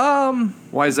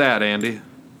 Why is that, Andy?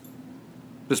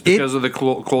 Just because of the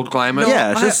cold climate?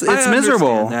 Yeah, it's miserable.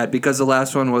 I understand that because the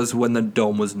last one was when the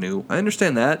dome was new. I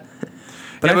understand that.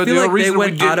 But I feel the like they reason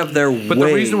went out of their way. But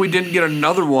the reason we didn't get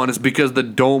another one is because the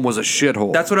dome was a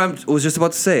shithole. That's what I was just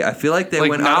about to say. I feel like they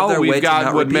went out of their way to not repeat now we've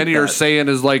got what many are that. saying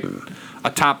is like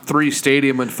a top 3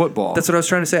 stadium in football. That's what I was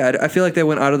trying to say. I feel like they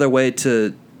went out of their way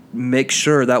to make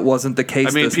sure that wasn't the case.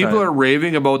 I mean, this people time. are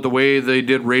raving about the way they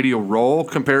did Radio Row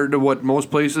compared to what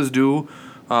most places do.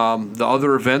 The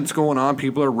other events going on,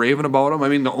 people are raving about them. I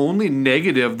mean, the only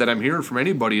negative that I'm hearing from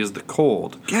anybody is the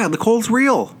cold. Yeah, the cold's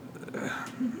real.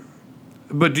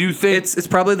 But do you think it's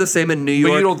probably the same in New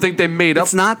York? But you don't think they made up?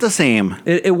 It's not the same.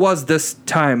 It was this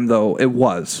time though. It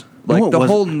was like the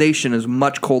whole nation is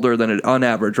much colder than it on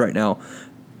average right now.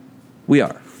 We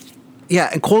are. Yeah,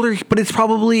 and colder, but it's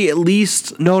probably at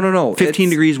least no 15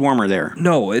 degrees warmer there.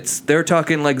 No, they're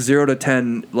talking like 0 to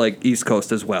 10 like East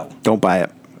Coast as well. Don't buy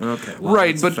it. Okay, well,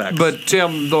 right, but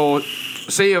Tim, though,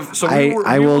 say if so,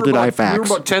 I will deny facts. We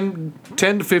were about 10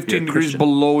 to 15 degrees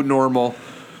below normal,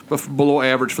 below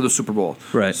average for the Super Bowl.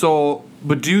 Right. So,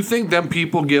 but do you think them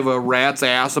people give a rat's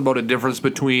ass about a difference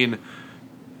between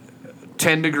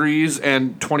 10 degrees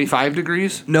and 25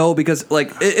 degrees? No, because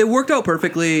like it worked out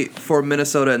perfectly for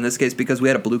Minnesota in this case because we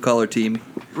had a blue collar team.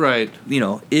 Right. You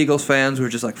know, Eagles fans were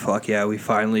just like, fuck yeah, we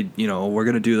finally, we're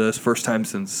going to do this. First time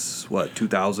since,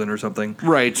 2000 or something?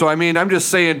 Right. So, I mean, I'm just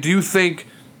saying, do you think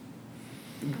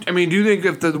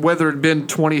if the weather had been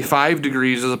 25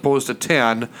 degrees as opposed to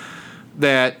 10,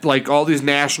 that, like, all these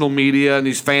national media and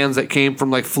these fans that came from,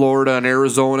 like, Florida and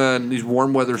Arizona and these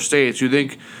warm weather states, you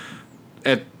think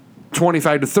at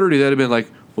 25 to 30 that would have been like,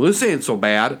 well, this ain't so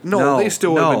bad. No, they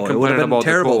still would have been complaining about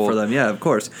terrible the cold. for them. Yeah, of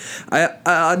course.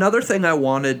 Another thing I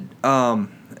wanted,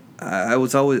 I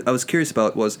was curious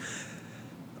about was,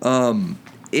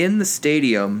 in the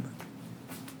stadium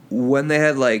when they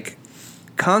had like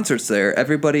concerts there.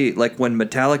 Everybody, like when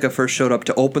Metallica first showed up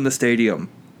to open the stadium,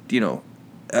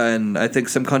 and I think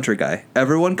some country guy,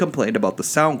 everyone complained about the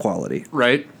sound quality.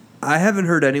 Right. I haven't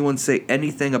heard anyone say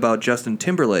anything about Justin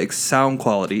Timberlake's sound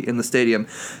quality in the stadium,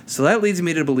 so that leads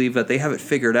me to believe that they have it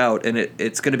figured out, and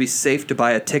it's going to be safe to buy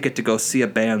a ticket to go see a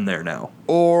band there now.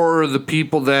 Or the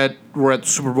people that were at the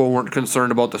Super Bowl weren't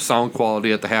concerned about the sound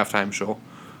quality at the halftime show.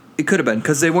 It could have been,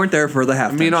 because they weren't there for the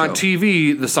halftime show. on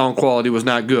TV, the sound quality was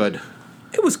not good.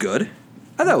 It was good.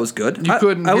 I thought it was good. You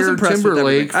couldn't hear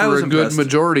Timberlake for a good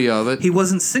majority of it. He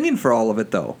wasn't singing for all of it,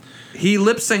 though. He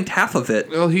lip-synced half of it,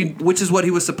 which is what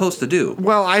he was supposed to do.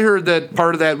 Well, I heard that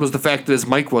part of that was the fact that his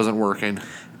mic wasn't working.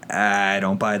 I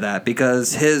don't buy that,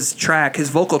 because his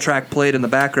vocal track played in the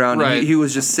background, right. And he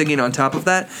was just singing on top of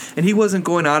that, and he wasn't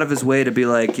going out of his way to be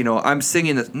like, I'm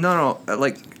singing this. No,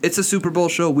 like, it's a Super Bowl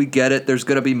show. We get it. There's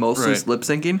going to be mostly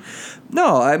lip-syncing.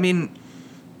 No, I mean,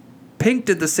 Pink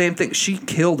did the same thing. She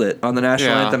killed it on the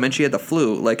national anthem, and she had the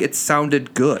flu. Like, it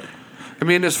sounded good. I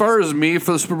mean, as far as me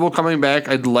for the Super Bowl coming back,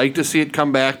 I'd like to see it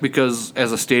come back because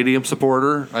as a stadium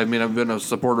supporter, I've been a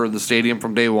supporter of the stadium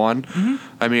from day one. Mm-hmm.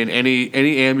 I mean,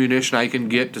 any ammunition I can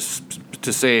get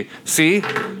to say, see,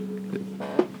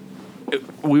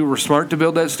 we were smart to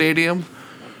build that stadium,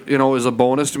 is a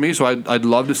bonus to me. So I'd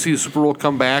love to see the Super Bowl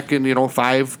come back in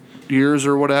 5 years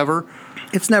or whatever.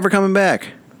 It's never coming back.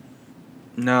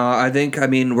 No,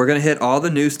 we're going to hit all the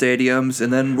new stadiums,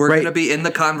 and then we're going to be in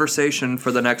the conversation for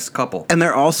the next couple. And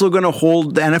they're also going to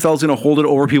the NFL's going to hold it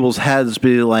over people's heads,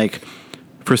 be like,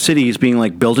 for cities being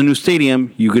like, build a new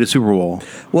stadium, you get a Super Bowl.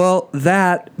 Well,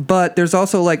 but there's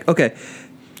also like, okay.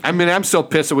 I'm still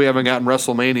pissed that we haven't gotten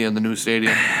WrestleMania in the new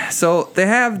stadium. So they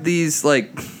have these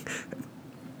like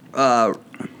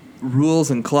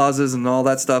rules and clauses and all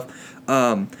that stuff.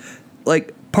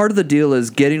 Part of the deal is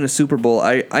getting a Super Bowl.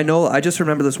 I know. I just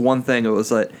remember this one thing. It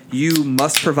was like you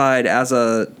must provide as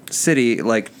a city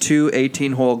like 2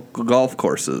 18-hole golf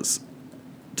courses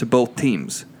to both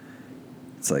teams.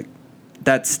 It's like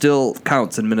that still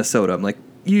counts in Minnesota. I'm like,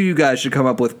 you guys should come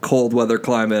up with cold weather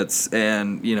climates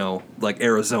and like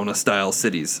Arizona style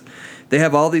cities. They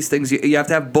have all these things. You have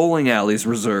to have bowling alleys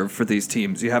reserved for these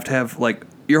teams. You have to have like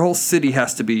your whole city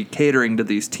has to be catering to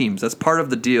these teams. That's part of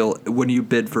the deal when you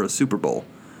bid for a Super Bowl.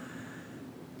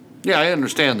 Yeah, I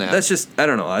understand that. That's just, I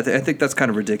don't know. I think that's kind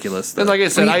of ridiculous. And like I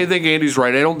said, I think Andy's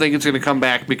right. I don't think it's going to come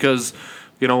back because,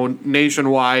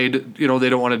 nationwide, they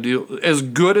don't want to do as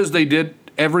good as they did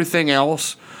everything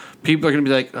else. People are going to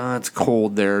be like, oh, it's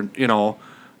cold there,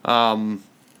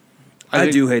 I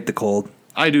do hate the cold.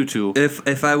 I do too.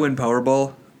 If I win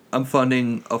Powerball, I'm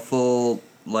funding a full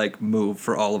move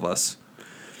for all of us.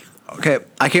 Okay,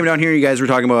 I came down here. You guys were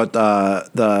talking about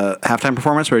the halftime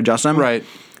performance for Justin, right?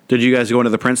 Did you guys go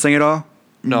into the Prince thing at all?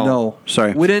 No.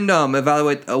 Sorry, we didn't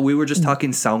evaluate. We were just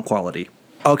talking sound quality.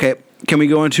 Okay, can we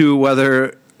go into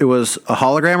whether it was a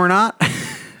hologram or not?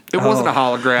 It wasn't a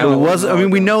hologram. It was. I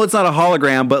mean, we know it's not a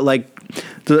hologram, but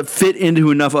does it fit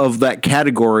into enough of that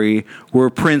category where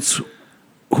Prince,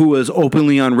 who was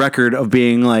openly on record of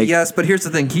being yes, but here's the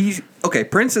thing.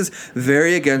 Prince is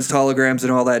very against holograms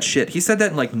and all that shit. He said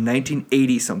that in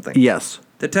 1980 something. Yes.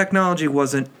 The technology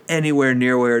wasn't anywhere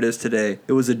near where it is today.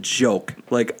 It was a joke.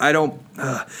 Prince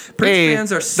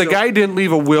fans are so... The guy didn't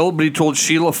leave a will, but he told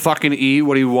Sheila fucking E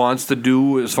what he wants to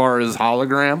do as far as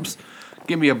holograms.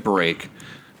 Give me a break.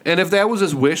 And if that was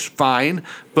his wish, fine,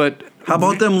 but... How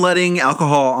about them letting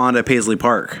alcohol onto Paisley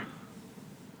Park?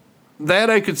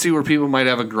 That I could see where people might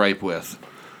have a gripe with.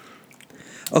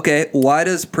 Okay, why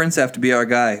does Prince have to be our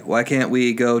guy? Why can't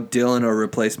we go Dylan or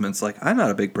replacements? I'm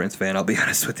not a big Prince fan, I'll be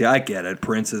honest with you. I get it.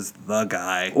 Prince is the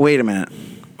guy. Wait a minute.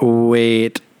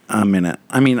 I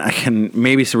mean, I can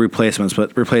maybe some replacements,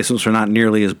 but replacements are not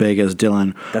nearly as big as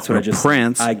Dylan. That's what I just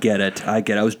Prince. Said. I get it.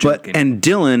 I was joking. And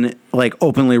Dylan,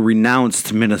 openly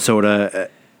renounced Minnesota.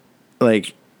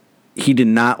 He did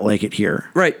not like it here.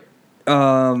 Right.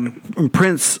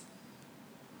 Prince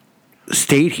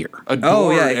stayed here.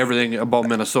 Adored everything about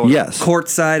Minnesota. Yes.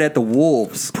 Courtside at the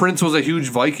Wolves. Prince was a huge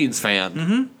Vikings fan.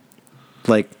 Mm-hmm.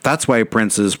 That's why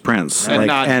Prince is Prince. And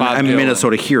not Bob I'm a Dylan.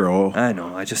 Minnesota hero. I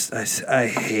know. I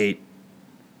hate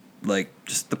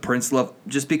just the Prince love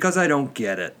just because I don't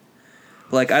get it.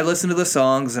 I listen to the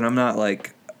songs and I'm not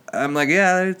I'd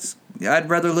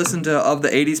rather listen to of the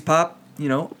 80s pop,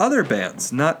 other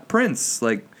bands, not Prince.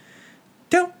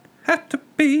 Don't have to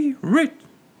be rich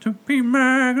to be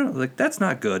my girl. That's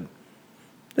not good.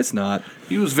 It's not.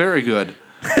 He was very good.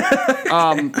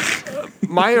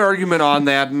 My argument on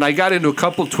that, and I got into a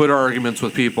couple Twitter arguments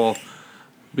with people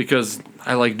because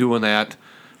I like doing that,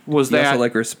 was you that... also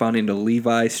like responding to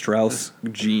Levi Strauss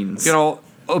jeans.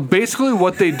 Basically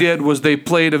what they did was they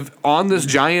played on this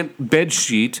giant bed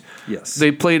sheet. Yes.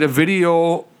 They played a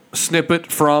video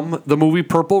snippet from the movie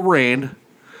Purple Rain,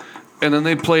 and then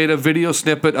they played a video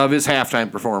snippet of his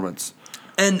halftime performance.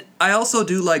 And I also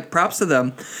do props to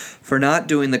them for not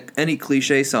doing any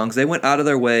cliche songs. They went out of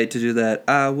their way to do that.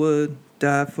 I would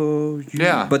die for you.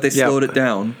 Yeah. But they slowed it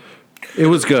down. It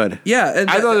was good. Yeah. And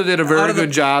I thought they did a very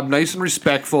good job. Nice and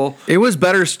respectful. It was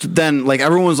better than,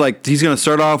 everyone was he's going to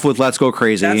start off with Let's Go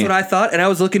Crazy. That's what I thought. And I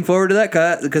was looking forward to that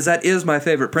because that is my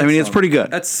favorite Prince song. It's pretty good.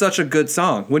 That's such a good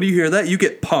song. When you hear that, you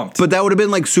get pumped. But that would have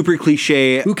been, super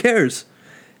cliche. Who cares?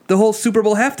 The whole Super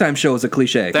Bowl halftime show is a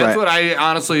cliche. That's what I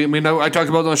honestly, I talked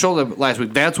about it on the show last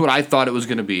week. That's what I thought it was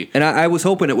going to be. And I was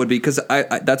hoping it would be because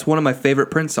that's one of my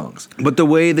favorite Prince songs. But the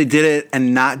way they did it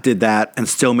and not did that and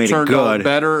still made Turned it good. out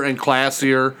better and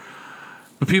classier.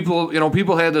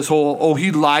 People had this whole,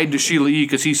 he lied to Sheila E.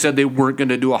 because he said they weren't going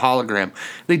to do a hologram.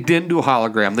 They didn't do a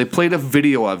hologram. They played a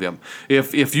video of him.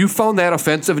 If you found that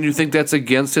offensive and you think that's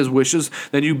against his wishes,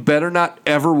 then you better not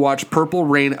ever watch Purple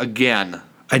Rain again.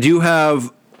 I do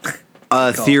have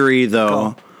a theory,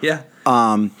 though. Yeah.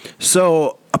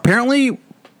 So apparently,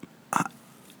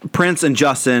 Prince and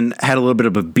Justin had a little bit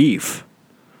of a beef.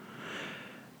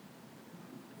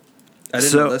 I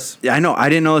didn't know this. Yeah, I know. I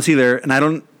didn't know this either, and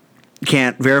I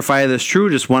can't verify this true.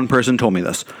 Just one person told me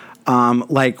this.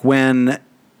 When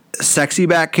Sexy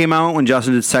Back came out, when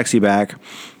Justin did Sexy Back,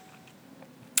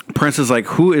 Prince is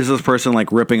who is this person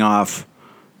ripping off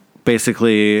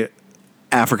basically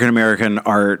African American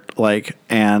art,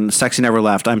 and Sexy Never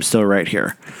Left, I'm Still Right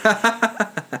Here.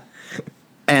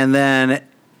 And then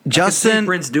Justin, I can see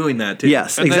Prince doing that too.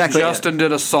 Yes, and exactly. Then Justin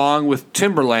did a song with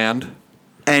Timberland,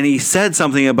 and he said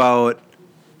something about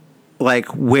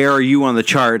where are you on the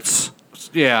charts?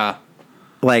 Yeah,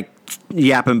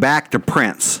 yapping back to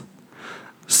Prince.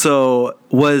 So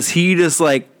was he just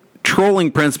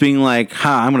trolling Prince, being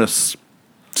I'm gonna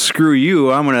screw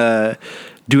you, I'm gonna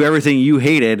do everything you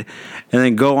hated, and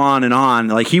then go on and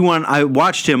on. I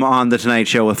watched him on The Tonight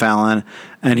Show with Fallon,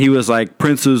 and he was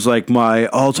Prince is my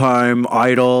all-time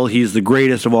idol. He's the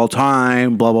greatest of all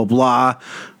time, blah, blah, blah.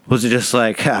 Was it just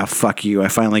like, fuck you, I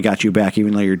finally got you back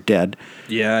even though you're dead?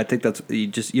 Yeah, I think that's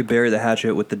you bury the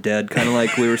hatchet with the dead, kind of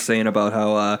like we were saying about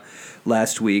how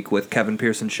last week with Kevin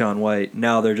Pierce and Shaun White.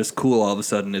 Now they're just cool all of a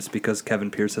sudden. It's because Kevin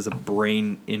Pierce has a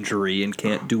brain injury and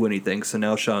can't do anything. So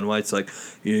now Shaun White's like,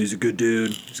 yeah, he's a good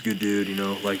dude. He's a good dude,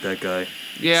 like that guy.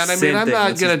 Yeah, and I mean, Same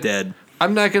thing,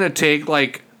 I'm not gonna take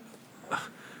like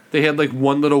they had like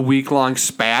one little week-long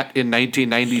spat in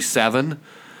 1997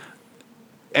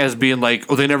 as being like,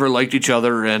 oh, they never liked each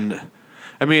other. And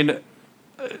I mean,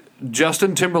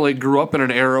 Justin Timberlake grew up in an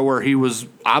era where he was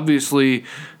obviously,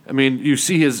 I mean, you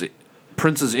see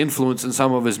Prince's influence in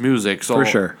some of his music. So, for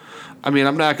sure. I mean,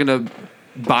 I'm not going to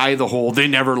buy the whole they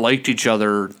never liked each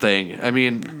other thing. I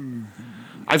mean,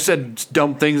 I've said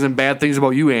dumb things and bad things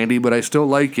about you, Andy, but I still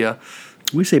like you.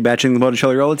 We say bad things about each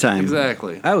other all the time.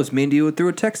 Exactly. I was mean to you through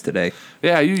a text today.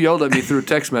 Yeah, you yelled at me through a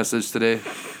text message today.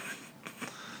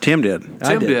 Tim did.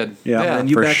 Tim did. Yeah. And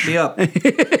you backed me up. And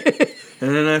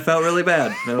then I felt really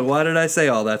bad. Now, why did I say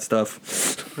all that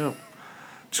stuff? No.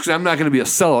 Just because I'm not going to be a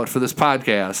sellout for this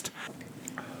podcast.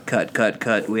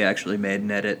 Cut. We actually made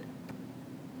an edit.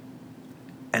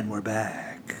 And we're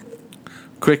back.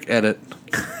 Quick edit.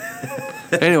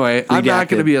 Anyway, I'm not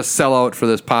going to be a sellout for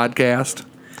this podcast.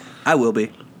 I will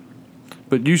be.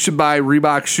 But you should buy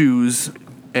Reebok shoes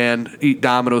and eat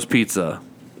Domino's pizza.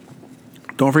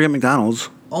 Don't forget McDonald's.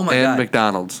 Oh my God. God.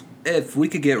 McDonald's. If we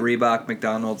could get Reebok,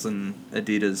 McDonald's, and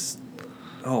Adidas,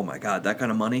 oh my God, that kind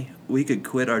of money, we could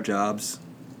quit our jobs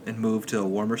and move to a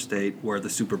warmer state where the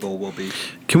Super Bowl will be.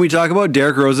 Can we talk about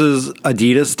Derrick Rose's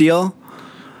Adidas deal?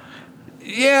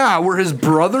 Yeah, where his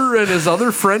brother and his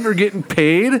other friend are getting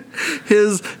paid.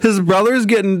 His brother's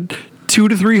getting $200,000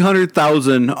 to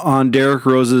 $300,000 on Derrick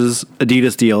Rose's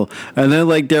Adidas deal, and then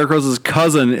like Derrick Rose's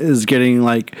cousin is getting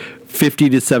like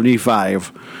 $50,000 to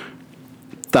 $75,000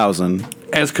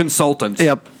 as consultants.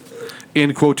 Yep.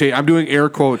 In quotation, I'm doing air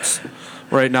quotes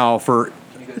right now for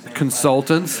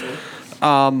consultants.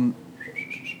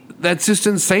 That's just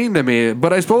insane to me.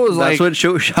 But I suppose that's what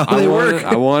shows how they work.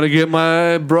 I want to get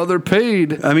my brother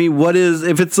paid. I mean,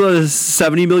 if it's a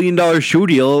 $70 million shoe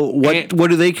deal? What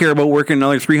do they care about working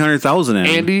another $300,000 in?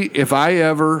 Andy, if I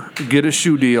ever get a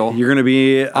shoe deal, you're gonna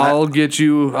be. I'll get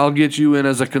you in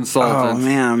as a consultant. Oh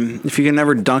man, if you can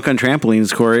never dunk on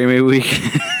trampolines, Corey, maybe we.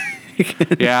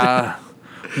 Yeah.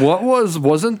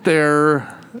 Wasn't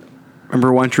there?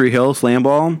 Remember One Tree Hill slam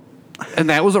ball?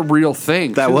 And that was a real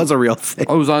thing. That was a real thing.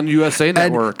 It was on USA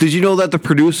Network. Did you know that the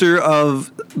producer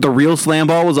of the real slam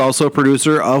ball was also a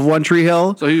producer of One Tree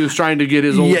Hill? So he was trying to get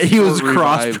his old. Yeah, he was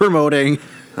cross promoting.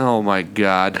 Oh my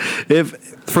God! If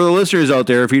for the listeners out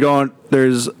there, if you don't,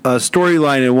 there's a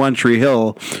storyline in One Tree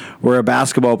Hill where a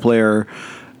basketball player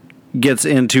gets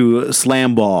into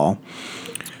slam ball.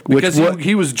 Because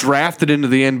he was drafted into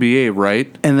the NBA,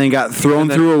 right? And then got thrown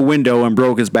through a window and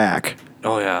broke his back.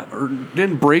 Oh, yeah. Or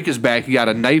didn't break his back. He got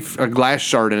a glass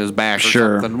shard in his back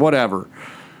or something. Whatever.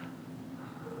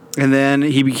 And then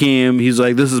he's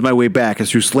like, this is my way back.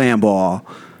 It's through slam ball.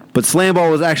 But slam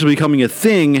ball was actually becoming a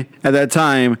thing at that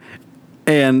time.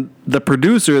 And the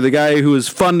producer, the guy who was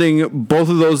funding both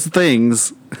of those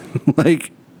things,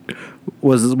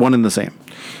 was one and the same.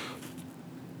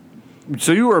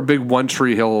 So you were a big One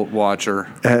Tree Hill watcher.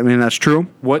 I mean, that's true.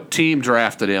 What team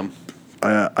drafted him?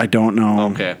 I don't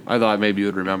know. Okay. I thought maybe you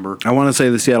would remember. I want to say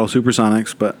the Seattle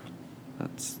Supersonics, but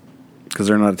that's because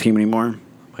they're not a team anymore.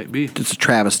 Might be. It's a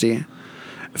travesty.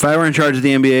 If I were in charge of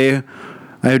the NBA,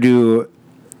 I would do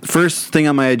first thing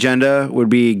on my agenda would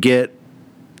be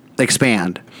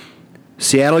expand.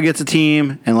 Seattle gets a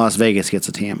team and Las Vegas gets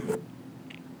a team.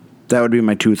 That would be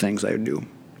my two things I would do.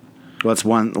 Well, that's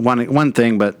one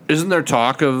thing, but isn't there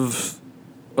talk of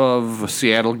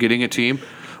Seattle getting a team?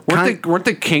 Weren't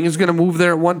the Kings going to move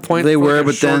there at one point? They were,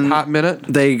 but then hot minute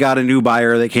they got a new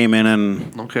buyer that came in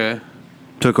and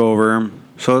took over.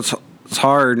 So it's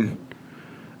hard.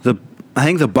 I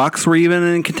think the Bucks were even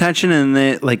in contention, and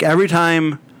they every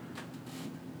time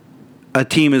a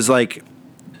team is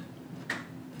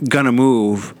gonna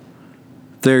move,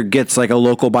 there gets a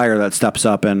local buyer that steps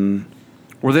up and.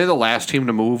 Were they the last team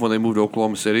to move when they moved to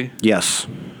Oklahoma City? Yes.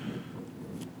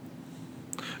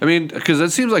 I mean, because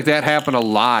it seems like that happened a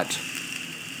lot,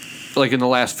 in the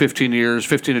last 15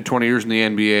 to 20 years in the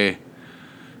NBA.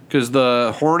 Because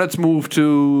the Hornets moved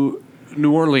to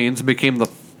New Orleans,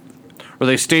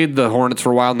 they stayed the Hornets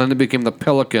for a while, and then they became the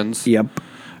Pelicans. Yep.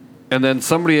 And then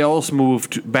somebody else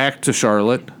moved back to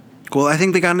Charlotte. Well, I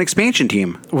think they got an expansion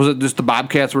team. Was it just the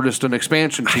Bobcats were just an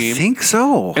expansion team? I think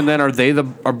so. And then are they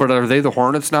the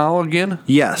Hornets now again?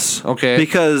 Yes. Okay.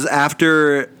 Because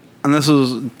after, and this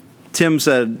was Tim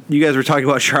said, you guys were talking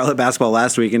about Charlotte basketball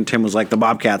last week, and Tim was like, the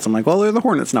Bobcats. I'm like, well, they're the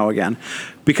Hornets now again.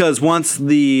 Because once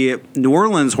the New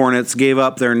Orleans Hornets gave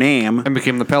up their name and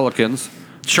became the Pelicans,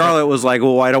 Charlotte was like,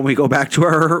 well, why don't we go back to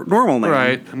our normal name?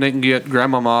 Right, and they can get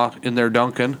Grandmama in there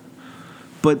dunking.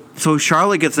 But so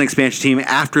Charlotte gets an expansion team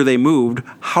after they moved.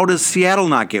 How does Seattle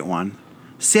not get one?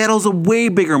 Seattle's a way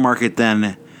bigger market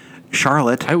than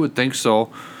Charlotte. I would think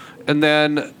so. And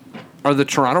then, are the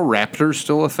Toronto Raptors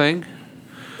still a thing?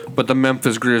 But the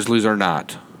Memphis Grizzlies are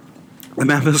not. The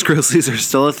Memphis Grizzlies are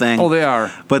still a thing. Oh, they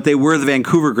are. But they were the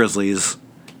Vancouver Grizzlies.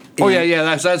 Oh,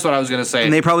 yeah, that's what I was going to say.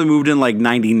 And they probably moved in like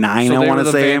 99, so I want to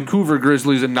say. they were the Vancouver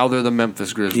Grizzlies, and now they're the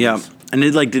Memphis Grizzlies. Yeah, and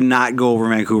it like did not go over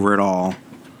Vancouver at all.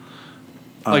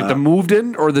 Like the moved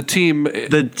in or the team?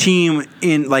 The team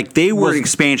in, like, they were an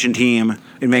expansion team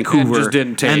in Vancouver. And just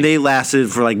didn't take. And they lasted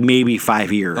for like maybe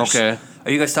 5 years. Okay.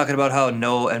 Are you guys talking about how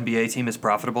no NBA team is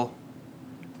profitable?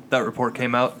 That report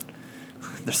came out.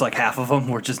 There's like half of them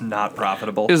were just not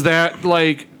profitable. Is that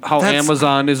like how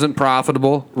Amazon isn't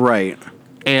profitable? Right.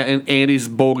 And Andy's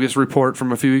bogus report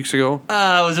from a few weeks ago?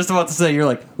 I was just about to say, you're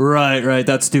like, right,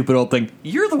 that stupid old thing.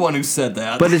 You're the one who said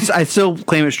that. But I still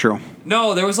claim it's true.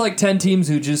 No, there was like 10 teams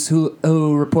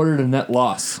who reported a net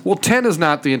loss. Well, 10 is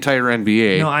not the entire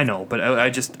NBA. No, I know, but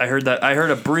I heard that. I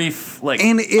heard a brief, like,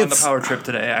 on the power trip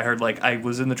today, I heard, like, I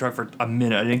was in the truck for a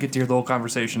minute. I didn't get to hear the whole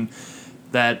conversation.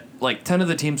 That, like, 10 of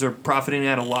the teams are profiting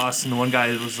at a loss, and the one guy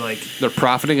was like... They're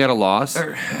profiting at a loss?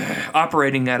 Or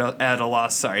operating at a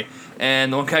loss, sorry.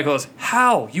 And the one guy goes,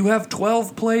 how? You have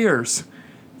 12 players.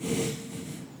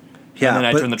 Yeah, and then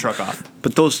I turned the truck off.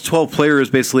 But those 12 players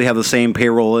basically have the same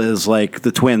payroll as, like,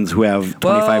 the Twins, who have 25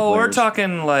 players. We're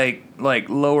talking, like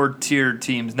lower-tier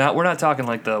teams. We're not talking,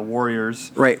 like, the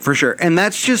Warriors. Right, for sure. And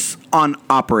that's just on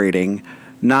operating,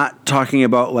 not talking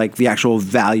about, like, the actual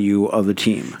value of the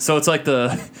team. So it's like the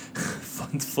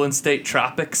Flint State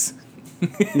Tropics.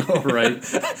 Oh, right.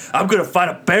 I'm going to fight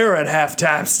a bear at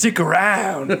halftime. Stick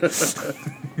around.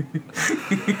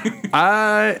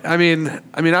 I mean,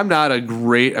 I'm not a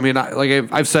great... I mean,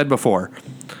 like I've said before,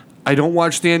 I don't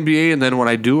watch the NBA, and then when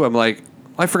I do, I'm like,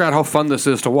 I forgot how fun this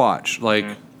is to watch. Like...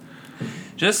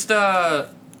 Just, for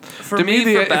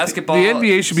me, for basketball... The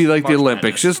NBA should be like the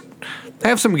Olympics. Just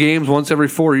have some games once every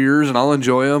 4 years, and I'll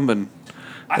enjoy them. And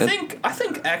I think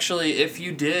actually, if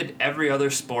you did every other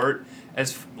sport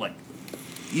as, like...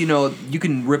 You know, you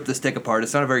can rip the stick apart.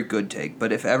 It's not a very good take.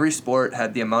 But if every sport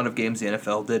had the amount of games the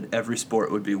NFL did, every sport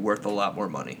would be worth a lot more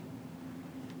money.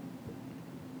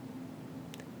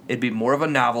 It'd be more of a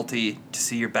novelty to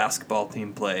see your basketball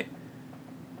team play.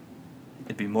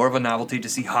 It'd be more of a novelty to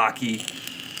see hockey.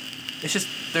 It's just,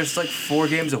 there's like 4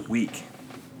 games a week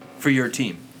for your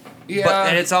team. Yeah.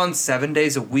 And it's on 7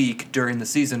 days a week during the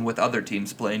season with other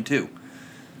teams playing too.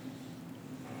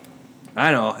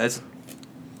 I know, it's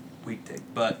weak take,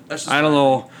 but that's just I don't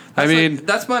know. I mean,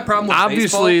 that's my problem with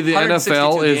obviously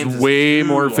baseball. the NFL is way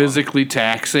more long. physically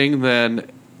taxing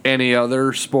than any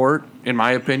other sport, in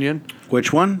my opinion.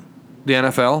 Which one? The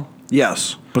NFL?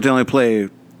 Yes, but they only play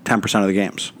 10% of the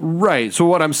games. Right. So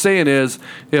what I'm saying is,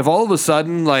 if all of a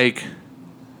sudden, like,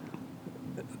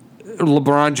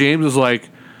 LeBron James is like,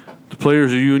 the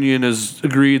Players Union has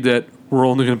agreed that we're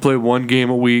only going to play 1 game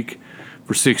a week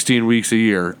for 16 weeks a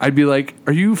year, I'd be like,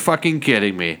 are you fucking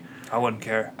kidding me? I wouldn't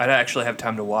care. I'd actually have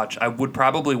time to watch. I would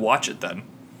probably watch it then.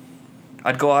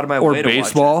 I'd go out of my Or way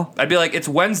baseball? to watch it. I'd be like, it's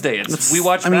Wednesday. We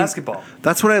watch basketball.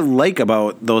 That's what I like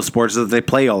about those sports, is that they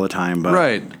play all the time. But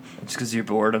Right. Just because you're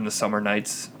bored on the summer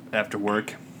nights after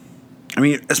work. I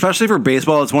mean, especially for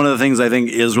baseball, it's one of the things I think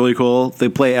is really cool. They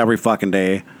play every fucking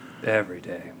day. Every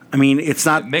day. I mean, it's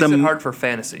not... It makes it hard for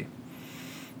fantasy.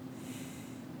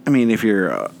 I mean, if you're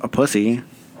a pussy...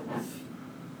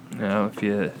 You know, if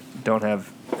you don't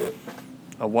have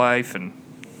a wife and...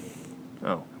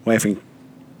 Oh. Wife and...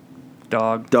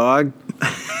 Dog. I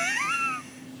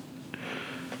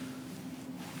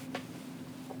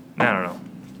don't know.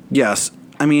 Yes.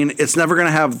 I mean, it's never going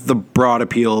to have the broad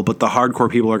appeal, but the hardcore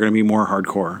people are going to be more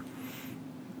hardcore.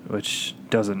 Which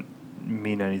doesn't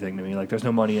mean anything to me. Like, there's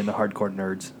no money in the hardcore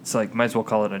nerds. It's like, might as well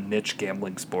call it a niche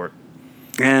gambling sport.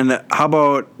 And how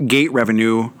about gate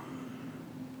revenue?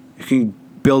 You can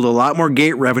build a lot more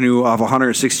gate revenue off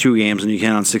 162 games than you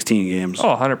can on 16 games.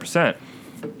 Oh, 100%.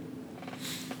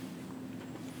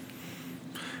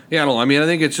 Yeah, I don't know. I mean, I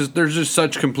think it's just, there's just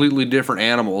such completely different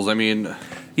animals. I mean...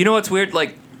 You know what's weird?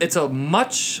 Like, it's a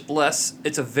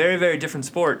very, very different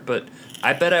sport, but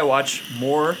I bet I watch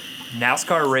more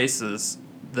NASCAR races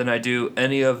than I do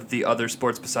any of the other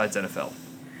sports besides NFL.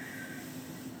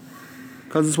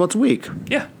 Because it's once a week.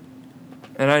 Yeah.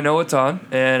 And I know it's on,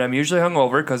 and I'm usually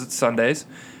hungover because it's Sundays.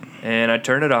 and I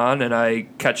turn it on, and I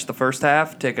catch the first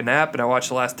half, take a nap, and I watch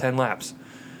the last 10 laps.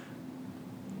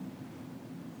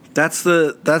 That's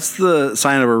the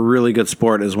sign of a really good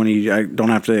sport is when you don't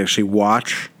have to actually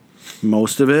watch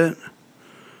most of it.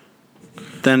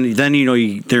 Then you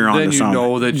know they're on to something. Then you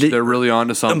know that they're really on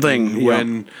to something.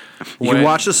 When you can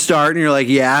watch the start and you're like,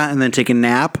 yeah, and then take a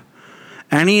nap.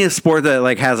 Any sport that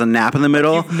like has a nap in the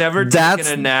middle, You've never taken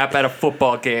a nap at a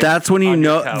football game. That's when you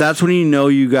know. That's when you know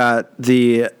you got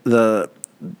the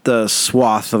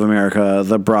swath of America,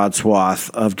 the broad swath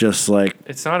of just like.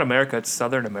 It's not America; it's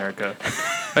Southern America.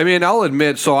 I mean, I'll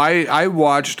admit. So I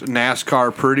watched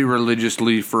NASCAR pretty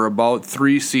religiously for about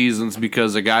 3 seasons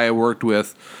because a guy I worked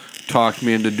with talked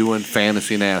me into doing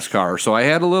fantasy NASCAR. So I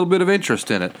had a little bit of interest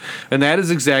in it, and that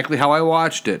is exactly how I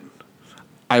watched it.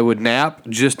 I would nap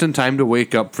just in time to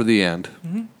wake up for the end.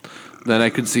 Mm-hmm. Then I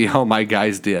could see how my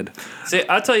guys did. See,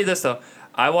 I'll tell you this, though.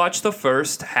 I watched the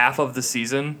first half of the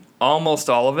season, almost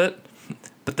all of it,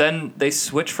 but then they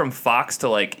switched from Fox to,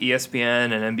 like,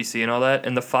 ESPN and NBC and all that,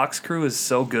 and the Fox crew is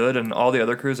so good, and all the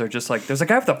other crews are just like, there's a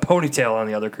guy with a ponytail on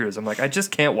the other crews. I'm like, I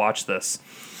just can't watch this.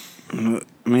 I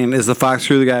mean, is the Fox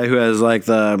crew the guy who has, like,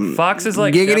 the... Fox is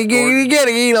like... Giggity, giggity,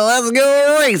 giggity, let's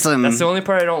go racing. That's the only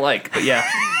part I don't like, but yeah.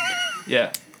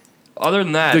 Yeah. Other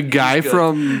than that, the guy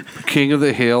from King of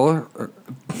the Hill,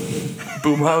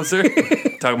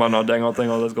 Boomhauser, talking about no dang old thing.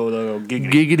 Oh, let's go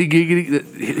giggity,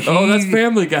 giggity. Oh, that's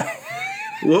Family Guy.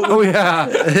 Oh yeah,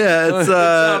 it's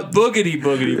boogity,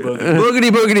 boogity,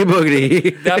 boogity, boogity, boogity,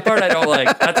 boogity. That part I don't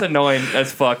like. That's annoying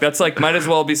as fuck. That's like might as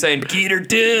well be saying Geeter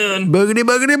Dune. Boogity,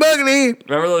 boogity, boogity.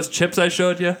 Remember those chips I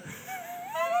showed you?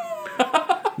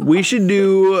 We should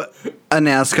do a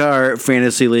NASCAR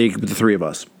fantasy league with the 3 of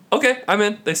us. Okay, I'm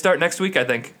in. They start next week, I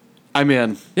think. I'm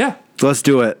in. Yeah. Let's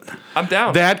do it. I'm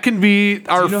down. That can be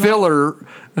our filler.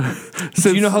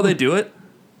 Do you know how they do it?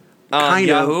 Kind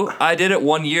Yahoo. of. I did it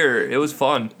 1 year. It was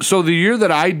fun. So the year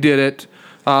that I did it,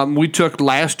 we took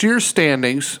last year's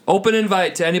standings. Open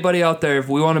invite to anybody out there. If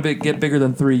we want to get bigger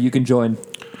than 3, you can join.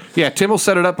 Yeah, Tim will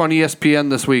set it up on ESPN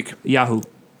this week. Yahoo.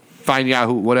 Fine,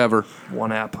 Yahoo, whatever.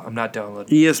 One app. I'm not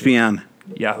downloading. ESPN.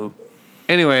 Yahoo.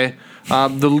 Anyway,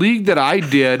 the league that I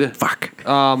did,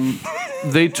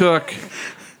 they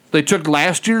took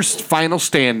last year's final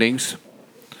standings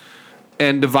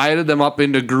and divided them up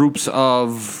into groups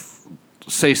of,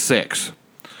 say, 6.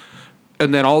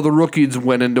 And then all the rookies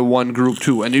went into one group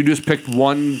too, and you just picked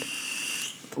one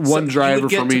driver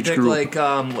from each group.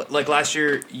 Like last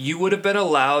year, you would have been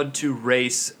allowed to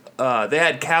race. They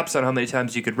had caps on how many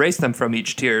times you could race them from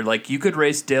each tier. Like you could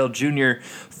race Dale Jr.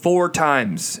 4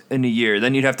 times in a year.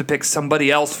 Then you'd have to pick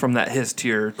somebody else from his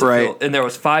tier. Right. And there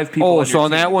was 5 people. Oh, so on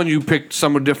that one you picked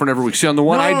someone different every week. See, on the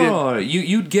one I did, no,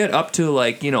 you'd get up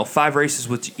to 5 races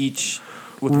with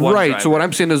one. Right. driver. So what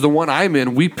I'm saying is the one I'm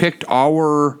in, we picked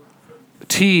our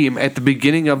team at the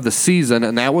beginning of the season,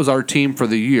 and that was our team for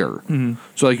the year. Mm-hmm.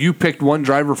 So you picked one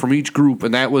driver from each group,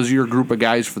 and that was your group of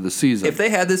guys for the season. If they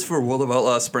had this for World of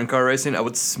Outlaws sprint car racing, I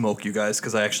would smoke you guys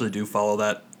because I actually do follow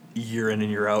that year in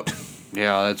and year out.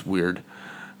 Yeah, that's weird.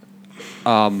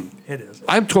 It is.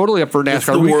 I'm totally up for NASCAR. It's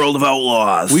the World of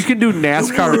Outlaws. We can do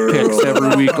NASCAR picks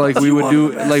every week, like we would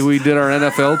do, like we did our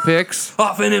NFL picks.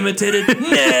 Often imitated,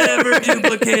 never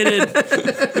duplicated.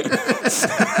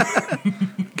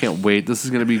 Can't wait. This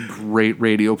is going to be great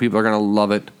radio. People are going to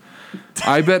love it.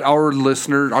 I bet our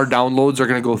listeners, our downloads are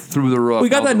going to go through the roof. We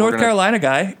got that North Carolina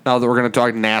guy. Now that we're going to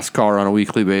talk NASCAR on a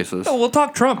weekly basis. Oh, we'll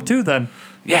talk Trump too then.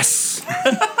 Yes.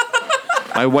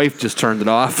 My wife just turned it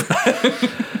off.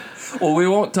 Well, we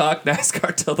won't talk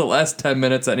NASCAR till the last 10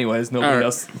 minutes anyways.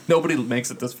 Nobody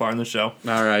makes it this far in the show.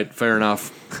 All right, fair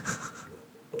enough.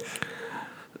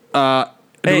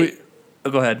 Hey,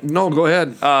 go ahead. No, go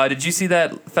ahead. Did you see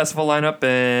that festival lineup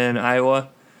in Iowa?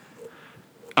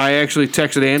 I actually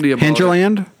texted Andy about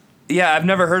Hinterland? Yeah, I've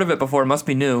never heard of it before. It must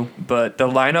be new, but the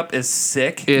lineup is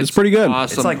sick. It's pretty good.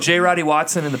 Awesome. It's like J. Roddy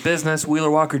Watson in the business,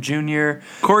 Wheeler Walker Jr.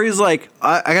 Corey's like,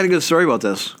 I got a good story about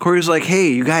this. Corey's like,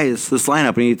 hey, you guys, this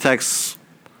lineup. And he texts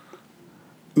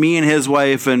me and his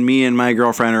wife and me and my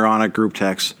girlfriend are on a group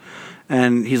text.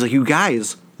 And he's like, you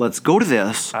guys, let's go to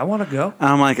this. I want to go. And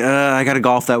I'm like, I got to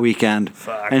golf that weekend.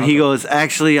 Fuck, and he goes,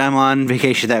 actually, I'm on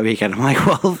vacation that weekend. I'm like,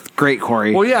 well, great,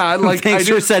 Corey. Well, yeah, thanks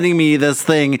for sending me this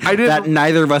thing that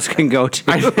neither of us can go to.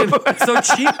 It's so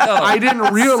cheap, though. I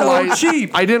didn't realize. So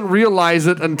cheap. I didn't realize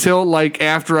it until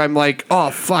after I'm like, oh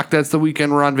fuck, that's the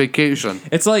weekend we're on vacation.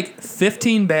 It's like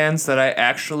 15 bands that I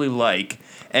actually like.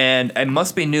 And it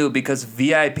must be new because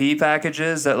VIP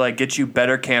packages that get you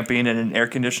better camping in an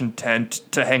air-conditioned tent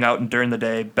to hang out in during the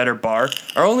day, better bar,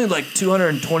 are only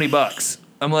 $220.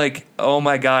 I'm like, oh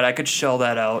my God, I could shell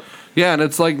that out. Yeah, and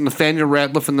it's like Nathaniel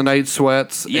Ratliff and the Night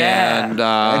Sweats.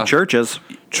 Yeah. And Churches.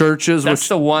 Churches. That's which,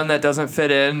 the one that doesn't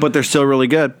fit in. But they're still really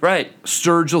good. Right.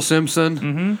 Sturgill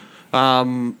Simpson.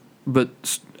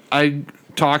 But I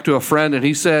talked to a friend, and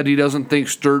he said he doesn't think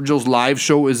Sturgill's live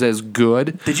show is as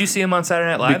good. Did you see him on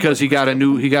Saturday Night Live? Because he got a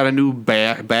new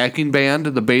backing band.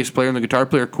 The bass player and the guitar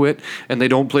player quit, and they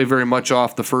don't play very much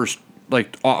off the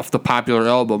popular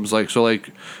albums.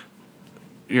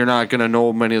 You're not gonna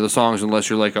know many of the songs unless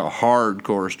you're like a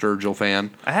hardcore Sturgill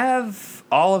fan. I have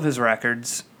all of his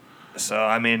records, so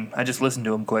I mean, I just listened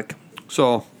to him quick.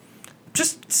 So,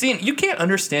 just seeing, you can't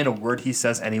understand a word he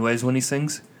says anyways when he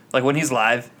sings. Like when he's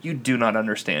live, you do not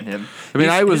understand him. I mean,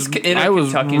 I was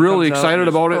really excited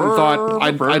about it and thought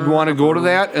I'd want to go to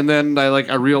that, and then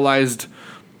I realized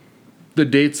the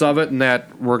dates of it and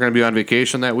that we're going to be on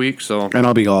vacation that week. So, And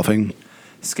I'll be golfing.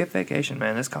 Skip vacation,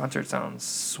 man. This concert sounds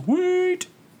sweet.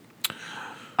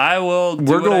 I will.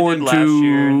 We're going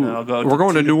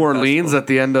to New Orleans at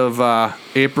the end of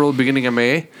April, beginning of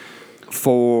May,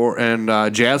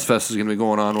 and Jazz Fest is going to be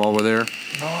going on while we're there.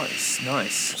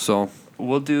 Nice. So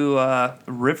we'll do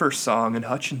River Song in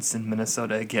Hutchinson,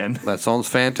 Minnesota again. That sounds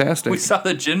fantastic. We saw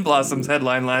the Gin Blossoms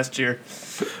headline last year.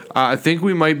 I think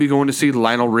we might be going to see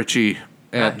Lionel Richie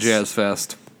at Nice. Jazz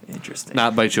Fest. Interesting.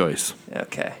 Not by choice.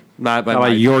 Okay. Not by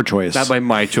your choice. Not by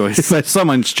my choice. It's by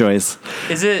someone's choice.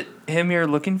 Is it him you're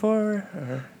looking for?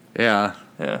 Or? Yeah.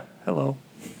 Yeah. Hello.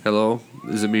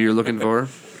 Is it me you're looking for?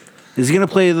 Is he going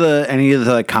to play any of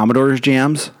the Commodores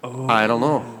jams? I don't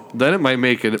know. Then it might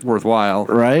make it worthwhile.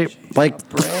 Right? Like,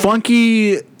 the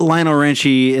funky Lionel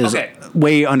Richie is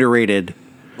way underrated.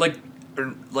 Like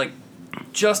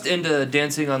just into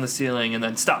Dancing on the Ceiling and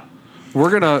then stop.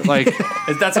 We're gonna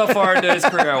That's how far into his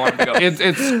career I want to go. It's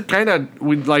kind of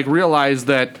we realize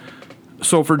that.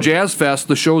 So for Jazz Fest,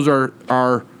 the shows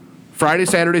are Friday,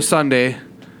 Saturday, Sunday,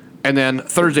 and then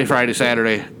Thursday, Friday,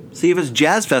 Saturday. See, if it's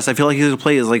Jazz Fest, I feel like he's going to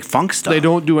play his funk stuff. They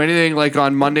don't do anything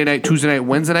on Monday night, Tuesday night,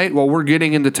 Wednesday night. Well, we're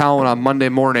getting into town on Monday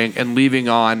morning and leaving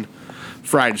on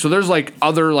Friday. So there's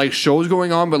other shows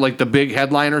going on, but the big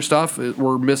headliner stuff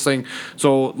we're missing.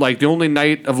 So the only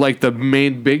night of the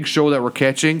main big show that we're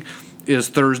catching is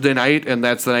Thursday night, and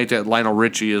that's the night that Lionel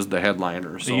Richie is the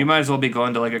headliner. So you might as well be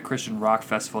going to a Christian rock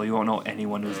festival. You won't know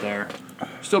anyone who's there.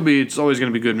 It's always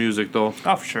going to be good music though.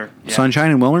 Oh, for sure. Yeah.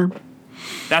 Sunshine and Wilmer?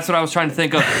 That's what I was trying to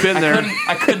think of. Been there.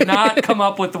 I could not come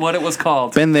up with what it was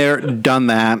called. Been there, done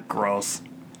that. Gross.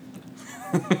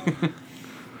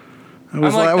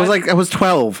 I was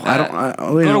 12. Go to like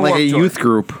a Warped Tour. youth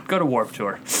group. Go to Warped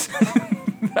Tour.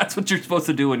 That's what you're supposed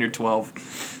to do when you're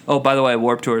 12. Oh, by the way,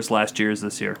 Warped Tour is last year's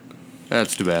this year.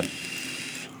 That's too bad.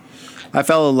 I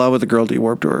fell in love with the girl at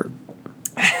Warped Tour.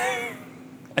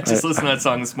 I just listened to that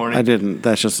song this morning. I didn't.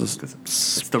 That's just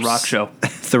It's the rock show.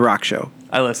 It's the rock show.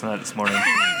 I listened to that this morning.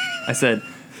 I said,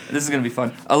 this is going to be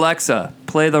fun. Alexa,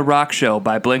 play The Rock Show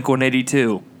by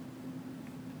Blink-182.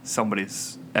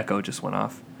 Somebody's echo just went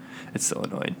off. It's so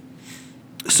annoying.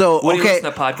 So, when you listen to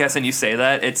a podcast and you say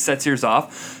that, it sets yours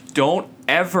off. Don't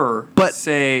ever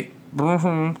say,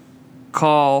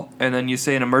 call, and then you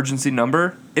say an emergency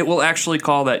number. It will actually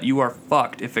call that. You are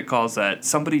fucked if it calls that.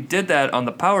 Somebody did that on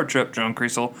the power trip, John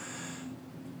Creasel.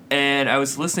 And I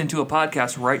was listening to a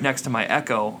podcast right next to my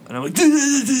Echo, and I'm like,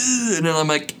 and then I'm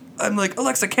like,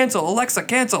 Alexa, cancel,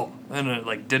 and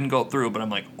it didn't go through. But I'm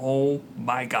like, oh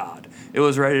my god, it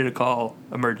was ready to call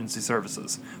emergency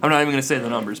services. I'm not even gonna say the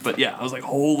numbers, but yeah, I was like,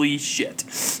 holy shit.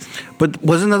 But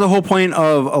wasn't that the whole point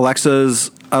of Alexa's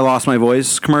 "I Lost My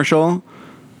Voice" commercial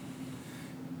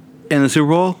in the Super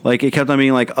Bowl? It kept on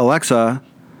being Alexa.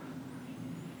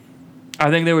 I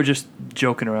think they were just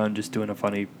joking around, just doing a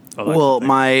funny Alexa thing.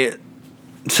 My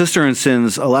sister and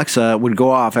Sin's Alexa would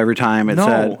go off every time it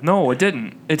said. No, it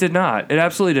didn't. It did not. It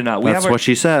absolutely did not. That's what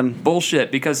she said.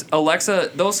 Bullshit, because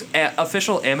Alexa, those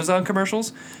official Amazon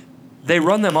commercials, they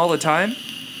run them all the time.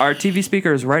 Our TV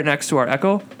speaker is right next to our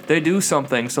Echo. They do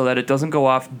something so that it doesn't go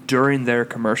off during their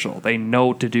commercial. They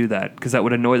know to do that because that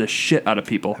would annoy the shit out of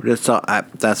people.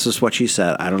 That's just what she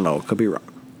said. I don't know. Could be wrong.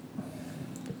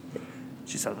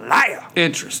 She's a liar.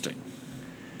 Interesting.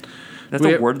 That's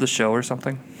the word of the show or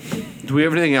something. Do we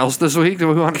have anything else this week that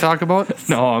we want to talk about?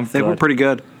 No, I think we're pretty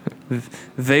good.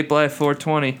 Vape Life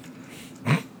 420.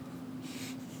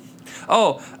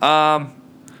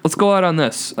 Let's go out on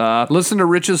this. Listen to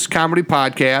Rich's comedy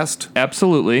podcast.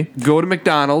 Absolutely. Go to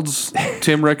McDonald's.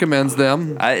 Tim recommends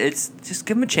them. It's just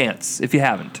give them a chance if you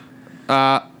haven't.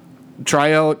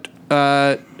 Try out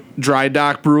Dry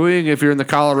Dock Brewing if you're in the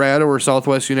Colorado or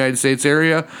Southwest United States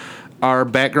area. Our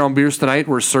background beers tonight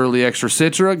were Surly Extra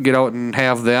Citra. Get out and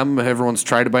have them. Everyone's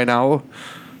tried it by now.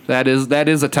 That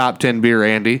is a top 10 beer,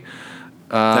 Andy.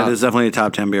 That is definitely a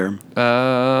top 10 beer.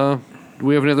 Do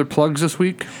we have any other plugs this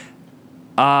week?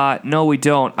 No, we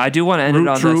don't. I do want to end Root it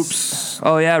on Troops. this.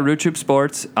 Oh, yeah, Root Troop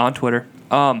Sports on Twitter.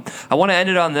 I want to end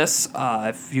it on this,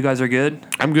 if you guys are good.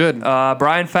 I'm good.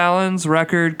 Brian Fallon's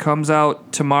record comes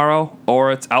out tomorrow,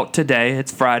 or it's out today.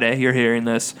 It's Friday. You're hearing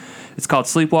this. It's called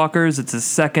Sleepwalkers. It's his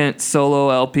second solo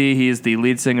LP. He's the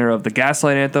lead singer of the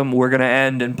Gaslight Anthem. We're going to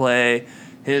end and play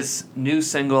his new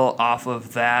single off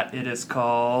of that. It is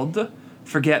called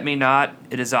Forget Me Not.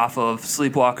 It is off of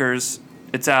Sleepwalkers.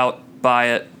 It's out. Buy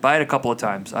it. Buy it a couple of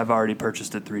times. I've already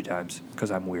purchased it 3 times because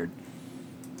I'm weird.